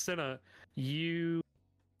yeah. Cinna, you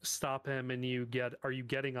stop him and are you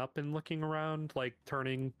getting up and looking around, like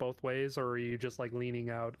turning both ways, or are you just like leaning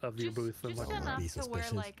out of your booth and just looking Don't enough be to where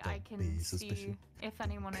suspicious. like I Don't can be see suspicious. if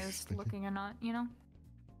anyone is looking or not, you know?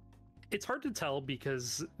 It's hard to tell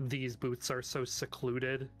because these booths are so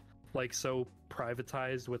secluded, like so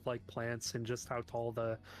privatized with like plants and just how tall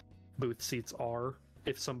the booth seats are,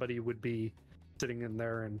 if somebody would be sitting in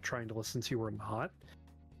there and trying to listen to you or not.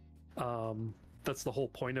 That's the whole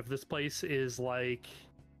point of this place, is like,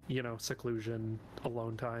 you know, seclusion,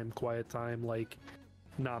 alone time, quiet time, like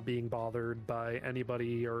not being bothered by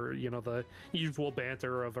anybody, or, you know, the usual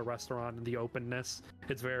banter of a restaurant and the openness.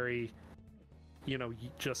 It's very, you know,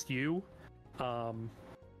 just you.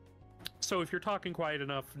 So if you're talking quiet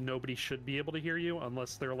enough, nobody should be able to hear you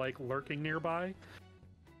unless they're like lurking nearby.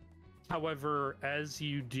 However, as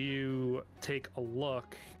you do take a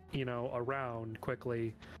look, you know, around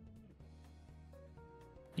quickly,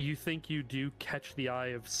 you think you do catch the eye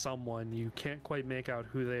of someone. You can't quite make out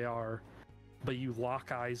who they are, but you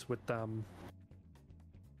lock eyes with them.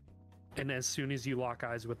 And as soon as you lock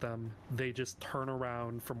eyes with them, they just turn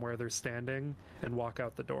around from where they're standing and walk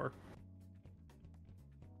out the door.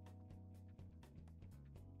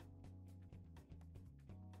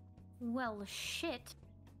 Well, shit.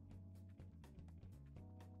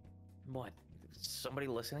 What? Somebody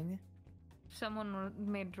listening? Someone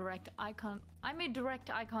made direct eye con. I made direct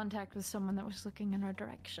eye contact with someone that was looking in our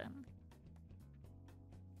direction.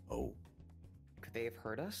 Oh, Could they have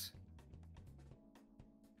heard us?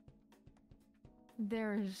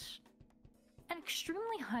 There's an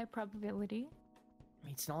extremely high probability. I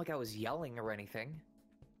mean, it's not like I was yelling or anything.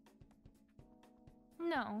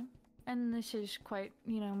 No. And this is quite,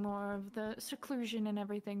 you know, more of the seclusion and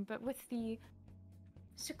everything, but with the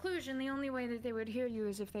seclusion, the only way that they would hear you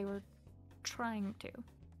is if they were trying to.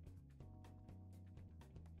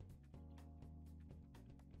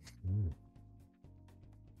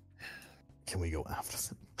 can we go after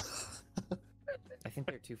them? I think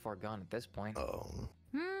they're too far gone at this point. Oh,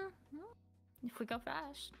 If we go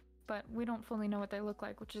fast. But we don't fully know what they look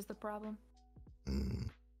like, which is the problem.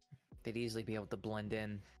 They'd easily be able to blend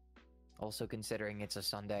in. Also, considering it's a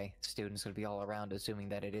Sunday, students would be all around, assuming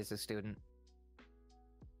that it is a student.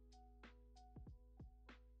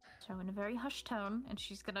 So in a very hushed tone, and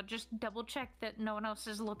she's gonna just double check that no one else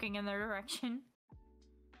is looking in their direction.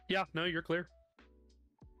 Yeah, no, you're clear.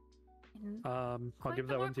 In I'll quite give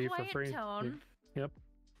the that more one to you for quiet free. Tone, Yep.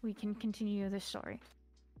 we can continue this story.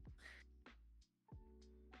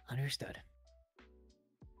 Understood.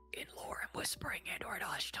 In lore, I'm whispering and or in a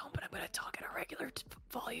hushed tone, but I'm going to talk at a regular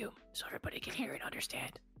volume so everybody can hear and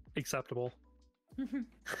understand. Acceptable.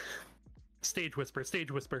 Stage whisper,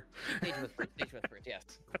 stage whisper. Stage whispers, yes.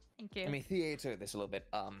 Thank you. Let me theater this a little bit.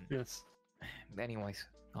 Yes. Anyways,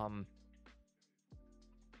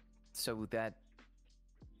 so that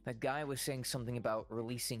guy was saying something about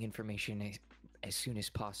releasing information as soon as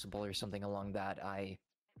possible or something along that. I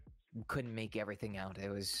couldn't make everything out. It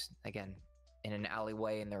was, again, in an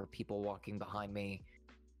alleyway and there were people walking behind me,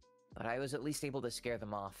 but I was at least able to scare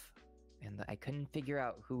them off, and I couldn't figure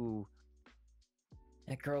out who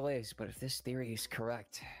that girl is. But if this theory is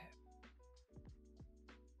correct,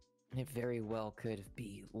 it very well could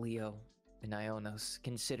be Leo and Ionos,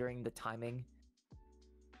 considering the timing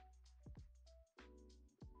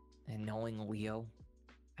and knowing Leo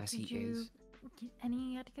as he Did you is. get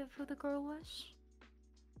any idea of who the girl was?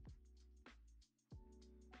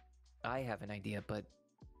 I have an idea, but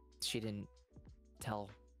she didn't tell.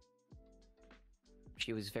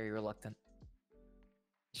 She was very reluctant.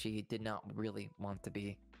 She did not really want to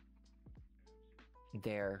be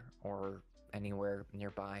there or anywhere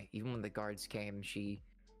nearby. Even when the guards came, she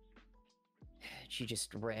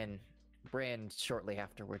just ran shortly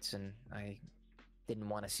afterwards, and I didn't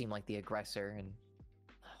want to seem like the aggressor and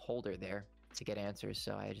hold her there to get answers,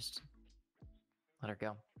 so I just let her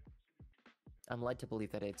go. I'm led to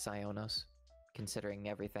believe that it's Ionos, considering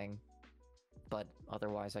everything, but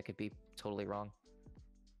otherwise I could be totally wrong.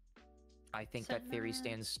 I think So that theory then-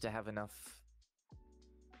 stands to have enough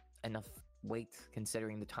wait,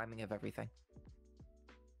 considering the timing of everything.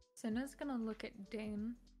 Senna's gonna look at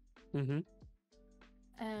Dane Mm-hmm.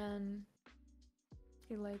 and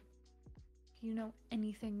be like, "Do you know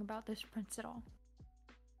anything about this prince at all?"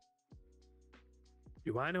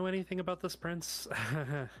 Do I know anything about this prince?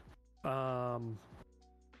 I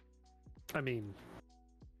mean,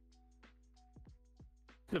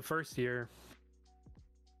 the first year,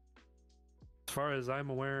 as far as I'm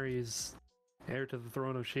aware, he's heir to the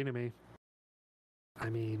throne of Shinami. I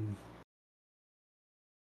mean,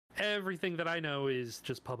 everything that I know is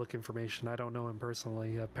just public information. I don't know him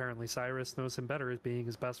personally. Apparently, Cyrus knows him better as being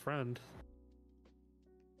his best friend.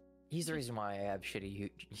 He's the reason why I have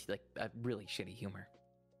like a really shitty humor.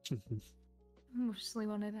 Mostly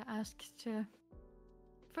wanted to ask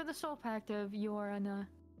for the sole fact of you're in a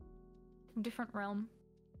different realm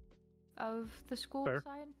of the school Fair.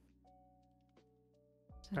 side.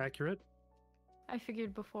 So Accurate. I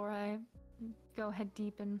figured before I go head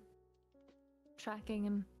deep in tracking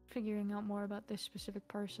and figuring out more about this specific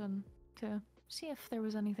person to see if there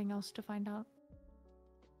was anything else to find out.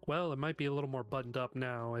 Well, it might be a little more buttoned up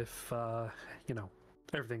now if,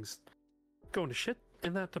 everything's going to shit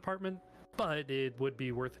in that department, but it would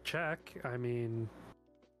be worth a check. I mean,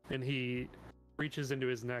 and he reaches into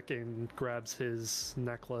his neck and grabs his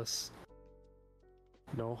necklace.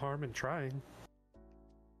 No harm in trying.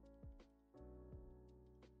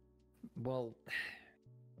 Well,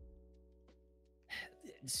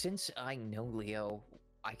 since I know Leo,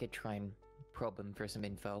 I could try and probe him for some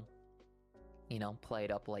info. You know, play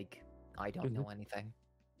it up like I don't know anything.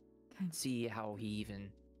 Okay. See how he even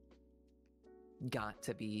got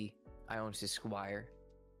to be Ionis' squire.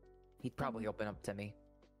 He'd probably open up to me.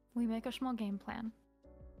 We make a small game plan.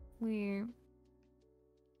 We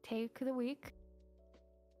take the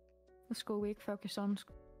school week, focus on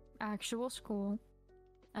actual school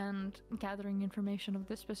and gathering information of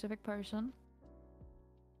this specific person.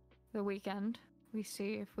 The weekend, we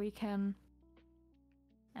see if we can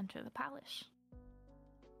enter the palace.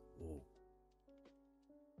 Oh,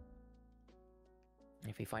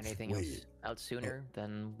 If we find anything Wait. else out sooner,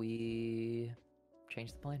 then we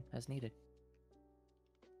change the plan as needed.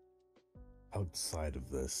 outside of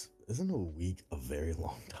this, isn't a week a very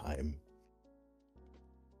long time?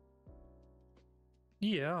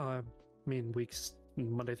 Yeah, I mean, weeks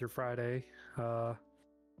Monday through Friday.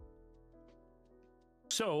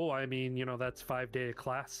 So, I mean, that's 5-day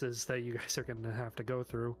classes that you guys are going to have to go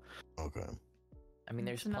through. Okay. I mean,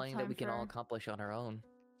 there's It's enough plenty that time we can all for- accomplish on our own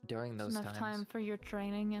during It's those enough times. time for your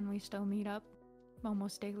training, and we still meet up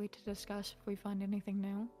almost daily to discuss if we find anything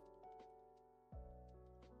new.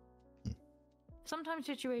 Sometimes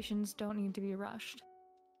situations don't need to be rushed.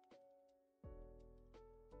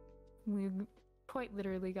 We quite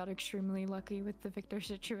literally got extremely lucky with the Victor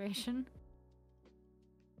situation.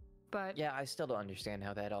 But Yeah, I still don't understand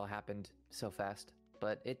how that all happened so fast,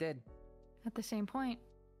 but it did. at the same point,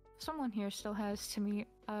 someone here still has to meet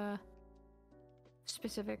a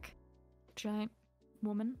specific giant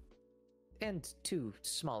woman. And two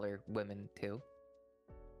smaller women, too.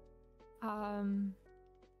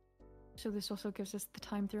 So this also gives us the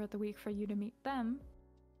time throughout the week for you to meet them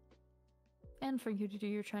and for you to do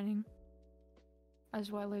your training,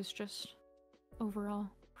 as well as just overall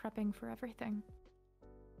prepping for everything.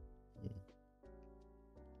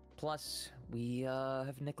 Plus, we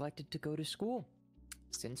have neglected to go to school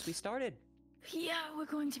since we started. Yeah, we're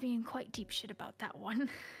going to be in quite deep shit about that one.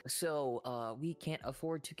 So, we can't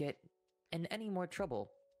afford to get in any more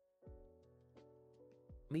trouble.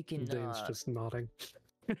 We can, Dane's just nodding.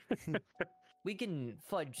 we can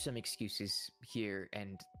fudge some excuses here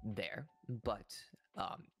and there, but,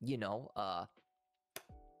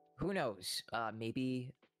 who knows?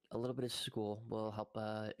 Maybe a little bit of school will help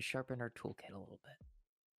sharpen our toolkit a little bit.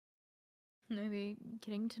 Maybe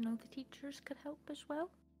getting to know the teachers could help as well.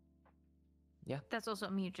 Yeah. That's also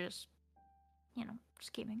me just,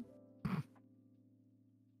 scheming.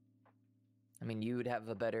 I mean, you would have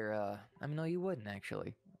a better, no, you wouldn't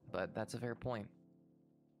actually, but that's a fair point.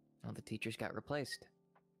 All the teachers got replaced.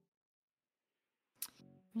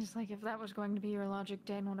 Just like if that was going to be your logic,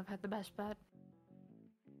 Dane would have had the best bet.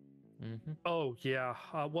 Mm-hmm. Oh, yeah.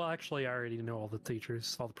 Well, actually, I already know all the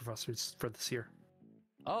teachers, all the professors for this year.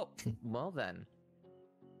 Oh, well then.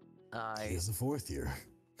 He is the fourth year.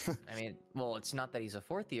 Well, it's not that he's a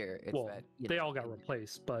fourth year. It's Well, that they all got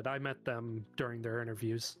replaced, but I met them during their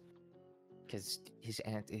interviews. because his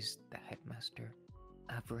aunt is the headmaster,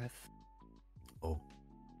 Avrith. Oh.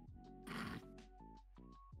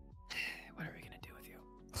 What are we gonna do with you?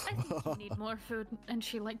 I think you need more food. And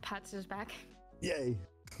she pats his back. Yay.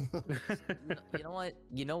 You know what?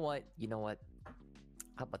 You know what? You know what?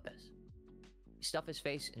 How about this? Stuff his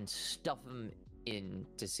face and stuff him in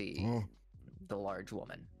to see the large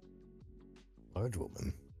woman. Large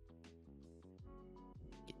woman?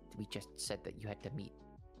 We just said that you had to meet.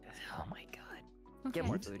 Oh my god. Okay. Get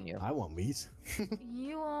more food in you. I want meat.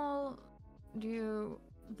 You all do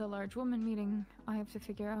the large woman meeting. I have to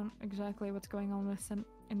figure out exactly what's going on with Sint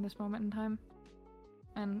in this moment in time.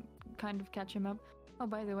 And kind of catch him up. Oh,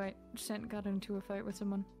 by the way, Sint got into a fight with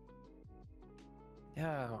someone.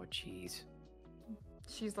 Oh, jeez.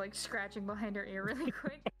 She's like scratching behind her ear really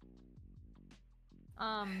quick.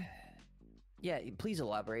 Yeah, please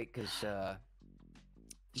elaborate, because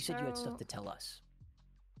you said you had stuff So- to tell us.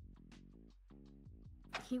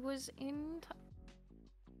 He was in.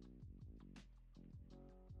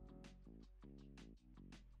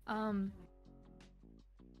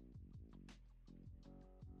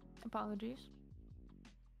 Apologies.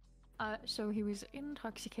 So he was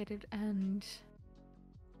intoxicated and,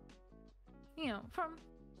 from,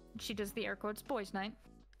 she does the air quotes, boys' night,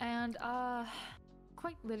 and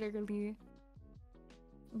quite literally,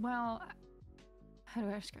 well, how do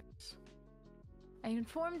I describe this? I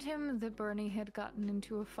informed him that Bernie had gotten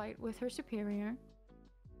into a fight with her superior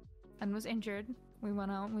and was injured. We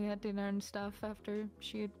went out and we had dinner and stuff after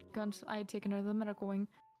she had gone. I had taken her to the medical wing,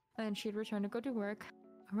 and she had returned to go to work.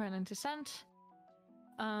 I ran into Scent.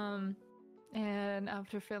 And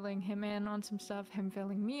after filling him in on some stuff, him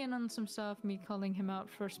filling me in on some stuff, me calling him out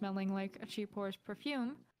for smelling like a cheap horse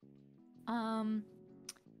perfume,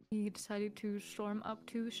 he decided to storm up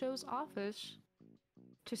to Show's office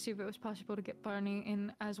to see if it was possible to get Barney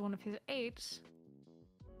in as one of his aides.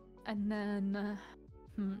 And then,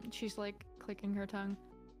 she's like clicking her tongue.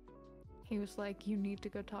 He was like, "You need to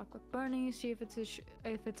go talk with Barney, see if it's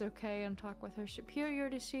okay, and talk with her superior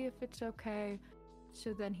to see if it's okay."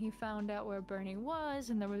 So then he found out where Bernie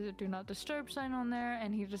was, and there was a do not disturb sign on there,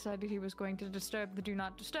 and he decided he was going to disturb the do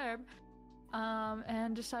not disturb,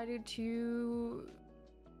 and decided to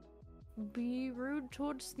be rude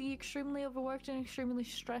towards the extremely overworked and extremely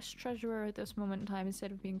stressed treasurer at this moment in time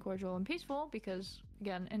instead of being cordial and peaceful, because,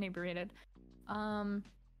 again, inebriated.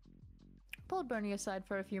 Pulled Bernie aside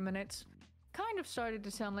for a few minutes. Kind of started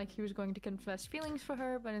to sound like he was going to confess feelings for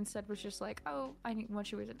her, but instead was just like, "Oh, I need when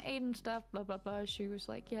she was an aide and stuff, blah blah blah." She was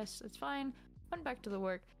like, "Yes, it's fine." Went back to the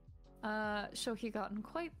work. So he got in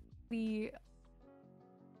quite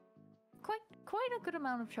a good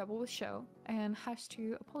amount of trouble with Show, and has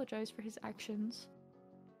to apologize for his actions,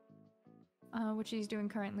 which he's doing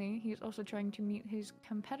currently. He's also trying to meet his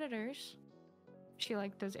competitors. She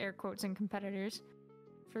does air quotes and competitors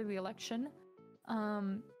for the election.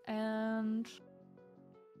 And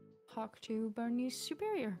talk to Bernie's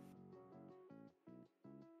superior.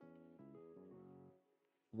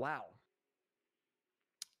 Wow.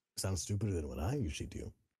 Sounds stupider than what I usually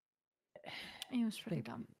do. It was pretty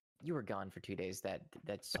dumb. You were gone for 2 days. That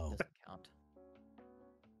doesn't count.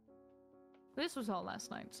 This was all last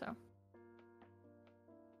night, so.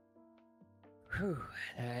 Whew,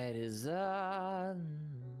 that is a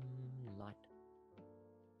lot.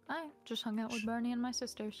 I just hung out with Bernie and my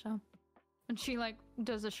sister, so. And she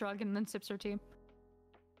does a shrug and then sips her tea.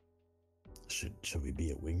 Should we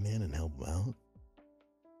be a wingman and help him out?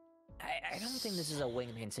 I don't think this is a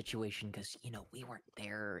wingman situation, because we weren't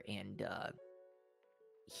there, and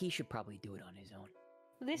he should probably do it on his own.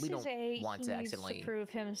 This We is don't a want he to needs accidentally- to prove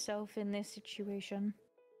himself in this situation.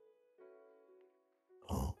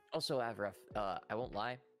 Oh, Also, Avref, I won't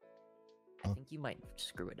lie. I Huh? think you might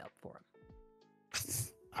screw it up for him.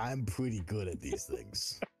 I'm pretty good at these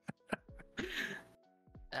things.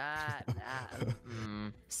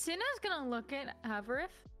 Cinna's gonna look at Avarith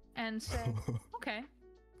and say, "Okay,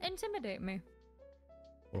 intimidate me."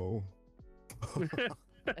 Oh.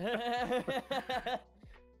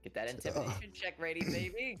 Get that intimidation check ready,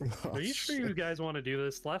 baby. Oh, Are you sure shit. you guys want to do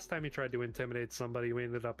this? Last time you tried to intimidate somebody, we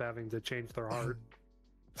ended up having to change their heart.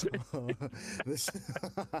 This...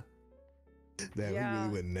 Damn, Yeah. we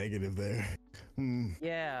really went negative there.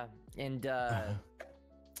 Yeah, and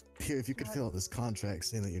Here, if you could fill out this contract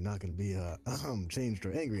saying that you're not going to be changed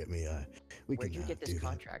or angry at me, we where'd can you get do this that.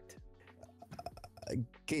 contract?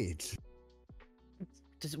 Gage.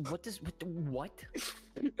 What?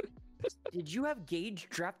 Did you have Gage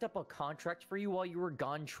draft up a contract for you while you were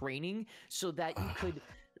gone training so that you could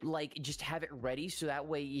just have it ready so that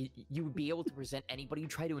way you would be able to present anybody you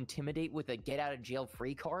try to intimidate with a get out of jail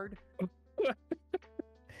free card?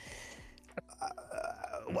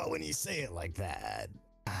 Well, when you say it like that,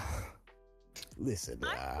 listen,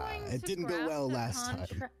 I'm going it to didn't go draft well a last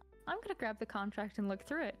time. I'm gonna grab the contract and look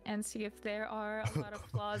through it and see if there are a lot of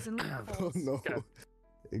flaws and Oh loopholes. no. Okay.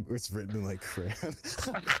 It's written in like crayon.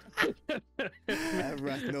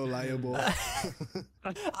 Arachno liable.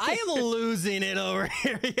 I am losing it over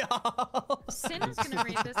here, y'all. Cinna's gonna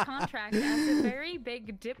read this contract as a very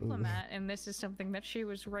big diplomat, and this is something that she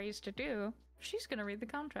was raised to do. She's gonna read the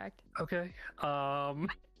contract. Okay.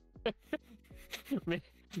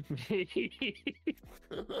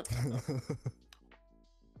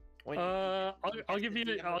 I'll give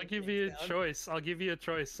you a choice. I'll give you a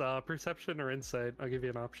choice. Perception or insight. I'll give you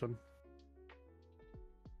an option.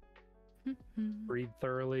 Read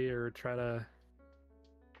thoroughly, or try to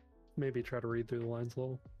read through the lines a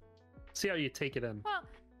little. See how you take it in. Well,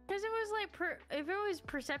 because it was like, if it was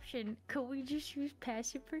perception, could we just use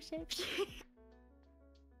passive perception?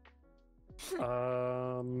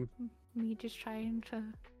 Me just trying to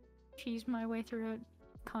cheese my way through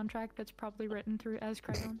a contract that's probably written through as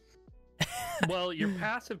crayon. Well, your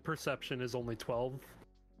passive perception is only 12.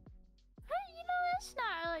 Hey, that's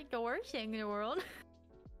not like the worst thing in the world.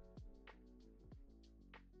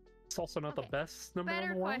 It's also not the best number Better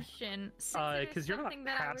in the world. question. Because you're not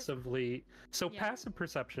passively. So Yeah. passive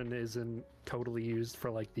perception isn't totally used for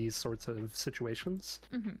like these sorts of situations.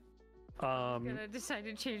 I'm gonna decide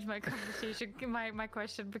to change my conversation, my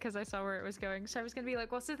question, because I saw where it was going. So I was gonna be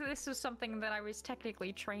like, well, since this was something that I was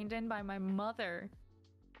technically trained in by my mother.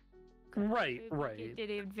 Right. Did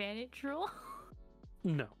the advantage rule?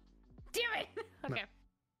 No, Damn it! Okay.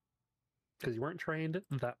 because you weren't trained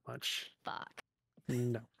that much. Fuck.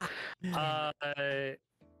 No.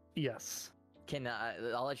 Yes. Can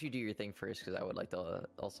I'll let you do your thing first because I would like to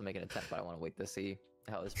also make an attempt, but I want to wait to see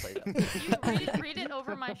how this plays out. You read it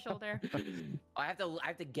over my shoulder. I have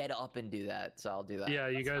to get up and do that, so I'll do that. Yeah,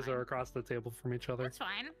 you That's guys fine. are across the table from each other. That's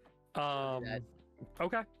fine. that.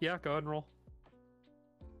 Okay. Yeah, go ahead and roll.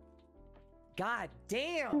 God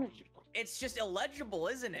damn! It's just illegible,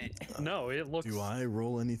 isn't it? No, it looks. Do I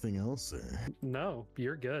roll anything else? Or? No,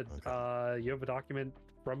 you're good. Okay. You have a document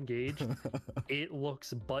from Gage. It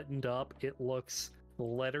looks buttoned up. It looks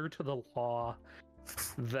letter to the law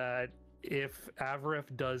that if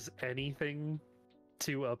Avarif does anything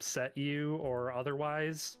to upset you or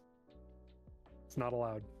otherwise, it's not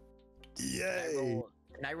allowed. Yay!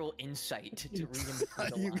 Can I roll insight to read in between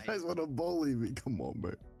the You lines? guys want to bully me? Come on,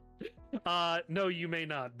 man. No, you may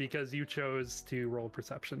not because you chose to roll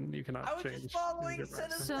perception. You cannot I was change. just following your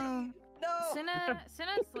Cinna's perception. So, No.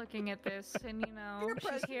 Cinna's looking at this, and Peer she's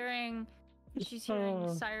pressure. hearing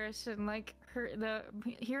Oh. Cyrus, and like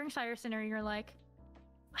hearing Cyrus in her ear, like,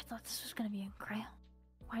 I thought this was gonna be in crayon.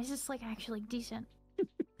 Why is this like actually decent?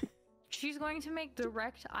 She's going to make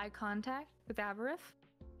direct eye contact with Avarif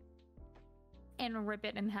and rip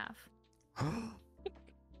it in half.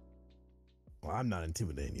 Well, I'm not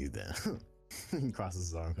intimidating you then. He crosses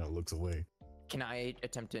his arm, kind of looks away. Can I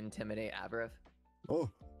attempt to intimidate Avarif? Oh,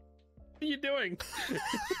 What are you doing?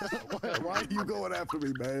 why are you going after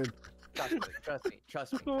me, man?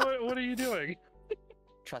 Trust me. What are you doing?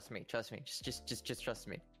 Trust me. Just trust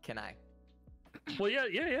me. Can I? Well,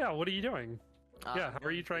 yeah. What are you doing? Yeah, I'm how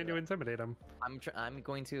are you trying to intimidate him? I'm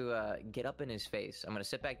going to get up in his face. I'm going to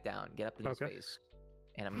sit back down, get up in his Okay. face,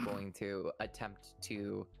 and I'm going to attempt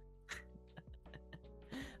to.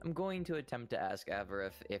 I'm going to attempt to ask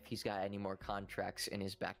Avarif if he's got any more contracts in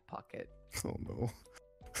his back pocket. Oh no.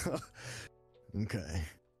 Okay.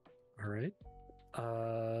 All right.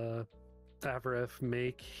 Avarif,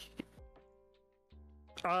 make.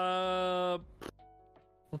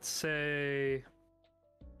 Let's say.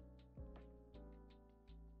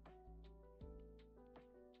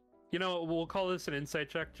 You know, we'll call this an insight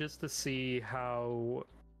check just to see how,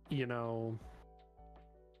 how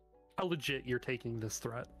legit you're taking this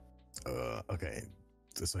threat. Okay.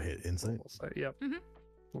 So hit insight. We'll say, yep. Mhm.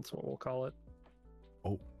 That's what we'll call it.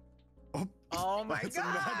 Oh. Oh my That's a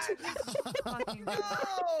god! Fucking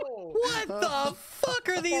No! What the fuck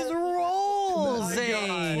are these rolls, That's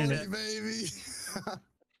Zane? holy, baby.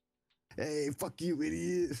 Hey, fuck you,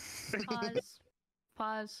 idiot.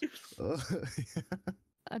 Pause. Uh,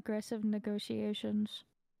 Aggressive negotiations.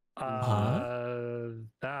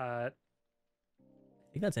 That. I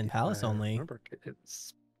think that's in Palace I only. remember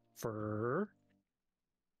it's for.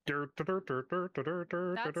 That's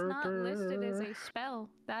not listed as a spell.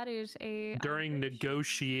 That is a During average-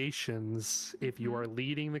 negotiations, if you Mhm. are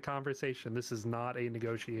leading the conversation, this is not a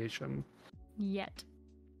negotiation. Yet.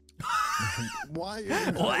 Why are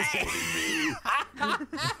you Wait.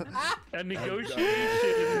 A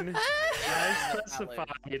negotiation, as Valid.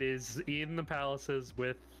 specified, is in the palaces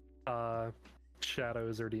with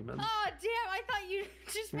shadows or demons. Oh damn! I thought you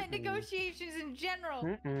just meant negotiations in general.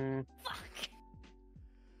 Fuck.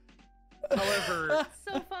 However, That's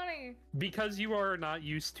so funny. because you are not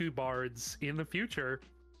used to bards in the future,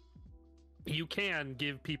 you can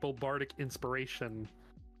give people bardic inspiration,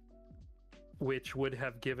 which would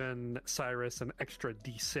have given Cyrus an extra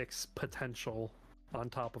d6 potential on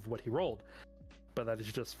top of what he rolled. But that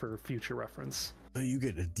is just for future reference. Oh, you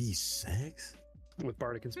get a D6? With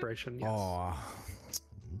bardic inspiration, yes. Oh,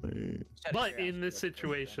 man. But in this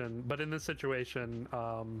situation,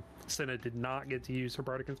 Cinna did not get to use her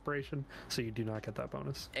bardic inspiration, so you do not get that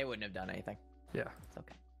bonus. It wouldn't have done anything. Yeah. It's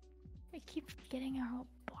okay. I keep forgetting our whole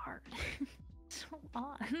bard. So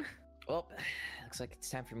on. Well, looks like it's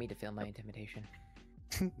time for me to fail my intimidation.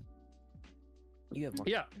 You have more.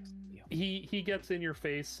 Yeah. He gets in your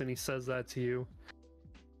face and he says that to you.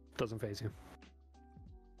 Doesn't phase you.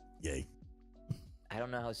 Yay. I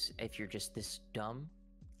don't know how if you're just this dumb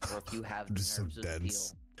or if you have I'm just so nerves of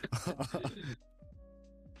dense. steel.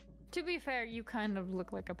 To be fair, you kind of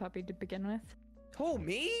look like a puppy to begin with. Who,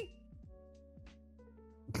 me?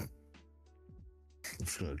 I'm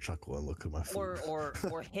just gonna chuckle and look at my food. Or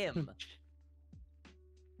him?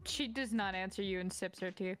 She does not answer you and sips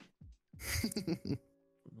her tea.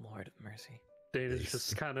 Lord of mercy. Dane is Nice.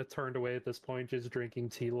 just kind of turned away at this point, just drinking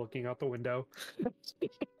tea, looking out the window.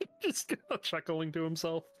 Just kind of chuckling to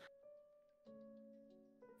himself.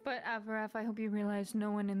 But Avaraf, I hope you realize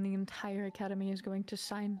no one in the entire academy is going to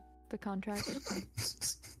sign the contract.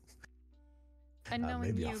 And knowing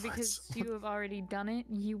maybe you, I'll find because someone. you have already done it,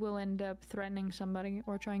 you will end up threatening somebody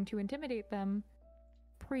or trying to intimidate them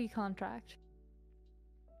pre-contract.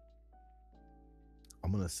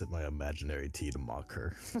 I'm gonna sip my imaginary tea to mock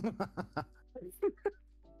her.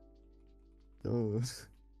 Oh.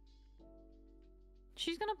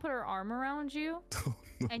 She's gonna put her arm around you,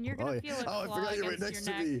 and you're gonna Oh, feel a oh, I claw forgot you were against next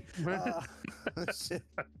your to me. Ah, shit.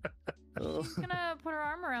 Oh. She's gonna put her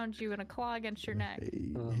arm around you and a claw against your neck. Hey,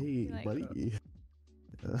 Oh. hey, Like- buddy.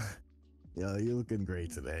 Yeah, you're looking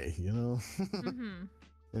great today, you know? Mm-hmm.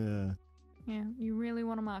 Yeah. Yeah, you really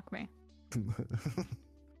want to mock me.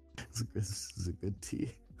 This is a good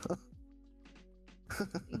tea.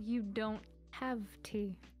 You don't have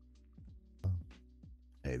tea.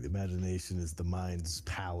 Hey, the imagination is the mind's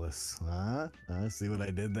palace. Huh? See what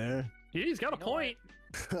I did there? Yeah, he's got a You know what?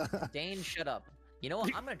 point. Dane, shut up. You know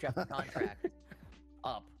what? I'm gonna draft a contract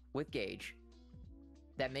up with Gage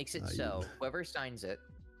that makes it Ah, so you- whoever signs it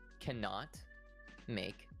cannot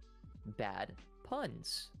make bad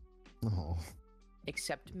puns Oh,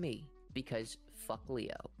 except me because fuck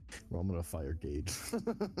Leo. well, I'm gonna fire Gage.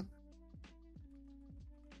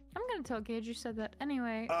 I'm gonna tell Gage you said that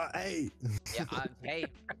anyway. Hey! Yeah. Hey,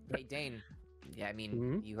 Dane. Yeah, I mean,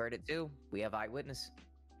 Mhm. you heard it too. We have eyewitness.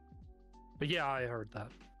 But yeah, I heard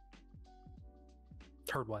that.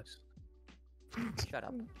 Heard what? Shut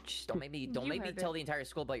up. Just- Don't make me You tell heard the it. entire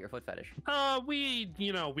school about your foot fetish. We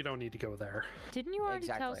don't need to go there. Didn't you already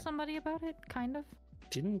tell Exactly. somebody about it? Kind of.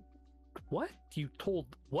 Didn't. What? You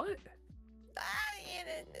told. What?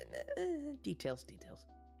 Details.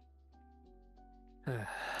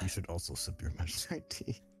 You should also sip your imaginary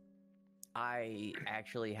tea. I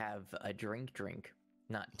actually have a drink,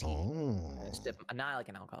 not tea. Oh. Not like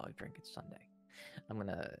an alcoholic drink. It's Sunday. I'm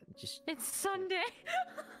gonna just. It's Sunday.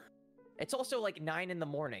 It's also like 9 in the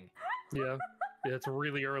morning. Yeah. Yeah, it's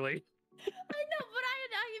really early. I know, but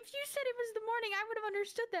if you said it was the morning, I would have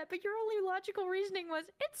understood that. But your only logical reasoning was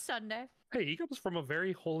it's Sunday, Hey, he comes from a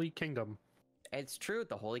very holy kingdom. It's true.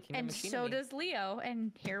 The Holy Kingdom. and machine so in me. does Leo.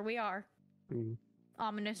 And here we are, Mm,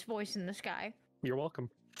 ominous voice in the sky. You're welcome.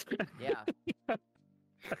 Yeah.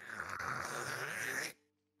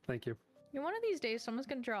 Thank you. One of these days, someone's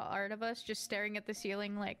gonna draw art of us just staring at the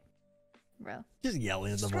ceiling, like, bro. Just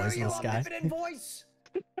yelling at the Screw voice in you, the sky. omnipotent voice.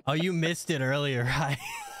 Oh, you missed it earlier, right?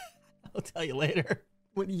 I'll tell you later.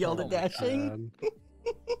 When you yelled Oh at my Dashing.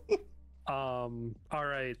 All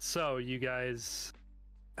right. So you guys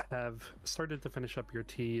have started to finish up your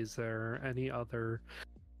tea. Is there any other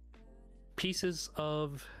pieces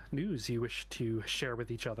of news you wish to share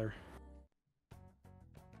with each other?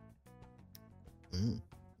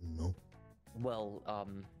 No. Well,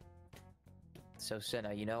 so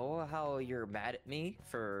Senna, you know how you're mad at me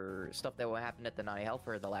for stuff that happened at the Naughty Health,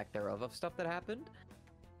 or the lack thereof of stuff that happened?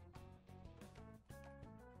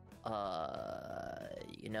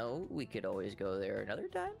 You know, we could always go there another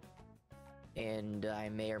time. And I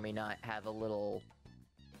may or may not have a little,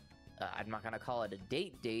 I'm not gonna call it a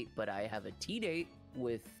date, but I have a tea date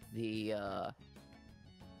with the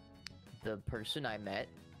person I met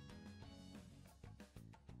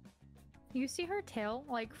You see her tail,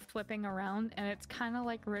 like, flipping around, and it's kind of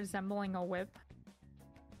like resembling a whip.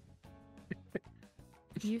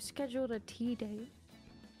 You scheduled a tea date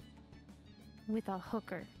with a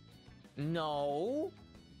hooker. No.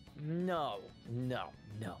 That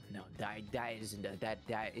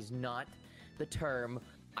is not the term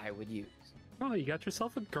I would use. Oh, you got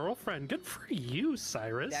yourself a girlfriend. Good for you,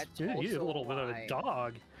 Cyrus. That's Yeah, you're a also little bit of a lie.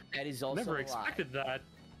 dog. That is also Never a expected lie. that.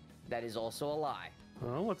 That is also a lie.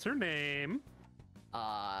 Oh, what's her name?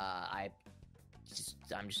 I'm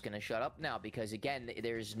just gonna shut up now because again,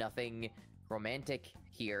 there's nothing romantic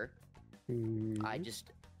here. I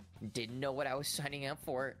just didn't know what I was signing up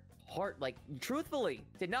for. Truthfully,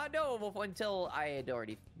 did not know until I had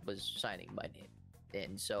already was signing my name.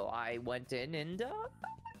 And so I went in and,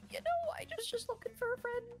 I was just looking for a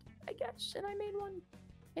friend, I guess, and I made one.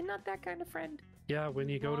 And not that kind of friend. Yeah, when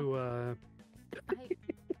you go to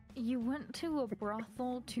You went to a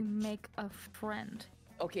brothel to make a friend.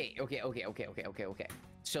 Okay.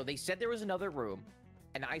 So they said there was another room,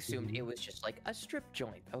 and I assumed it was just like a strip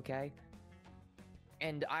joint, okay?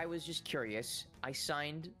 And I was just curious. I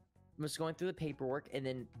was going through the paperwork, and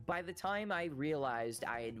then by the time I realized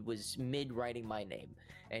I was mid-writing my name.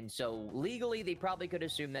 And so legally, they probably could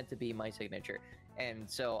assume that to be my signature. And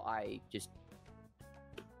so I just...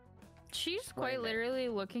 She's quite literally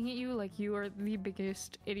looking at you like you are the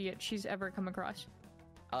biggest idiot she's ever come across.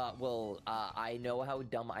 I know how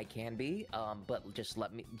dumb I can be, but just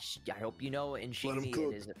let me... I hope you know, in Shinny,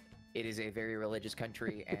 it is a very religious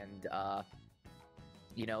country, and,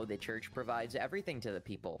 the church provides everything to the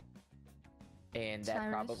people. And that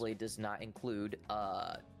Cyrus? probably does not include,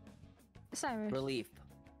 Cyrus, relief.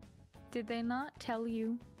 did they not tell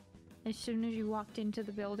you as soon as you walked into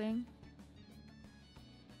the building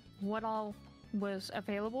what all was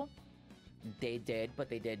available? They did, but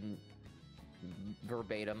they didn't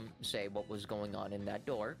verbatim say what was going on in that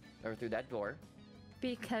door, or through that door.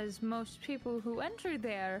 Because most people who enter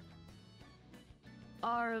there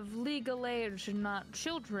are of legal age and not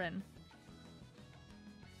children.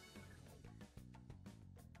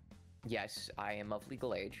 Yes, I am of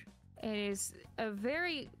legal age. It is a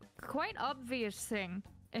quite obvious thing,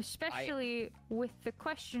 especially with the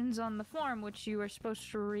questions on the form, which you were supposed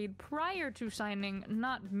to read prior to signing,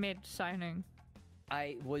 not mid-signing.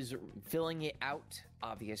 I was filling it out,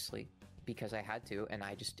 obviously, because I had to, and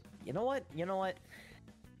I just... You know what? I don't know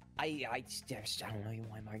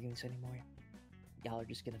why I'm arguing this anymore. Y'all are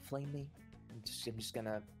just gonna flame me. I'm just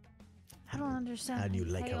gonna... I don't understand. How do you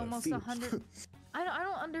like pay how it almost feels? 100. I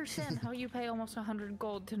don't understand how you pay almost 100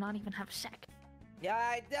 gold to not even have sex.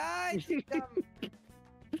 Yeah,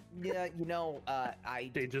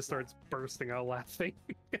 Dane just starts bursting out laughing.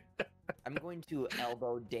 I'm going to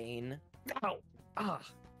elbow Dane. Ow! Ah!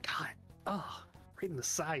 God! Ah! Right in the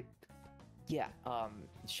side. Yeah,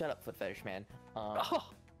 shut up, foot fetish man. Oh!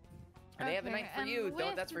 And they have a night for you,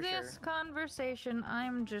 though, that's for sure. With this conversation,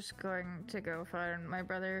 I'm just going to go find my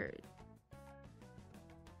brother.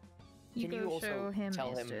 You Can you go also show him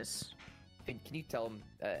tell him- Istis. Can you tell him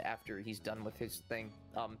after he's done with his thing,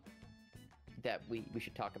 that we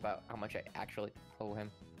should talk about how much I actually owe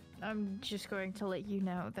him? I'm just going to let you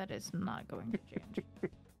know that it's not going to change.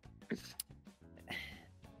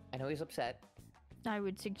 I know he's upset. I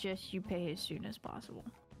would suggest you pay as soon as possible.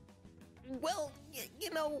 Well,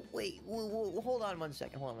 wait, hold on one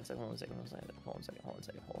second. Hold on one second.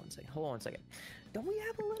 Don't we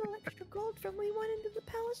have a little extra gold from when we went into the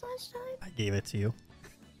palace last time? I gave it to you.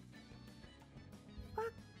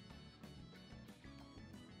 Fuck.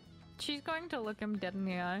 She's going to look him dead in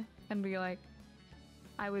the eye and be like,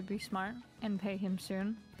 I would be smart and pay him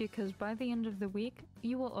soon, because by the end of the week,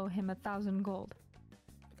 you will owe him 1,000 gold.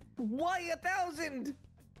 Why 1,000?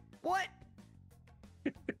 What?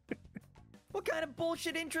 What kind of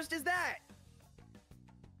bullshit interest is that?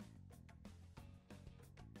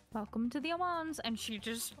 Welcome to the Amans, and she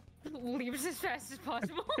just leaves as fast as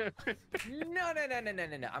possible. No.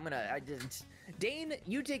 Dane,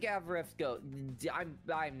 you take Avaref, go.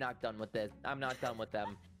 I'm not done with this. I'm not done with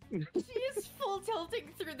them. She is full tilting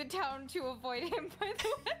through the town to avoid him, by the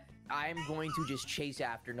way. I'm going to just chase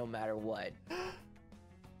after no matter what.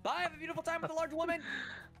 Bye, have a beautiful time with a large woman.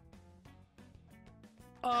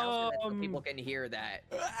 So people can hear that.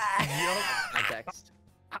 Context.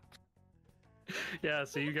 Yeah,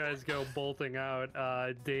 so you guys go bolting out.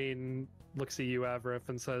 Dane looks at you, Avaref,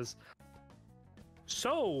 and says,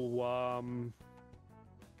 So,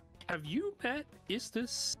 have you met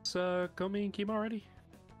Istis, Komi, and Kima already?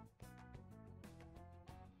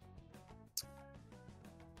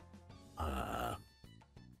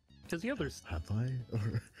 Because the others Have I?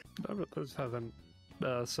 Or haven't.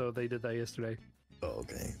 So they did that yesterday. Oh,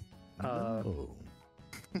 okay. Uh, No.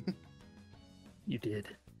 You did.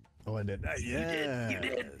 Oh, I did. Yeah.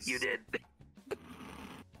 You did.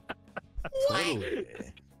 Totally.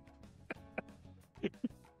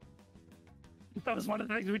 That was one of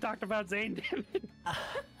the things we talked about, Zane. Damn it.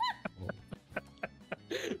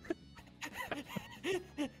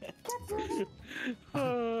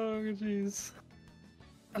 Oh, jeez.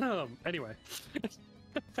 Anyway.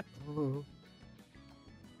 Oh.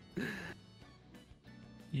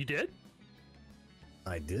 You did?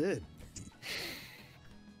 I did.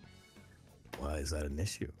 Why is that an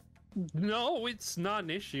issue? No, it's not an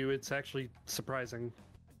issue. It's actually surprising.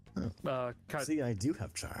 See, I do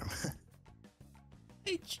have charm.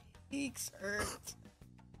 My cheeks hurt.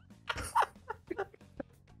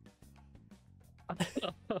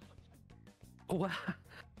 Well,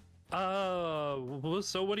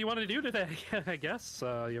 so what do you want to do today? I guess you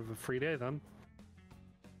have a free day then.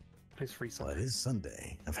 Nice free Well, Sunday. it is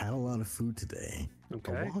Sunday. I've had a lot of food today.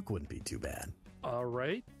 Okay. A walk wouldn't be too bad. All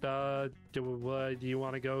right. Do you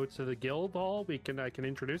want to go to the guild hall? I can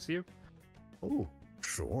introduce you. Oh,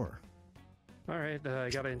 sure. All right. I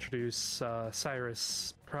gotta introduce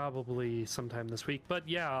Cyrus probably sometime this week. But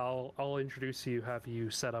yeah, I'll introduce you. Have you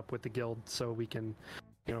set up with the guild so we can,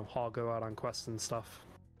 all go out on quests and stuff.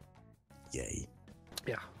 Yay.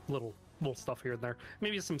 Yeah, little stuff here and there.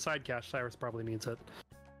 Maybe some side cash. Cyrus probably needs it.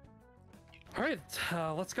 All right,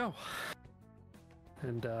 let's go.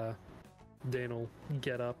 And Dan will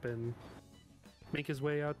get up and make his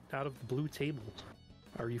way out of the blue table.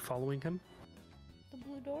 Are you following him? The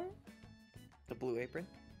blue door? The blue apron?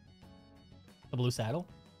 The blue saddle?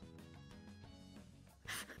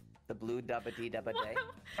 The blue dabba dee dabba day?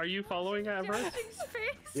 Are you following Everett? Josh's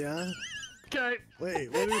face. Yeah? Okay,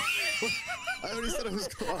 Wait, what? I already said I was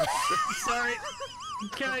going. sorry.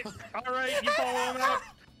 Okay, all right, you follow him out.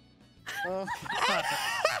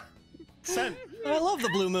 Sent. I love the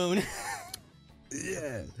blue moon.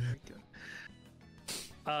 Yeah.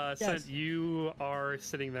 Sent, you are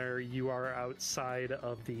sitting there. You are outside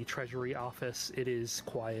of the treasury office. It is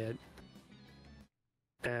quiet.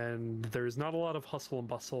 And there's not a lot of hustle and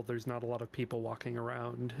bustle. There's not a lot of people walking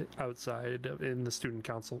around outside in the student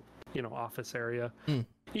council, office area. Mm.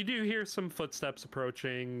 You do hear some footsteps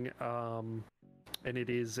approaching, and it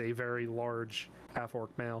is a very large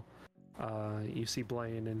half-orc male. You see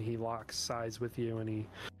Blaine, and he locks eyes with you, and he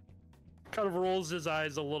kind of rolls his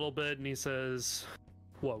eyes a little bit, and he says,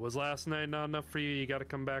 "What, was last night not enough for you? You got to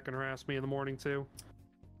come back and harass me in the morning too?"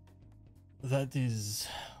 That is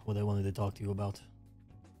what I wanted to talk to you about.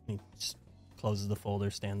 He just closes the folder,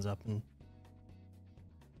 stands up, and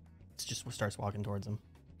just starts walking towards him.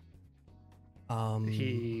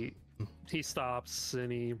 He stops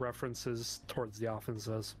and he references towards the office and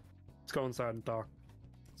says, "Let's go inside and talk."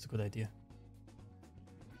 It's a good idea.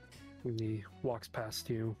 And he walks past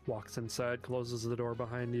you, walks inside, closes the door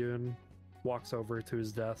behind you, and walks over to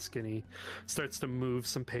his desk, and he starts to move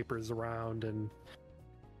some papers around and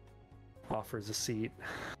offers a seat.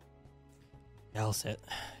 Yeah, I'll sit.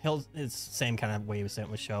 It's the same kind of way he was sitting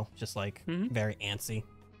with Show, just like very antsy.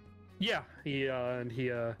 Yeah, he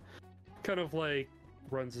kind of like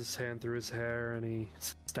runs his hand through his hair, and he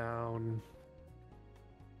sits down.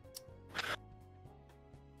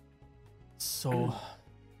 So,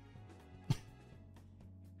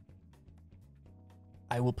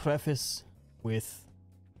 I will preface with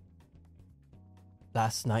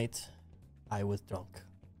last night I was drunk.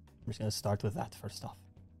 I'm just going to start with that first off.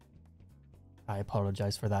 I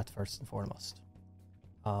apologize for that first and foremost.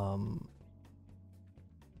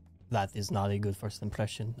 That is not a good first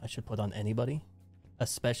impression I should put on anybody,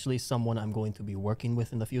 especially someone I'm going to be working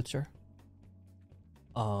with in the future.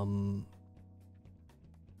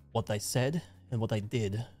 What I said and what I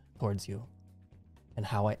did towards you and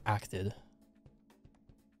how I acted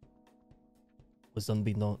was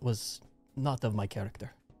not of my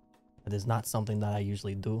character. It is not something that I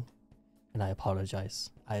usually do, and I apologize.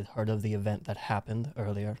 I had heard of the event that happened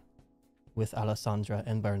earlier with Alessandra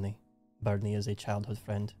and Bernie. Bernie is a childhood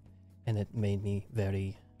friend, and it made me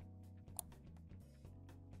very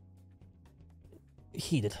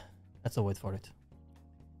heated. That's the word for it.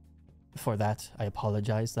 For that, I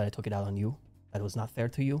apologize that I took it out on you. That was not fair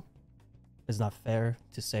to you. It's not fair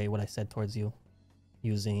to say what I said towards you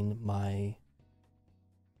using my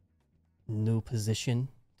new position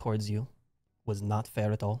towards you. Was not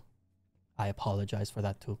fair at all. I apologize for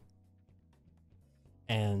that too.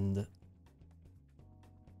 And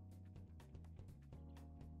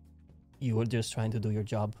you were just trying to do your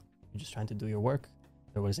job. You're just trying to do your work.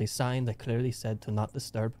 There was a sign that clearly said to not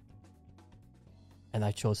disturb. And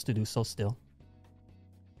I chose to do so still.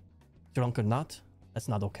 drunk or not, that's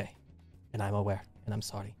not okay. And I'm aware, and I'm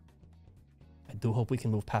sorry. I do hope we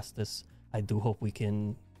can move past this. I do hope we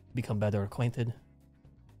can become better acquainted.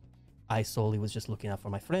 I solely was just looking out for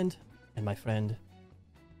my friend, and my friend,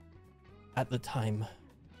 at the time,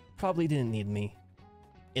 probably didn't need me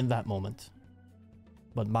in that moment.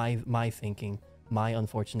 But my thinking, my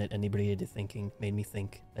unfortunate inebriated thinking, made me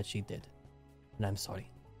think that she did. And I'm sorry.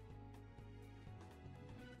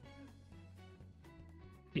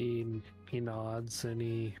 He nods and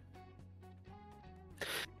he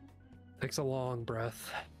takes a long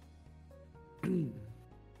breath.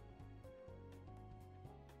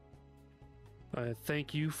 I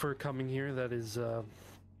thank you for coming here. That is a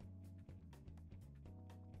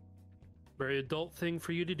very adult thing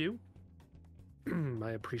for you to do.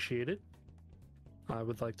 I appreciate it. I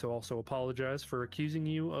would like to also apologize for accusing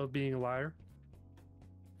you of being a liar.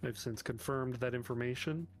 I've since confirmed that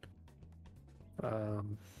information.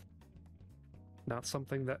 Not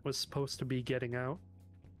something that was supposed to be getting out.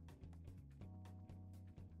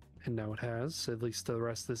 And now it has, at least to the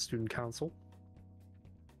rest of the student council.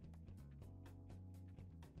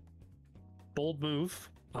 Bold move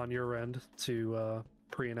on your end to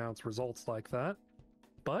pre-announce results like that.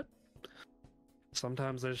 But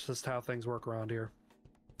sometimes that's just how things work around here.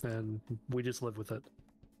 And we just live with it.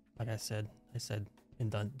 Like I said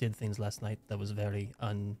and did things last night that was very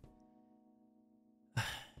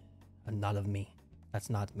not of me. That's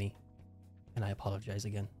not me. And I apologize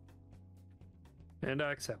again. And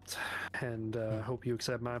I accept. And hope you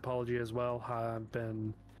accept my apology as well. I've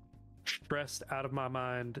been stressed out of my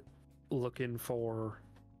mind looking for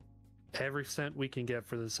every cent we can get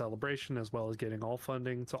for the celebration, as well as getting all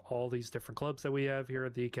funding to all these different clubs that we have here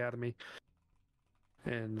at the Academy.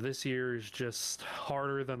 And this year is just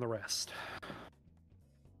harder than the rest.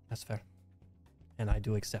 That's fair. And I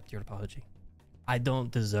do accept your apology. I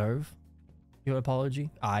don't deserve your apology.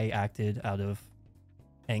 I acted out of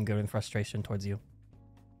anger and frustration towards you.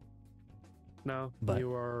 No, But,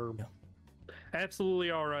 you are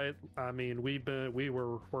absolutely all right. I mean, we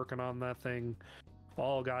were working on that thing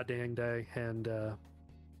all goddamn day, and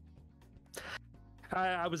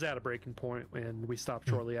I was at a breaking point, and we stopped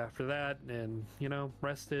shortly after that, and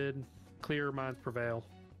rested, clear minds prevail,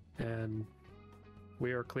 and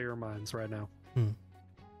we are clear minds right now.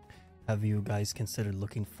 Have you guys considered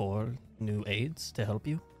looking for new aides to help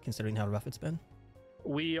you, considering how rough it's been?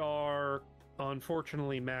 We are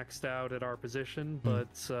unfortunately maxed out at our position,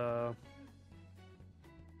 but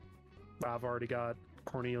I've already got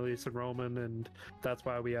Cornelius and Roman, and that's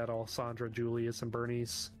why we had Alessandra, Julius, and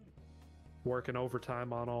Bernice working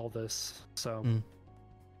overtime on all this. So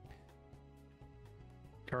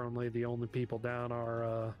currently the only people down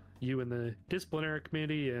are you and the disciplinary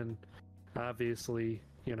committee, and obviously,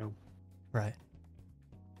 Right.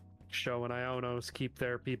 Sho and Ionos keep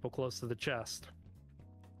their people close to the chest.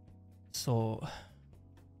 So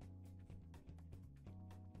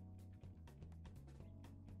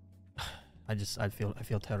I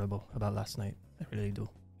feel terrible about last night. I really do.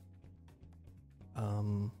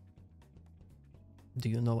 Do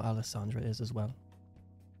you know Alessandra is as well?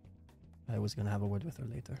 I was gonna have a word with her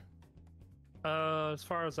later. As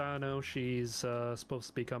far as I know, she's supposed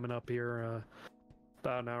to be coming up here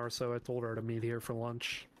about an hour or so. I told her to meet here for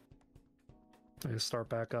lunch. I start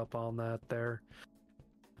back up on that there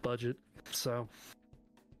budget. So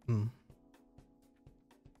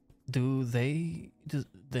Do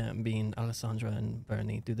them being Alessandra and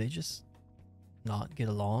Bernie, do they just not get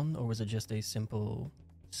along, or was it just a simple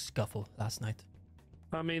scuffle last night?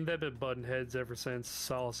 I mean, they've been butting heads ever since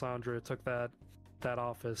Alessandra took that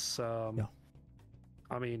office. I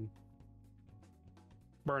mean,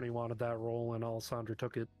 Bernie wanted that role and Alessandra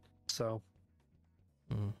took it, so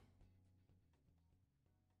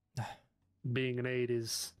being an aide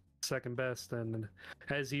is second best. And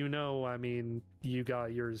as you know, I mean, you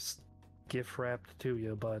got yours gift wrapped to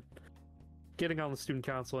you, but getting on the student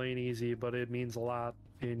council ain't easy, but it means a lot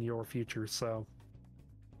in your future. So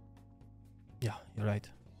yeah, you're right.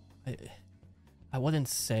 I wouldn't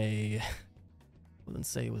say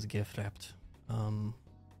it was gift wrapped.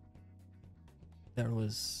 There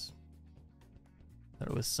was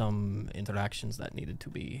some interactions that needed to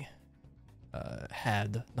be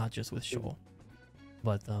had, not just with Sho,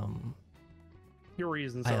 but your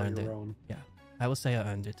reasons I are earned your it. own. Yeah, I will say I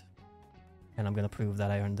earned it, and I'm gonna prove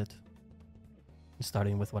that I earned it.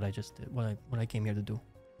 Starting with what I just did, what I came here to do.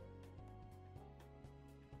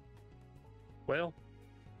 Well,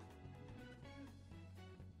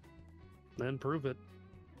 then prove it.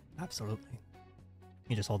 Absolutely.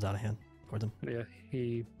 He just holds out a hand toward him. Yeah,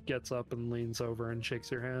 he gets up and leans over and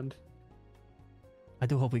shakes your hand. I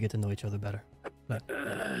do hope we get to know each other better. But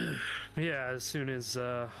Yeah, as soon as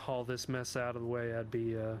all this mess out of the way, I'd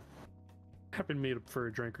be happy to meet up for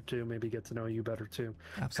a drink or two, maybe get to know you better too.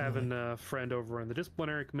 absolutely. Having a friend over in the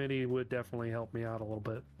disciplinary committee would definitely help me out a little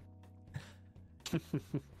bit.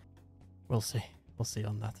 We'll see. We'll see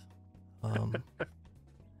on that. Well,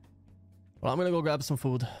 I'm gonna go grab some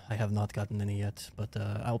food. I have not gotten any yet, but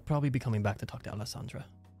I'll probably be coming back to talk to Alessandra.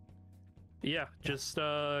 Yeah, just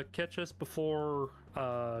catch us before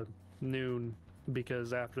noon,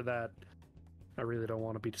 because after that, I really don't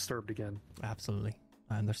want to be disturbed again. Absolutely.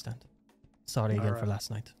 I understand. Sorry again for Alright.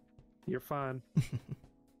 last night. You're fine. You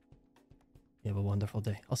have a wonderful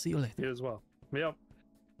day. I'll see you later. You as well. Yep.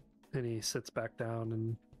 And he sits back down,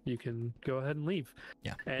 and you can go ahead and leave.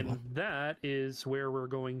 Yeah. And well, that is where we're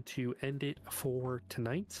going to end it for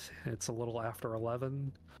tonight. It's a little after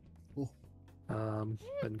 11. Cool.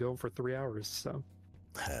 Been going for 3 hours, so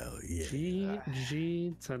Hell yeah.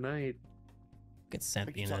 GG tonight. get sent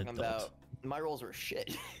What are you being an talking adult. about? My rolls were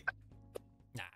shit.